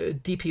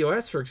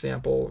DPoS, for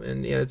example,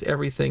 and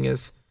everything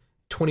is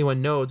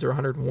 21 nodes or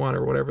 101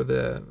 or whatever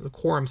the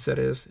quorum set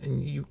is,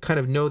 and you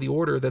kind of know the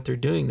order that they're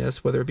doing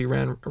this, whether it be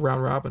round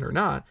robin or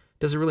not,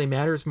 does it really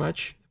matter as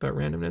much about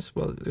randomness?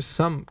 Well, there's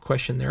some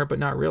question there, but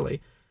not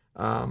really.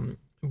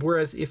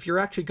 Whereas if you're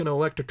actually going to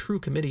elect a true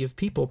committee of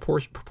people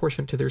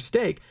proportionate to their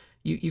stake,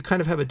 you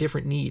kind of have a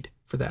different need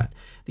for that.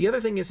 The other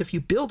thing is, if you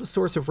build a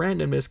source of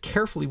randomness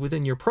carefully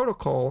within your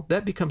protocol,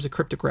 that becomes a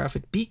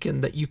cryptographic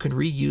beacon that you can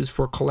reuse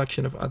for a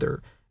collection of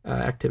other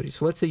activities.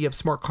 So let's say you have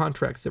smart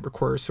contracts that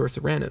require a source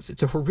of randomness.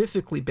 It's a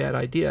horrifically bad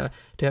idea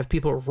to have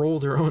people roll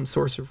their own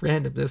source of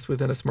randomness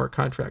within a smart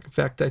contract. In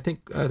fact, I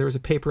think there was a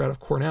paper out of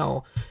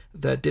Cornell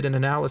that did an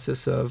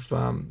analysis of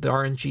the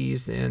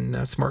RNGs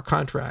in smart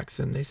contracts,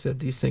 and they said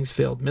these things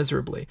failed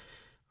miserably.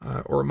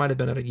 Or it might have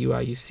been at a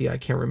UIUC. I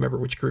can't remember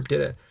which group did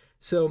it.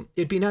 So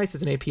it'd be nice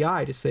as an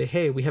API to say,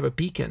 hey, we have a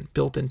beacon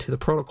built into the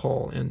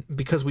protocol, and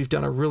because we've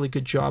done a really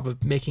good job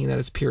of making that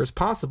as pure as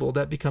possible,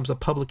 that becomes a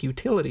public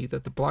utility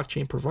that the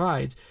blockchain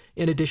provides,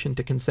 in addition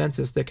to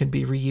consensus that can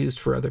be reused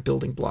for other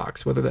building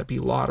blocks, whether that be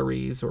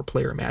lotteries or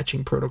player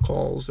matching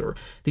protocols or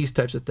these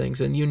types of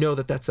things. And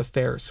that's a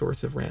fair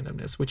source of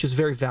randomness, which is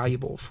very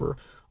valuable for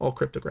all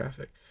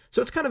cryptographic.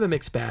 So it's kind of a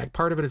mixed bag.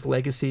 Part of it is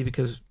legacy,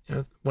 because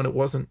when it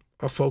wasn't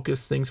a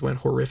focus, things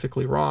went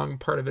horrifically wrong.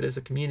 Part of it is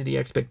a community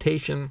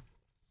expectation,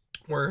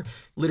 where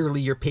literally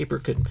your paper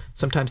could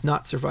sometimes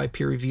not survive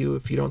peer review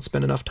if you don't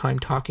spend enough time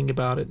talking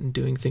about it and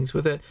doing things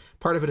with it.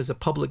 Part of it is a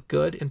public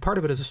good, and part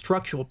of it is a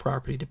structural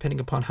property, depending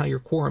upon how your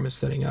quorum is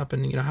setting up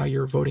and how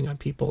you're voting on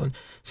people. And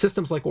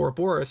systems like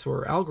Ouroboros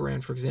or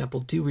Algorand, for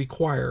example, do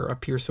require a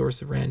pure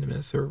source of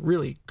randomness, or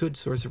really good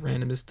source of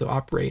randomness, to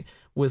operate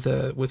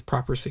with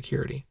proper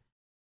security.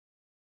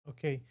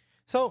 Okay,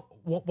 so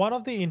one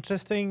of the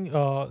interesting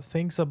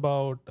things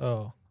about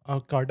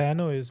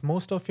Cardano is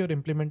most of your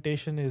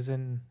implementation is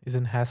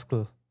in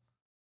Haskell.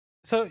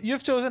 So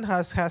you've chosen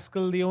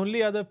Haskell. The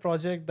only other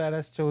project that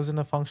has chosen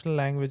a functional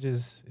language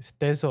is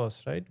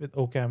Tezos, right, with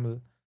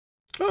OCaml.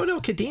 Oh no,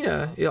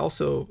 Cadena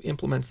also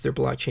implements their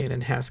blockchain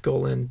in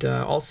Haskell, and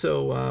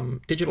also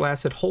Digital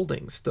Asset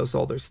Holdings does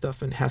all their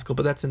stuff in Haskell,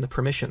 but that's in the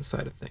permission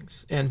side of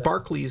things. And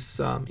Barclays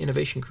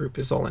Innovation Group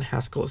is all in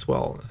Haskell as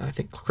well. I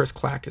think Chris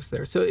Clack is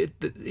there. So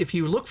if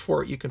you look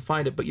for it, you can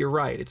find it, but you're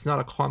right, it's not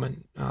a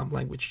common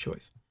language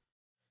choice.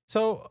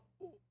 So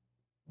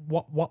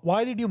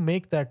why did you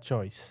make that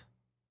choice?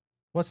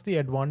 What's the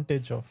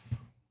advantage of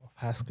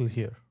Haskell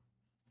here?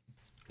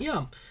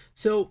 Yeah,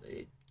 so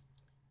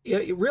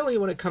really,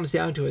 when it comes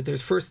down to it,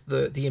 there's first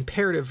the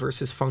imperative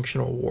versus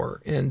functional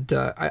war. And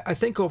I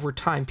think over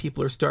time,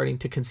 people are starting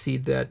to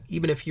concede that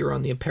even if you're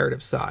on the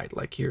imperative side,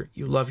 like you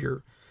love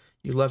your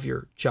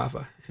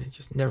Java, and you're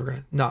just never going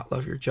to not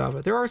love your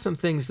Java, there are some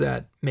things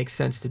that make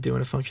sense to do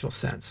in a functional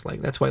sense.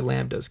 Like that's why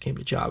Lambdas came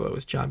to Java. It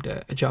was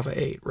Java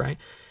 8, right?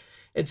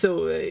 And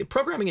so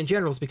programming in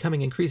general is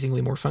becoming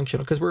increasingly more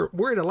functional, because we're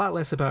worried a lot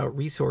less about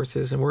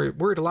resources, and we're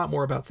worried a lot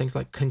more about things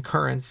like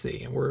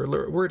concurrency, and we're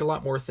worried a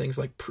lot more things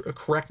like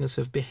correctness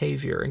of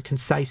behavior and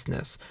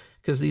conciseness,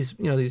 because these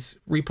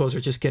repos are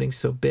just getting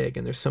so big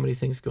and there's so many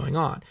things going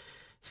on.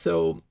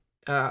 So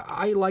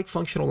I like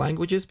functional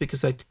languages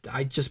because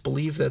I just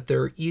believe that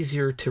they're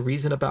easier to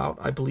reason about.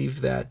 I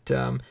believe that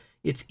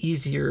it's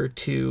easier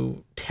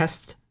to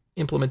test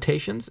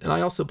implementations, and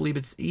I also believe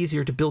it's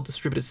easier to build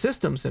distributed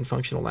systems in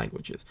functional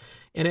languages.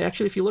 And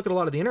actually, if you look at a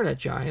lot of the internet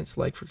giants,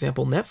 like for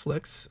example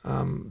Netflix,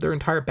 their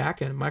entire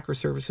backend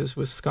microservices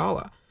was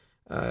Scala.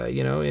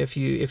 If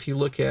you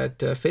look at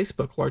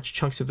Facebook, large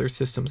chunks of their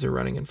systems are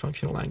running in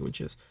functional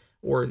languages,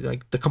 or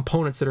like the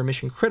components that are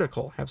mission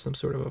critical have some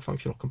sort of a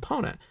functional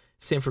component.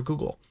 Same for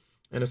Google.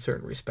 in a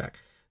certain respect.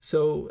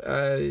 So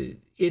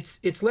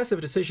it's less of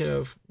a decision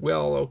of,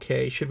 well,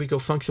 okay, should we go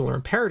functional or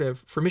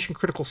imperative? For mission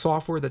critical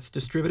software that's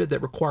distributed,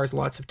 that requires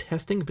lots of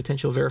testing,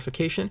 potential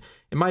verification,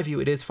 in my view,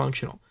 it is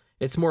functional.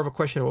 It's more of a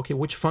question of, okay,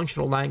 which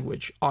functional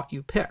language ought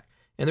you pick?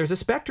 And there's a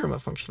spectrum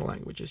of functional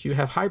languages. You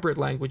have hybrid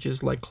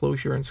languages like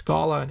Clojure and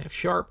Scala and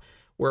F#,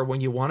 where when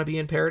you want to be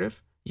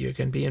imperative, you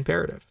can be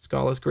imperative.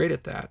 Scala is great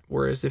at that.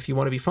 Whereas if you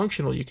want to be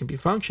functional, you can be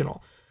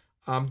functional.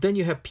 Then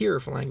you have peer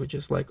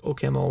languages like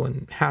OCaml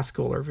and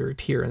Haskell are very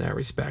peer in that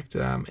respect.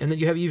 And then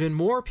you have even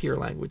more peer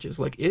languages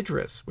like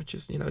Idris, which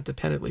is, a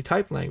dependently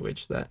typed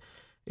language that,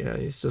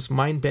 is just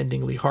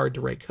mind-bendingly hard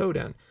to write code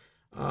in.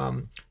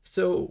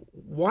 So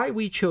why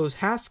we chose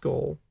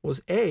Haskell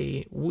was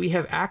we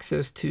have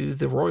access to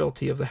the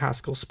royalty of the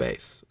Haskell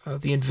space.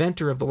 The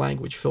inventor of the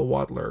language, Phil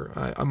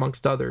Wadler,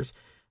 amongst others,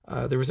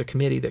 there was a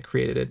committee that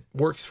created it,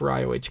 works for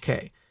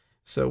IOHK.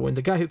 So when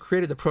the guy who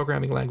created the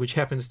programming language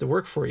happens to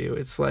work for you,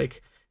 it's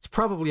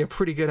probably a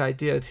pretty good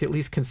idea to at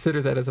least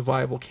consider that as a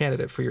viable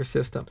candidate for your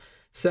system.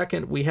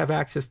 Second, we have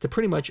access to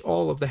pretty much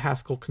all of the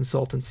Haskell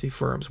consultancy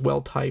firms,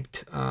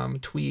 Well-Typed,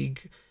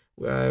 Twig,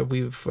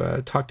 we've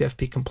talked to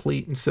FP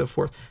Complete and so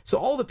forth. So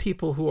all the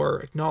people who are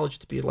acknowledged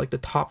to be like the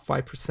top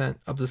 5%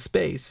 of the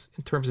space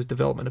in terms of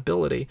development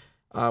ability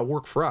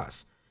work for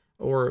us,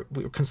 or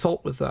we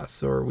consult with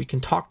us, or we can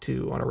talk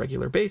to on a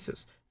regular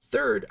basis.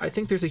 Third, I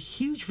think there's a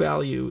huge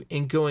value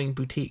in going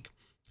boutique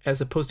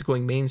as opposed to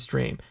going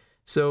mainstream.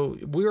 So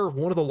we're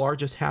one of the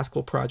largest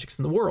Haskell projects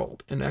in the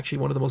world, and actually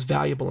one of the most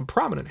valuable and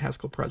prominent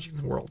Haskell projects in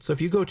the world. So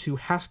if you go to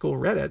Haskell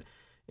Reddit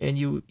and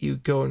you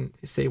go and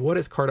say, what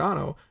is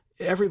Cardano?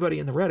 Everybody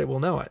in the Reddit will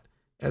know it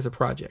as a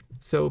project.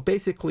 So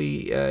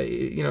basically,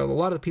 a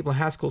lot of the people in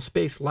Haskell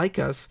space like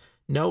us,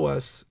 know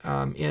us,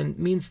 and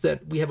means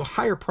that we have a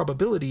higher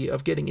probability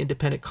of getting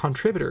independent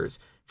contributors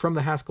from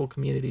the Haskell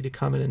community to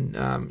come in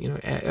and,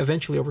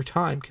 eventually over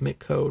time, commit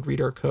code,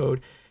 read our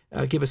code,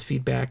 give us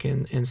feedback,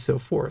 and so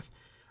forth.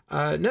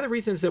 Another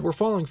reason is that we're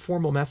following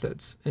formal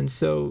methods. And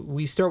so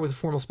we start with a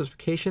formal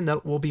specification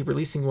that we'll be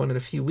releasing one in a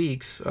few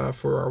weeks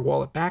for our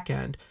wallet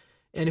backend.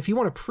 And if you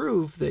want to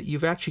prove that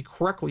you've actually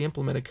correctly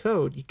implemented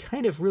code, you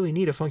kind of really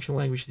need a functional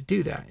language to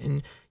do that.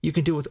 And you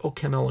can do it with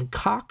OCaml and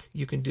Coq.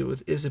 You can do it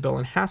with Isabelle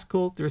and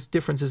Haskell. There's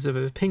differences of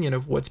opinion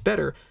of what's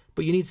better,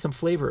 but you need some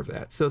flavor of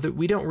that. So that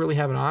we don't really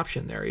have an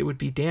option there. It would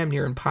be damn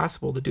near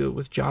impossible to do it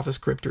with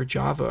JavaScript or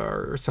Java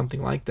or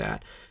something like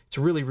that. It's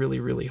really, really,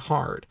 really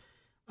hard.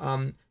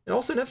 And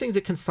also another thing is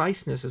the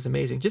conciseness is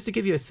amazing. Just to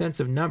give you a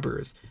sense of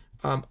numbers,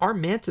 our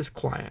Mantis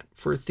client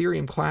for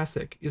Ethereum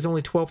Classic is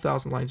only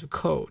 12,000 lines of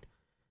code.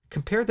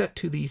 Compare that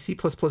to the C++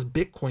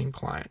 Bitcoin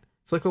client.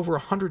 It's like over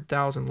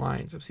 100,000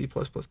 lines of C++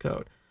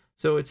 code.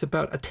 So it's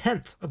about a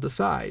tenth of the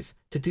size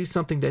to do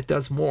something that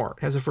does more.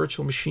 It has a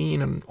virtual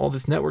machine and all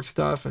this network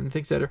stuff and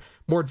things that are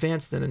more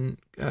advanced than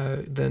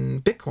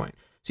Bitcoin.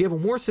 So you have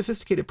a more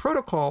sophisticated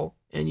protocol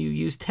and you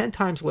use 10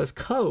 times less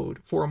code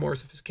for a more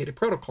sophisticated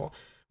protocol.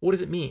 What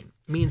does it mean?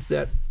 It means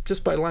that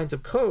just by lines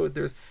of code,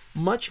 there's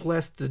much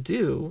less to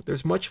do,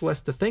 there's much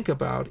less to think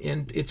about,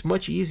 and it's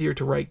much easier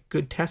to write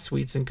good test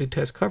suites and good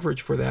test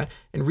coverage for that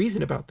and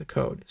reason about the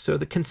code. So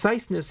the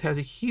conciseness has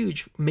a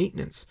huge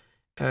maintenance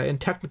and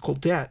technical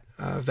debt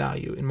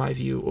value, in my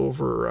view,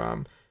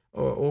 over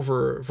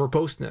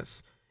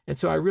verboseness. And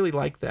so I really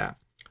like that.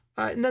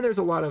 And then there's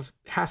a lot of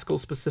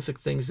Haskell-specific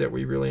things that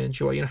we really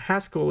enjoy.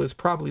 Haskell is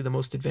probably the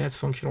most advanced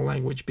functional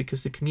language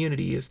because the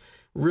community is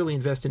really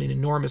invested an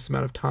enormous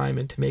amount of time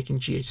into making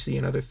GHC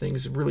and other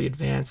things really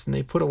advanced, and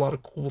they put a lot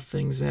of cool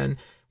things in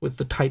with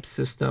the type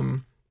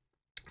system.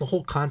 The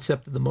whole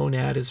concept of the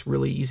monad is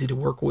really easy to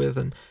work with,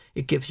 and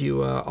it gives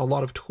you a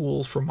lot of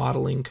tools for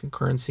modeling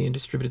concurrency and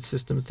distributed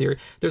system theory.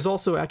 There's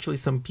also actually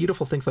some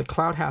beautiful things like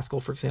Cloud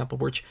Haskell, for example,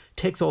 which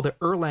takes all the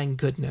Erlang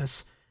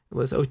goodness, it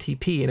was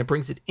OTP, and it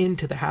brings it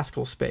into the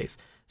Haskell space.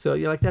 So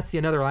that's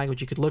another language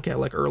you could look at,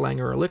 like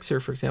Erlang or Elixir,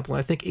 for example. And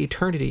I think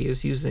Eternity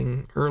is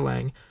using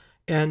Erlang,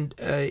 and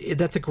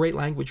that's a great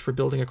language for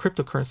building a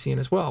cryptocurrency in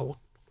as well.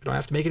 We don't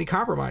have to make any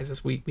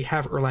compromises. We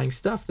have Erlang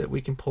stuff that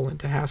we can pull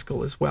into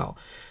Haskell as well.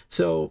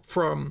 So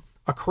from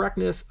a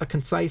correctness, a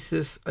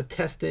conciseness, a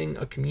testing,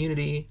 a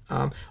community.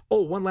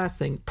 One last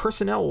thing,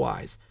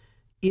 personnel-wise,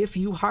 if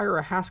you hire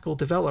a Haskell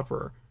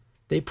developer,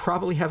 they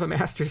probably have a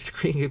master's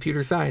degree in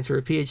computer science or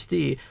a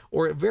PhD,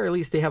 or at very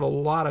least they have a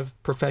lot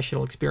of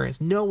professional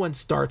experience. No one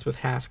starts with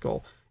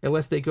Haskell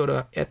unless they go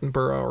to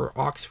Edinburgh or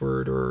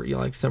Oxford or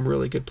some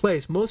really good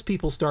place. Most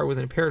people start with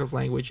an imperative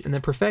language, and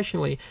then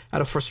professionally,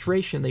 out of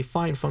frustration, they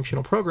find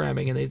functional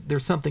programming, and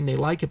there's something they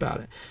like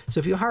about it. So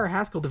if you hire a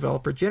Haskell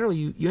developer,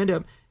 generally you end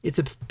up, it's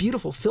a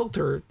beautiful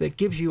filter that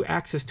gives you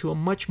access to a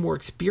much more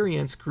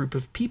experienced group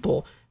of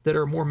people that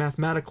are more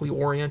mathematically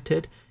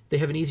oriented. They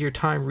have an easier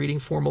time reading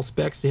formal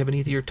specs. They have an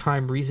easier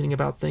time reasoning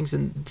about things,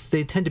 and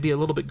they tend to be a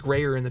little bit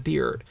grayer in the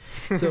beard.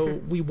 So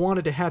we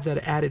wanted to have that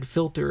added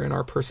filter in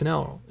our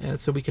personnel, and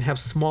so we can have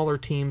smaller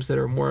teams that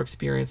are more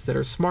experienced, that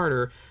are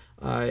smarter,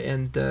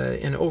 and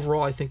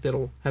overall, I think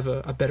that'll have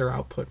a better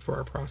output for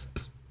our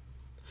process.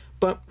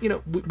 But,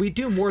 we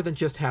do more than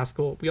just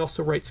Haskell. We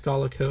also write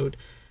Scala code.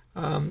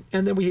 And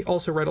then we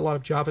also write a lot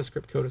of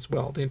JavaScript code as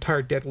well. The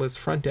entire Daedalus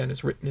front end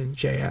is written in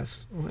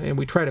JS. And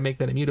we try to make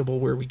that immutable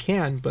where we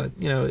can, but,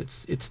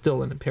 it's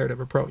still an imperative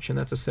approach, and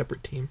that's a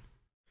separate team.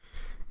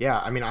 Yeah,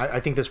 I mean,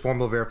 I think this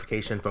formal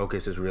verification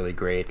focus is really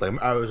great.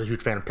 Like, I was a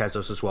huge fan of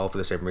Tezos as well for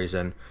the same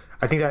reason.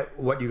 I think that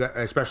what you guys,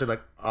 especially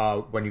like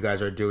when you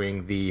guys are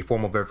doing the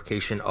formal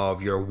verification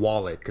of your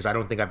wallet, because I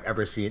don't think I've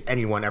ever seen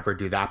anyone ever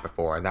do that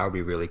before, and that would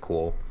be really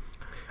cool.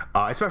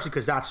 Especially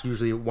because that's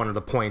usually one of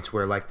the points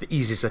where like the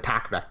easiest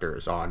attack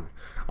vectors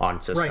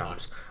on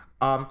systems.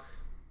 Right.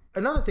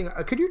 Another thing,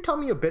 could you tell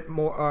me a bit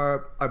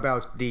more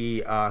about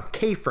the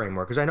K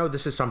framework? Because I know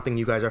this is something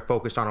you guys are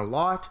focused on a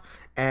lot,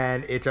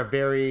 and it's a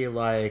very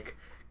like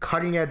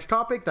cutting edge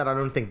topic that I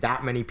don't think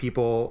that many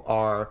people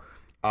are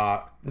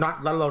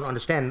not, let alone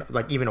understand,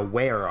 like even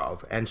aware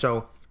of. And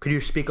so could you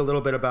speak a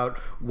little bit about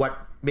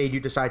what made you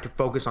decide to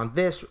focus on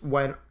this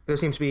when there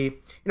seems to be,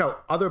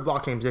 other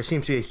blockchains, there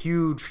seems to be a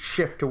huge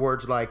shift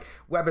towards like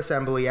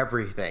WebAssembly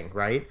everything,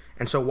 right?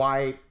 And so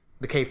why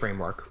the K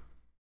framework?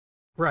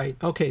 Right.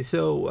 Okay.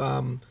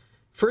 So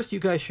first, you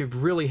guys should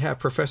really have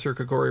Professor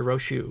Grigori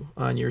Roshu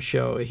on your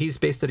show. He's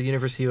based at the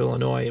University of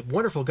Illinois. A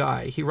wonderful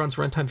guy. He runs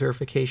runtime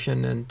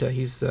verification, and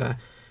he's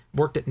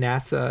worked at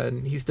NASA,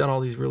 and he's done all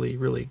these really,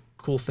 really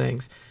cool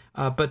things.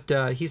 But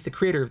he's the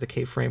creator of the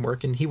K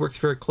framework, and he works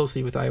very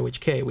closely with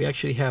IOHK. We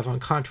actually have on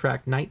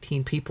contract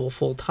 19 people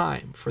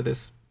full-time for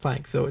this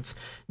plank, so it's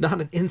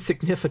not an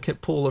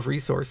insignificant pool of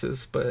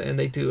resources, and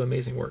they do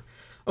amazing work.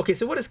 Okay,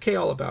 so what is K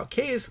all about?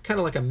 K is kind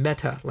of like a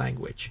meta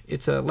language.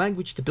 It's a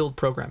language to build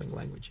programming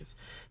languages.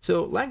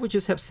 So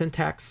languages have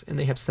syntax and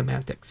they have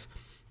semantics.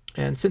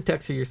 And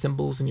syntax are your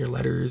symbols and your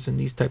letters and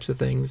these types of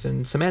things.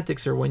 And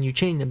semantics are when you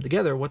chain them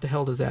together, what the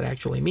hell does that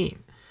actually mean?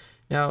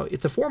 Now,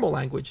 it's a formal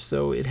language,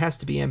 so it has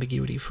to be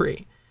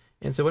ambiguity-free.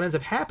 And so what ends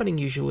up happening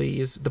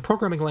usually is the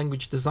programming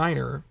language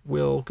designer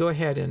will go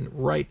ahead and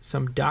write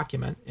some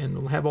document and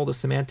will have all the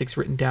semantics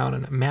written down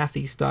in a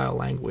mathy style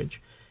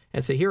language.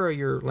 And say, here are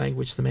your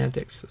language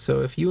semantics.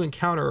 So if you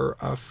encounter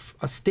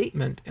a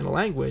statement in a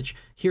language,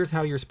 here's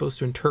how you're supposed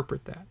to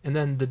interpret that. And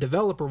then the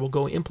developer will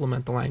go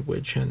implement the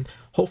language. And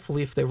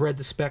hopefully, if they read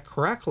the spec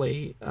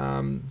correctly,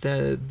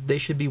 they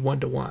should be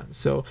one-to-one.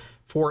 So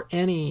for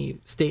any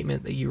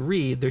statement that you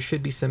read, there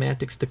should be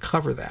semantics to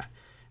cover that.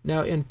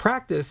 Now, in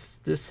practice,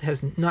 this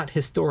has not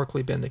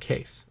historically been the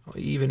case,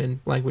 even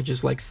in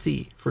languages like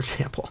C, for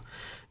example,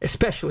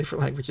 especially for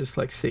languages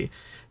like C.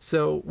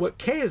 So what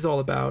K is all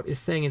about is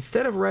saying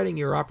instead of writing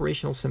your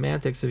operational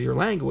semantics of your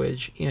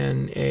language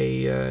in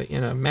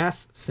a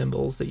math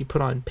symbols that you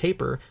put on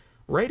paper,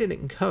 write it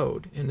in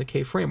code in the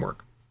K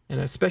framework in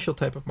a special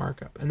type of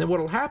markup. And then what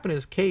will happen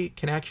is K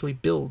can actually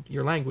build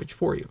your language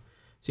for you.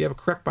 So you have a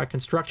correct by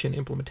construction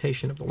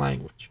implementation of the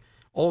language,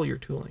 all your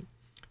tooling.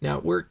 Now,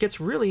 where it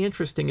gets really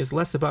interesting is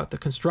less about the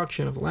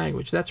construction of the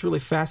language. That's really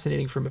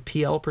fascinating from a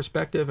PL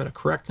perspective and a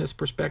correctness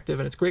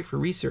perspective, and it's great for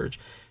research.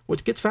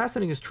 What gets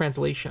fascinating is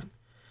translation.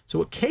 So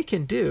what K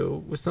can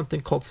do with something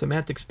called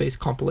semantics-based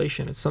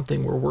compilation, it's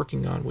something we're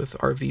working on with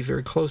RV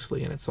very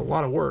closely, and it's a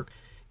lot of work,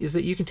 is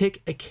that you can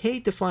take a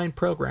K-defined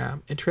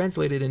program and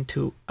translate it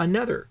into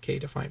another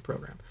K-defined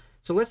program.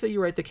 So let's say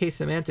you write the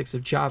K-semantics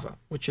of Java,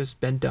 which has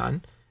been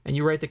done, and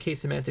you write the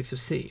K-semantics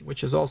of C,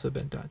 which has also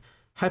been done.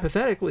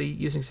 Hypothetically,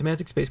 using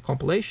semantics-based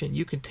compilation,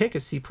 you can take a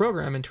C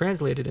program and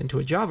translate it into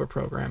a Java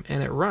program,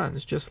 and it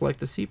runs just like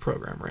the C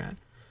program ran.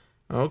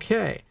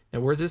 Okay, now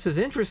where this is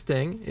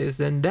interesting is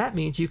then that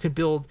means you can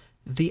build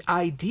the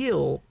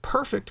ideal,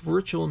 perfect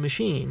virtual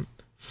machine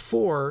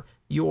for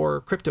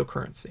your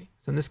cryptocurrency.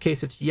 So in this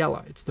case, it's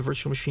Yella. It's the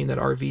virtual machine that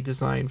RV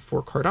designed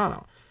for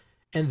Cardano.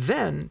 And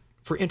then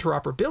for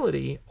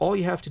interoperability, all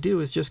you have to do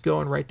is just go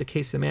and write the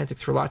K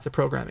semantics for lots of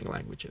programming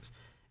languages.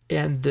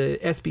 And the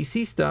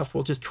SBC stuff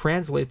will just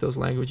translate those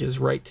languages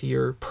right to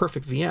your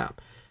perfect VM.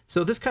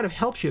 So this kind of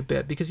helps you a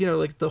bit because,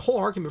 like the whole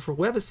argument for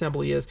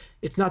WebAssembly is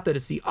it's not that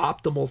it's the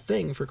optimal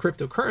thing for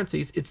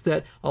cryptocurrencies. It's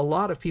that a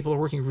lot of people are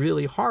working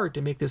really hard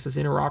to make this as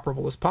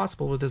interoperable as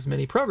possible with as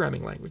many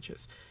programming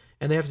languages.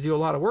 And they have to do a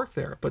lot of work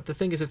there. But the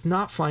thing is, it's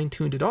not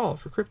fine-tuned at all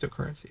for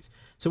cryptocurrencies.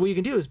 So what you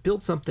can do is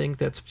build something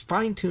that's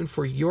fine-tuned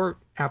for your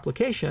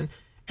application,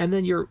 and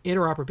then your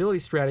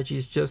interoperability strategy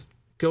is just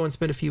go and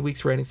spend a few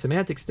weeks writing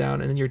semantics down,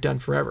 and then you're done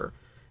forever.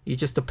 You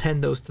just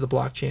append those to the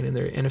blockchain in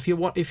there. And if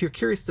you're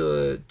curious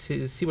to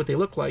see what they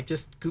look like,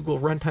 just Google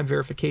runtime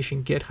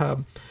verification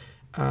GitHub,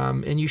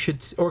 and you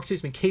should, or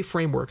excuse me, K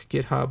framework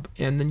GitHub,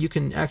 and then you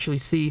can actually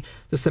see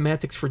the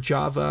semantics for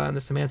Java and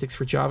the semantics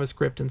for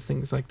JavaScript and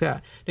things like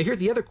that. Now here's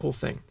the other cool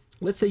thing.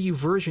 Let's say you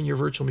version your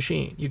virtual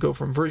machine. You go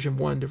from version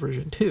 1 to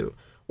version 2.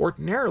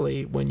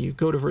 Ordinarily, when you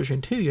go to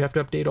version 2, you have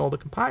to update all the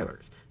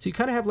compilers. So you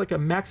kind of have like a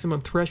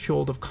maximum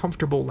threshold of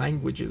comfortable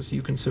languages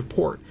you can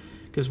support.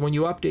 Because when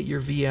you update your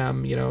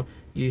VM,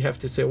 you have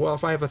to say, well,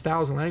 if I have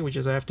 1,000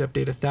 languages, I have to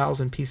update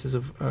 1,000 pieces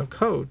of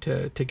code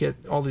to get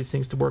all these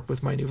things to work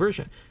with my new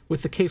version.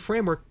 With the K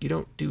framework, you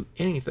don't do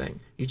anything.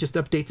 You just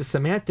update the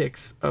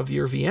semantics of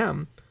your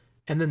VM,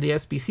 And then the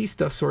SBC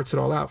stuff sorts it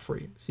all out for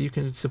you. So you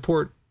can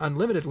support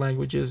unlimited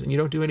languages, and you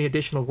don't do any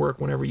additional work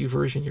whenever you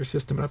version your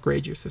system and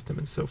upgrade your system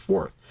and so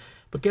forth.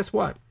 But guess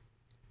what?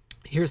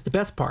 Here's the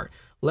best part.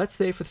 Let's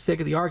say, for the sake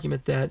of the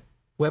argument, that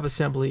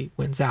WebAssembly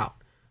wins out.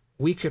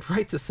 We could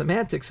write the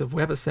semantics of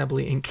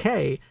WebAssembly in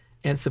K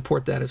and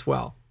support that as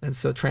well. And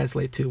so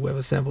translate to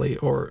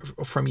WebAssembly or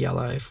from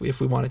Yella if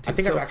we wanted to. I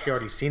think I've actually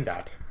already seen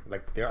that.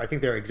 Like, I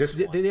think there exists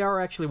one. They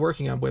are actually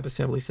working on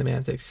WebAssembly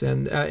semantics,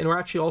 and we're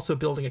actually also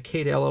building a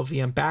K to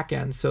LLVM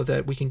backend so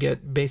that we can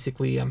get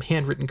basically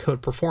handwritten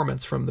code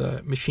performance from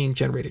the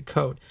machine-generated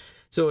code.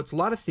 So it's a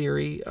lot of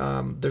theory.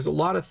 There's a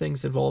lot of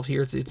things involved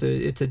here.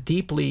 It's a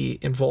deeply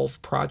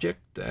involved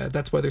project.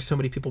 That's why there's so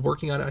many people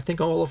working on it. I think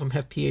all of them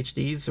have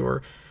PhDs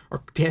or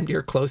damn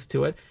near close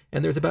to it.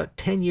 And there's about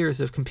 10 years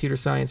of computer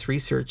science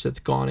research that's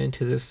gone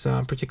into this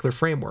particular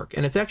framework.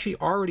 And it's actually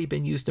already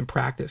been used in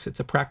practice. It's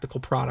a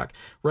practical product.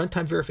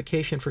 Runtime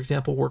verification, for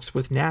example, works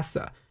with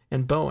NASA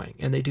and Boeing,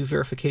 and they do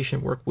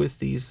verification work with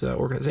these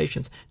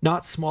organizations,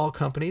 not small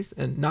companies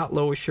and not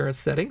low assurance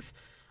settings.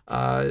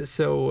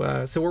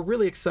 So we're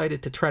really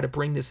excited to try to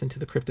bring this into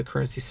the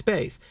cryptocurrency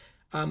space.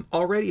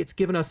 Already it's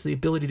given us the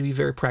ability to be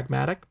very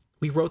pragmatic.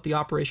 We wrote the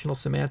operational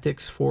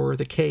semantics for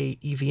the K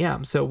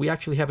EVM. So we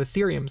actually have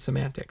Ethereum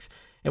semantics.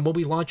 And when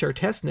we launch our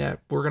testnet,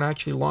 we're going to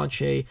actually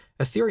launch a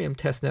Ethereum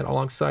testnet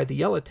alongside the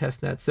Yella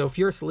testnet. So if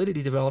you're a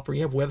Solidity developer,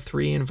 you have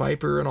Web3 and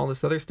Viper and all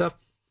this other stuff,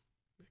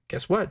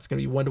 guess what? It's going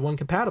to be one-to-one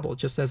compatible,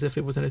 just as if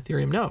it was an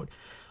Ethereum node.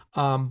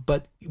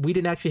 But we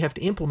didn't actually have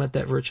to implement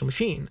that virtual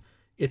machine.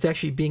 It's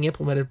actually being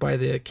implemented by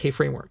the K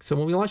framework. So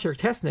when we launch our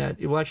testnet,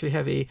 it will actually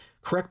have a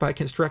correct by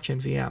construction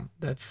VM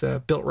that's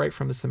built right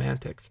from the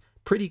semantics.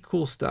 Pretty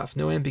cool stuff.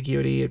 No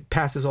ambiguity. It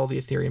passes all the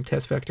Ethereum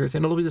test vectors,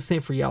 and it'll be the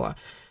same for Yella.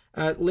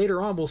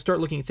 Later on, we'll start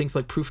looking at things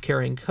like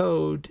proof-carrying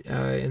code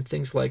and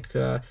things like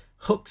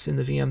hooks in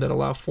the VM that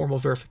allow formal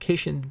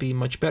verification to be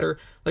much better.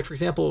 Like, for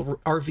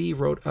example, RV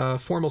wrote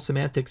formal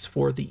semantics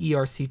for the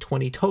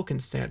ERC20 token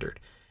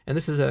standard. And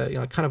this is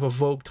a kind of a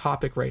vogue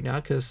topic right now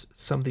because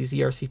some of these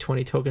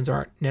ERC20 tokens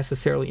aren't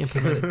necessarily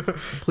implemented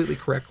completely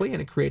correctly,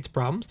 and it creates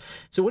problems.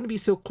 So wouldn't it be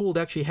so cool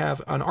to actually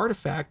have an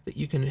artifact that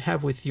you can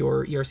have with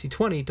your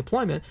ERC20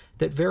 deployment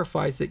that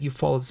verifies that you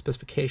follow the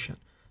specification?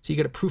 So you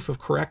get a proof of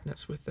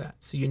correctness with that.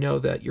 So you know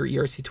that your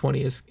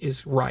ERC20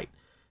 is right.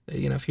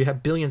 If you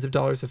have billions of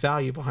dollars of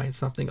value behind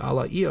something a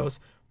la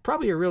EOS,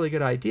 probably a really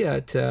good idea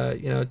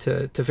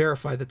to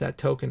verify that that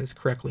token is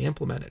correctly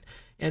implemented.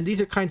 And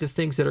these are kinds of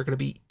things that are going to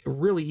be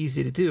really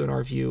easy to do in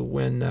our view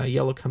when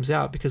Yella comes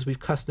out, because we've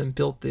custom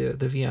built the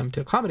VM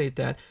to accommodate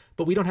that,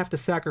 but we don't have to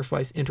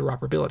sacrifice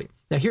interoperability.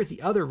 Now, here's the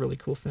other really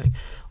cool thing.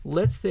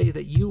 Let's say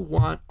that you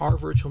want our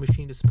virtual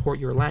machine to support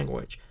your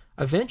language.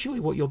 Eventually,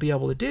 what you'll be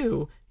able to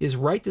do is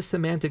write the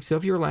semantics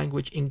of your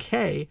language in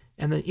K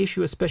and then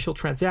issue a special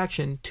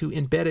transaction to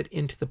embed it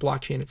into the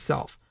blockchain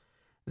itself.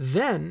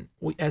 Then,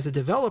 as a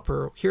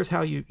developer, here's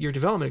how your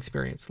development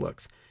experience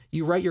looks.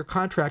 You write your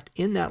contract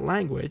in that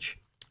language,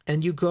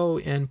 and you go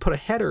and put a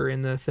header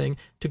in the thing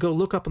to go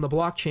look up on the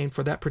blockchain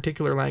for that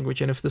particular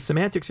language. And if the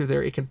semantics are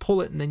there, it can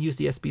pull it and then use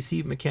the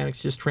SBC mechanics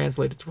to just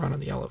translate it to run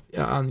on the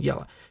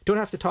Yella. Don't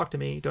have to talk to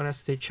me. Don't have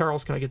to say,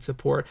 Charles, can I get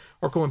support?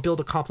 Or go and build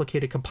a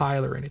complicated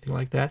compiler or anything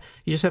like that.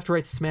 You just have to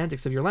write the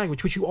semantics of your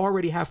language, which you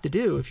already have to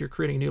do if you're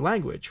creating a new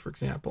language, for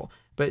example.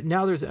 But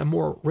now there's a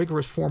more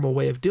rigorous formal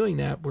way of doing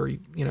that where,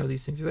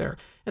 these things are there.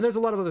 And there's a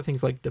lot of other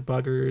things like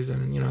debuggers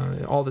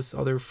and, all this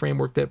other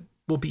framework that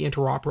will be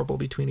interoperable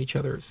between each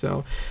other.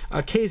 So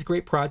K is a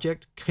great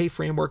project. K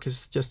framework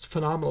is just a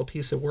phenomenal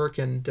piece of work,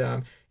 and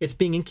it's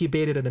being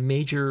incubated at a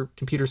major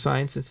computer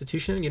science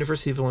institution.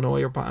 University of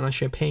Illinois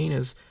Urbana-Champaign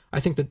is,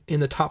 I think, in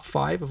the top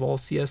 5 of all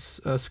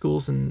CS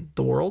schools in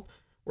the world,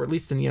 or at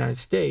least in the United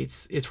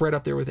States. It's right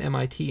up there with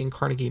MIT and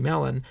Carnegie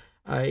Mellon.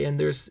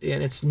 And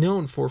it's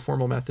known for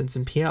formal methods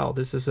in PL.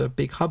 This is a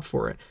big hub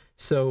for it.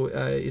 So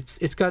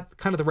it's got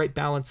kind of the right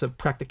balance of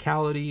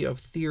practicality, of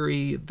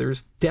theory.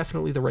 There's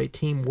definitely the right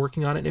team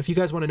working on it. And if you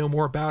guys want to know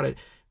more about it,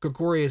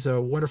 Grigori is a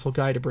wonderful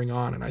guy to bring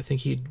on, and I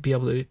think he'd be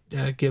able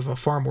to give a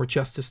far more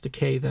justice to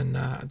K than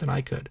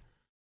I could.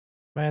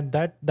 Man,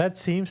 that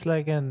seems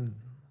like an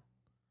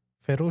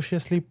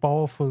ferociously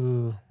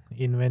powerful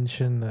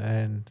invention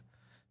and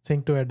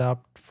thing to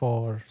adopt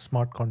for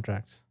smart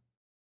contracts.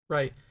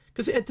 Right.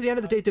 Because at the end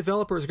of the day,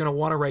 developers are going to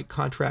want to write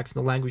contracts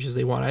in the languages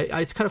they want.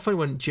 It's kind of funny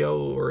when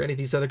Joe or any of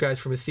these other guys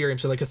from Ethereum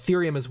say, like,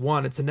 Ethereum is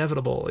one, it's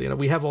inevitable.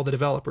 We have all the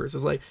developers.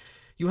 It's like,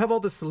 you have all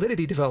the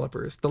Solidity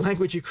developers, the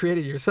language you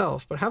created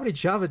yourself. But how many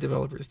Java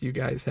developers do you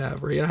guys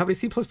have? Or how many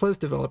C++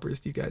 developers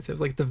do you guys have?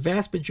 Like, the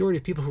vast majority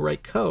of people who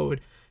write code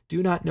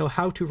do not know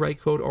how to write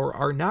code or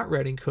are not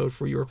writing code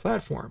for your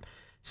platform.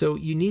 So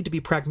you need to be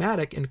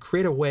pragmatic and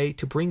create a way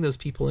to bring those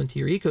people into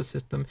your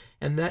ecosystem.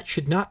 And that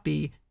should not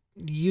be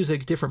use a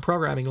different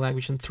programming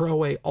language and throw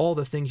away all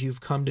the things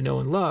you've come to know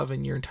and love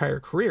in your entire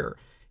career.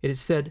 It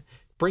is said,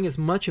 bring as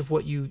much of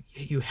what you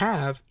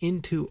have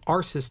into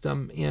our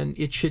system, and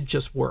it should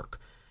just work.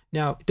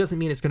 Now, it doesn't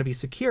mean it's going to be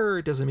secure.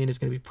 It doesn't mean it's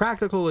going to be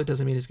practical. It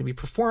doesn't mean it's going to be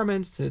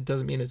performance. It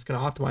doesn't mean it's going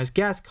to optimize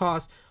gas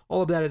costs.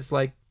 All of that is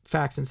like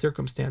facts and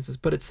circumstances,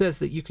 but it says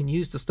that you can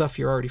use the stuff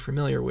you're already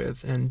familiar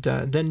with, and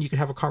then you can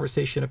have a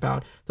conversation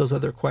about those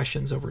other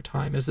questions over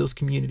time as those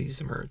communities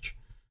emerge.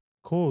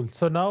 Cool.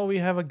 So now we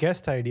have a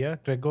guest idea,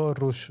 Gregor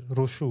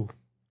Rochou.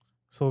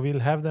 So we'll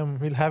have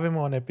him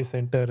on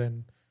Epicenter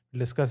and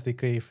discuss the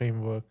Cray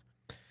framework.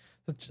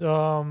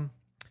 So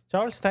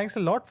Charles, thanks a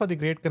lot for the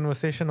great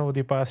conversation over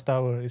the past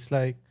hour. It's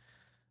like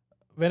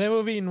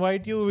whenever we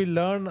invite you, we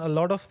learn a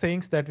lot of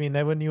things that we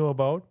never knew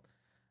about.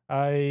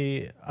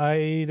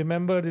 I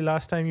remember the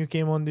last time you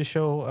came on the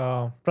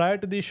show. Prior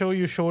to the show,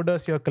 you showed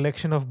us your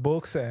collection of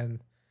books,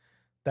 and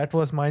that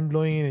was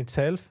mind-blowing in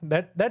itself.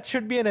 That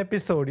should be an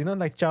episode,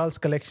 like Charles'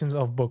 collections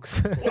of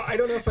books. Well, I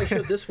don't know if I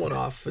showed this one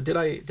off. Did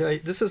I?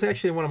 This is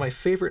actually one of my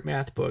favorite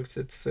math books.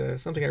 It's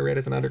something I read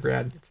as an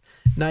undergrad. It's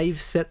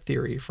Naive Set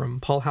Theory from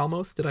Paul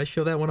Halmos. Did I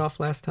show that one off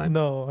last time?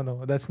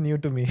 No, that's new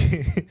to me.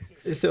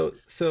 So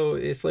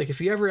it's like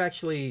if you ever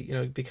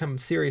actually become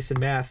serious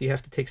in math, you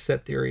have to take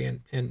set theory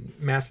and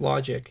math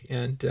logic.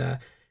 And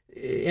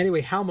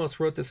anyway, Halmos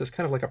wrote this as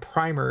kind of like a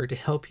primer to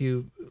help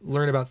you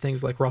learn about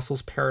things like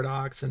Russell's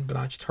paradox and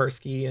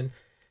Banach-Tarski and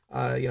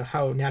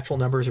how natural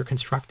numbers are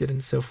constructed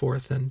and so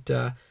forth. And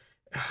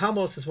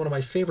Halmos is one of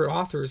my favorite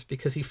authors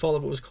because he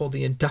followed what was called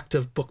the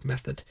inductive book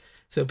method.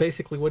 So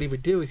basically what he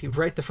would do is he'd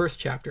write the first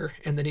chapter,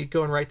 and then he'd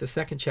go and write the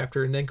second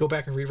chapter, and then go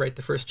back and rewrite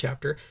the first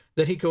chapter.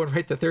 Then he'd go and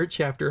write the third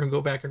chapter and go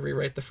back and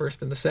rewrite the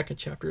first and the second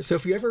chapter. So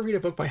if you ever read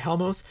a book by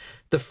Halmos,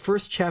 the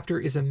first chapter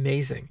is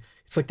amazing.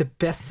 It's like the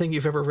best thing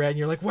you've ever read, and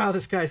you're like, wow,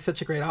 this guy is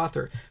such a great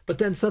author. But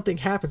then something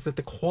happens that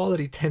the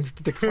quality tends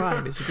to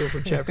decline as you go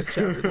from chapter to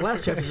chapter. The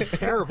last chapter is just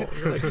terrible.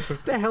 You're like,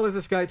 what the hell is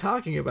this guy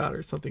talking about,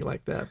 or something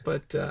like that.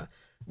 But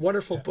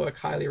wonderful book,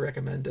 highly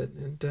recommend it.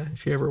 And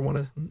if you ever want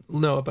to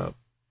know about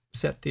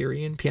set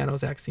theory and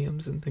Peano's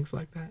axioms and things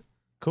like that.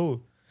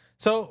 Cool.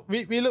 So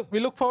we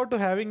look forward to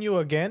having you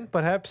again,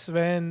 perhaps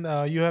when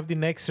you have the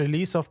next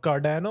release of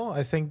Cardano.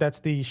 I think that's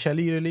the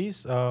Shelley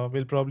release.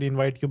 We'll probably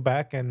invite you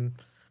back and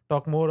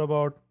talk more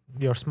about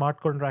your smart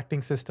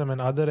contracting system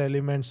and other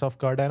elements of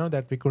Cardano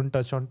that we couldn't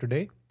touch on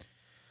today.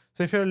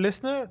 So if you're a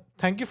listener,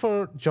 thank you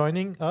for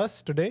joining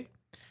us today.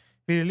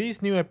 We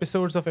release new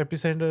episodes of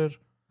Epicenter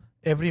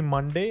every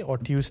Monday or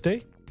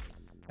Tuesday.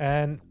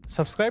 And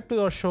subscribe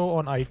to our show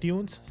on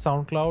iTunes,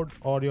 SoundCloud,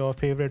 or your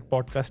favorite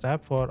podcast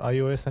app for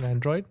iOS and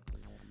Android.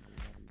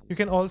 You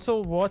can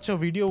also watch a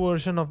video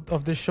version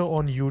of this show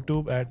on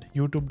YouTube at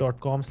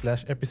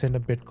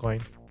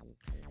youtube.com/epicenterbitcoin.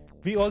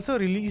 We also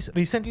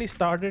recently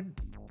started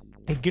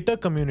a Gitter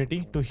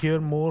community to hear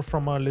more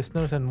from our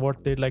listeners and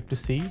what they'd like to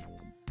see.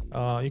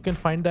 You can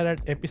find that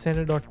at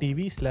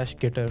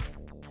epicenter.tv/Gitter.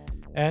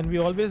 And we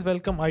always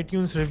welcome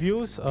iTunes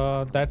reviews.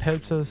 That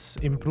helps us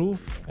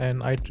improve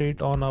and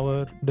iterate on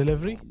our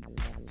delivery.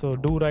 So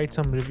do write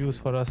some reviews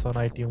for us on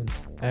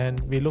iTunes. And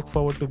we look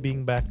forward to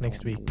being back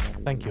next week.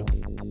 Thank you.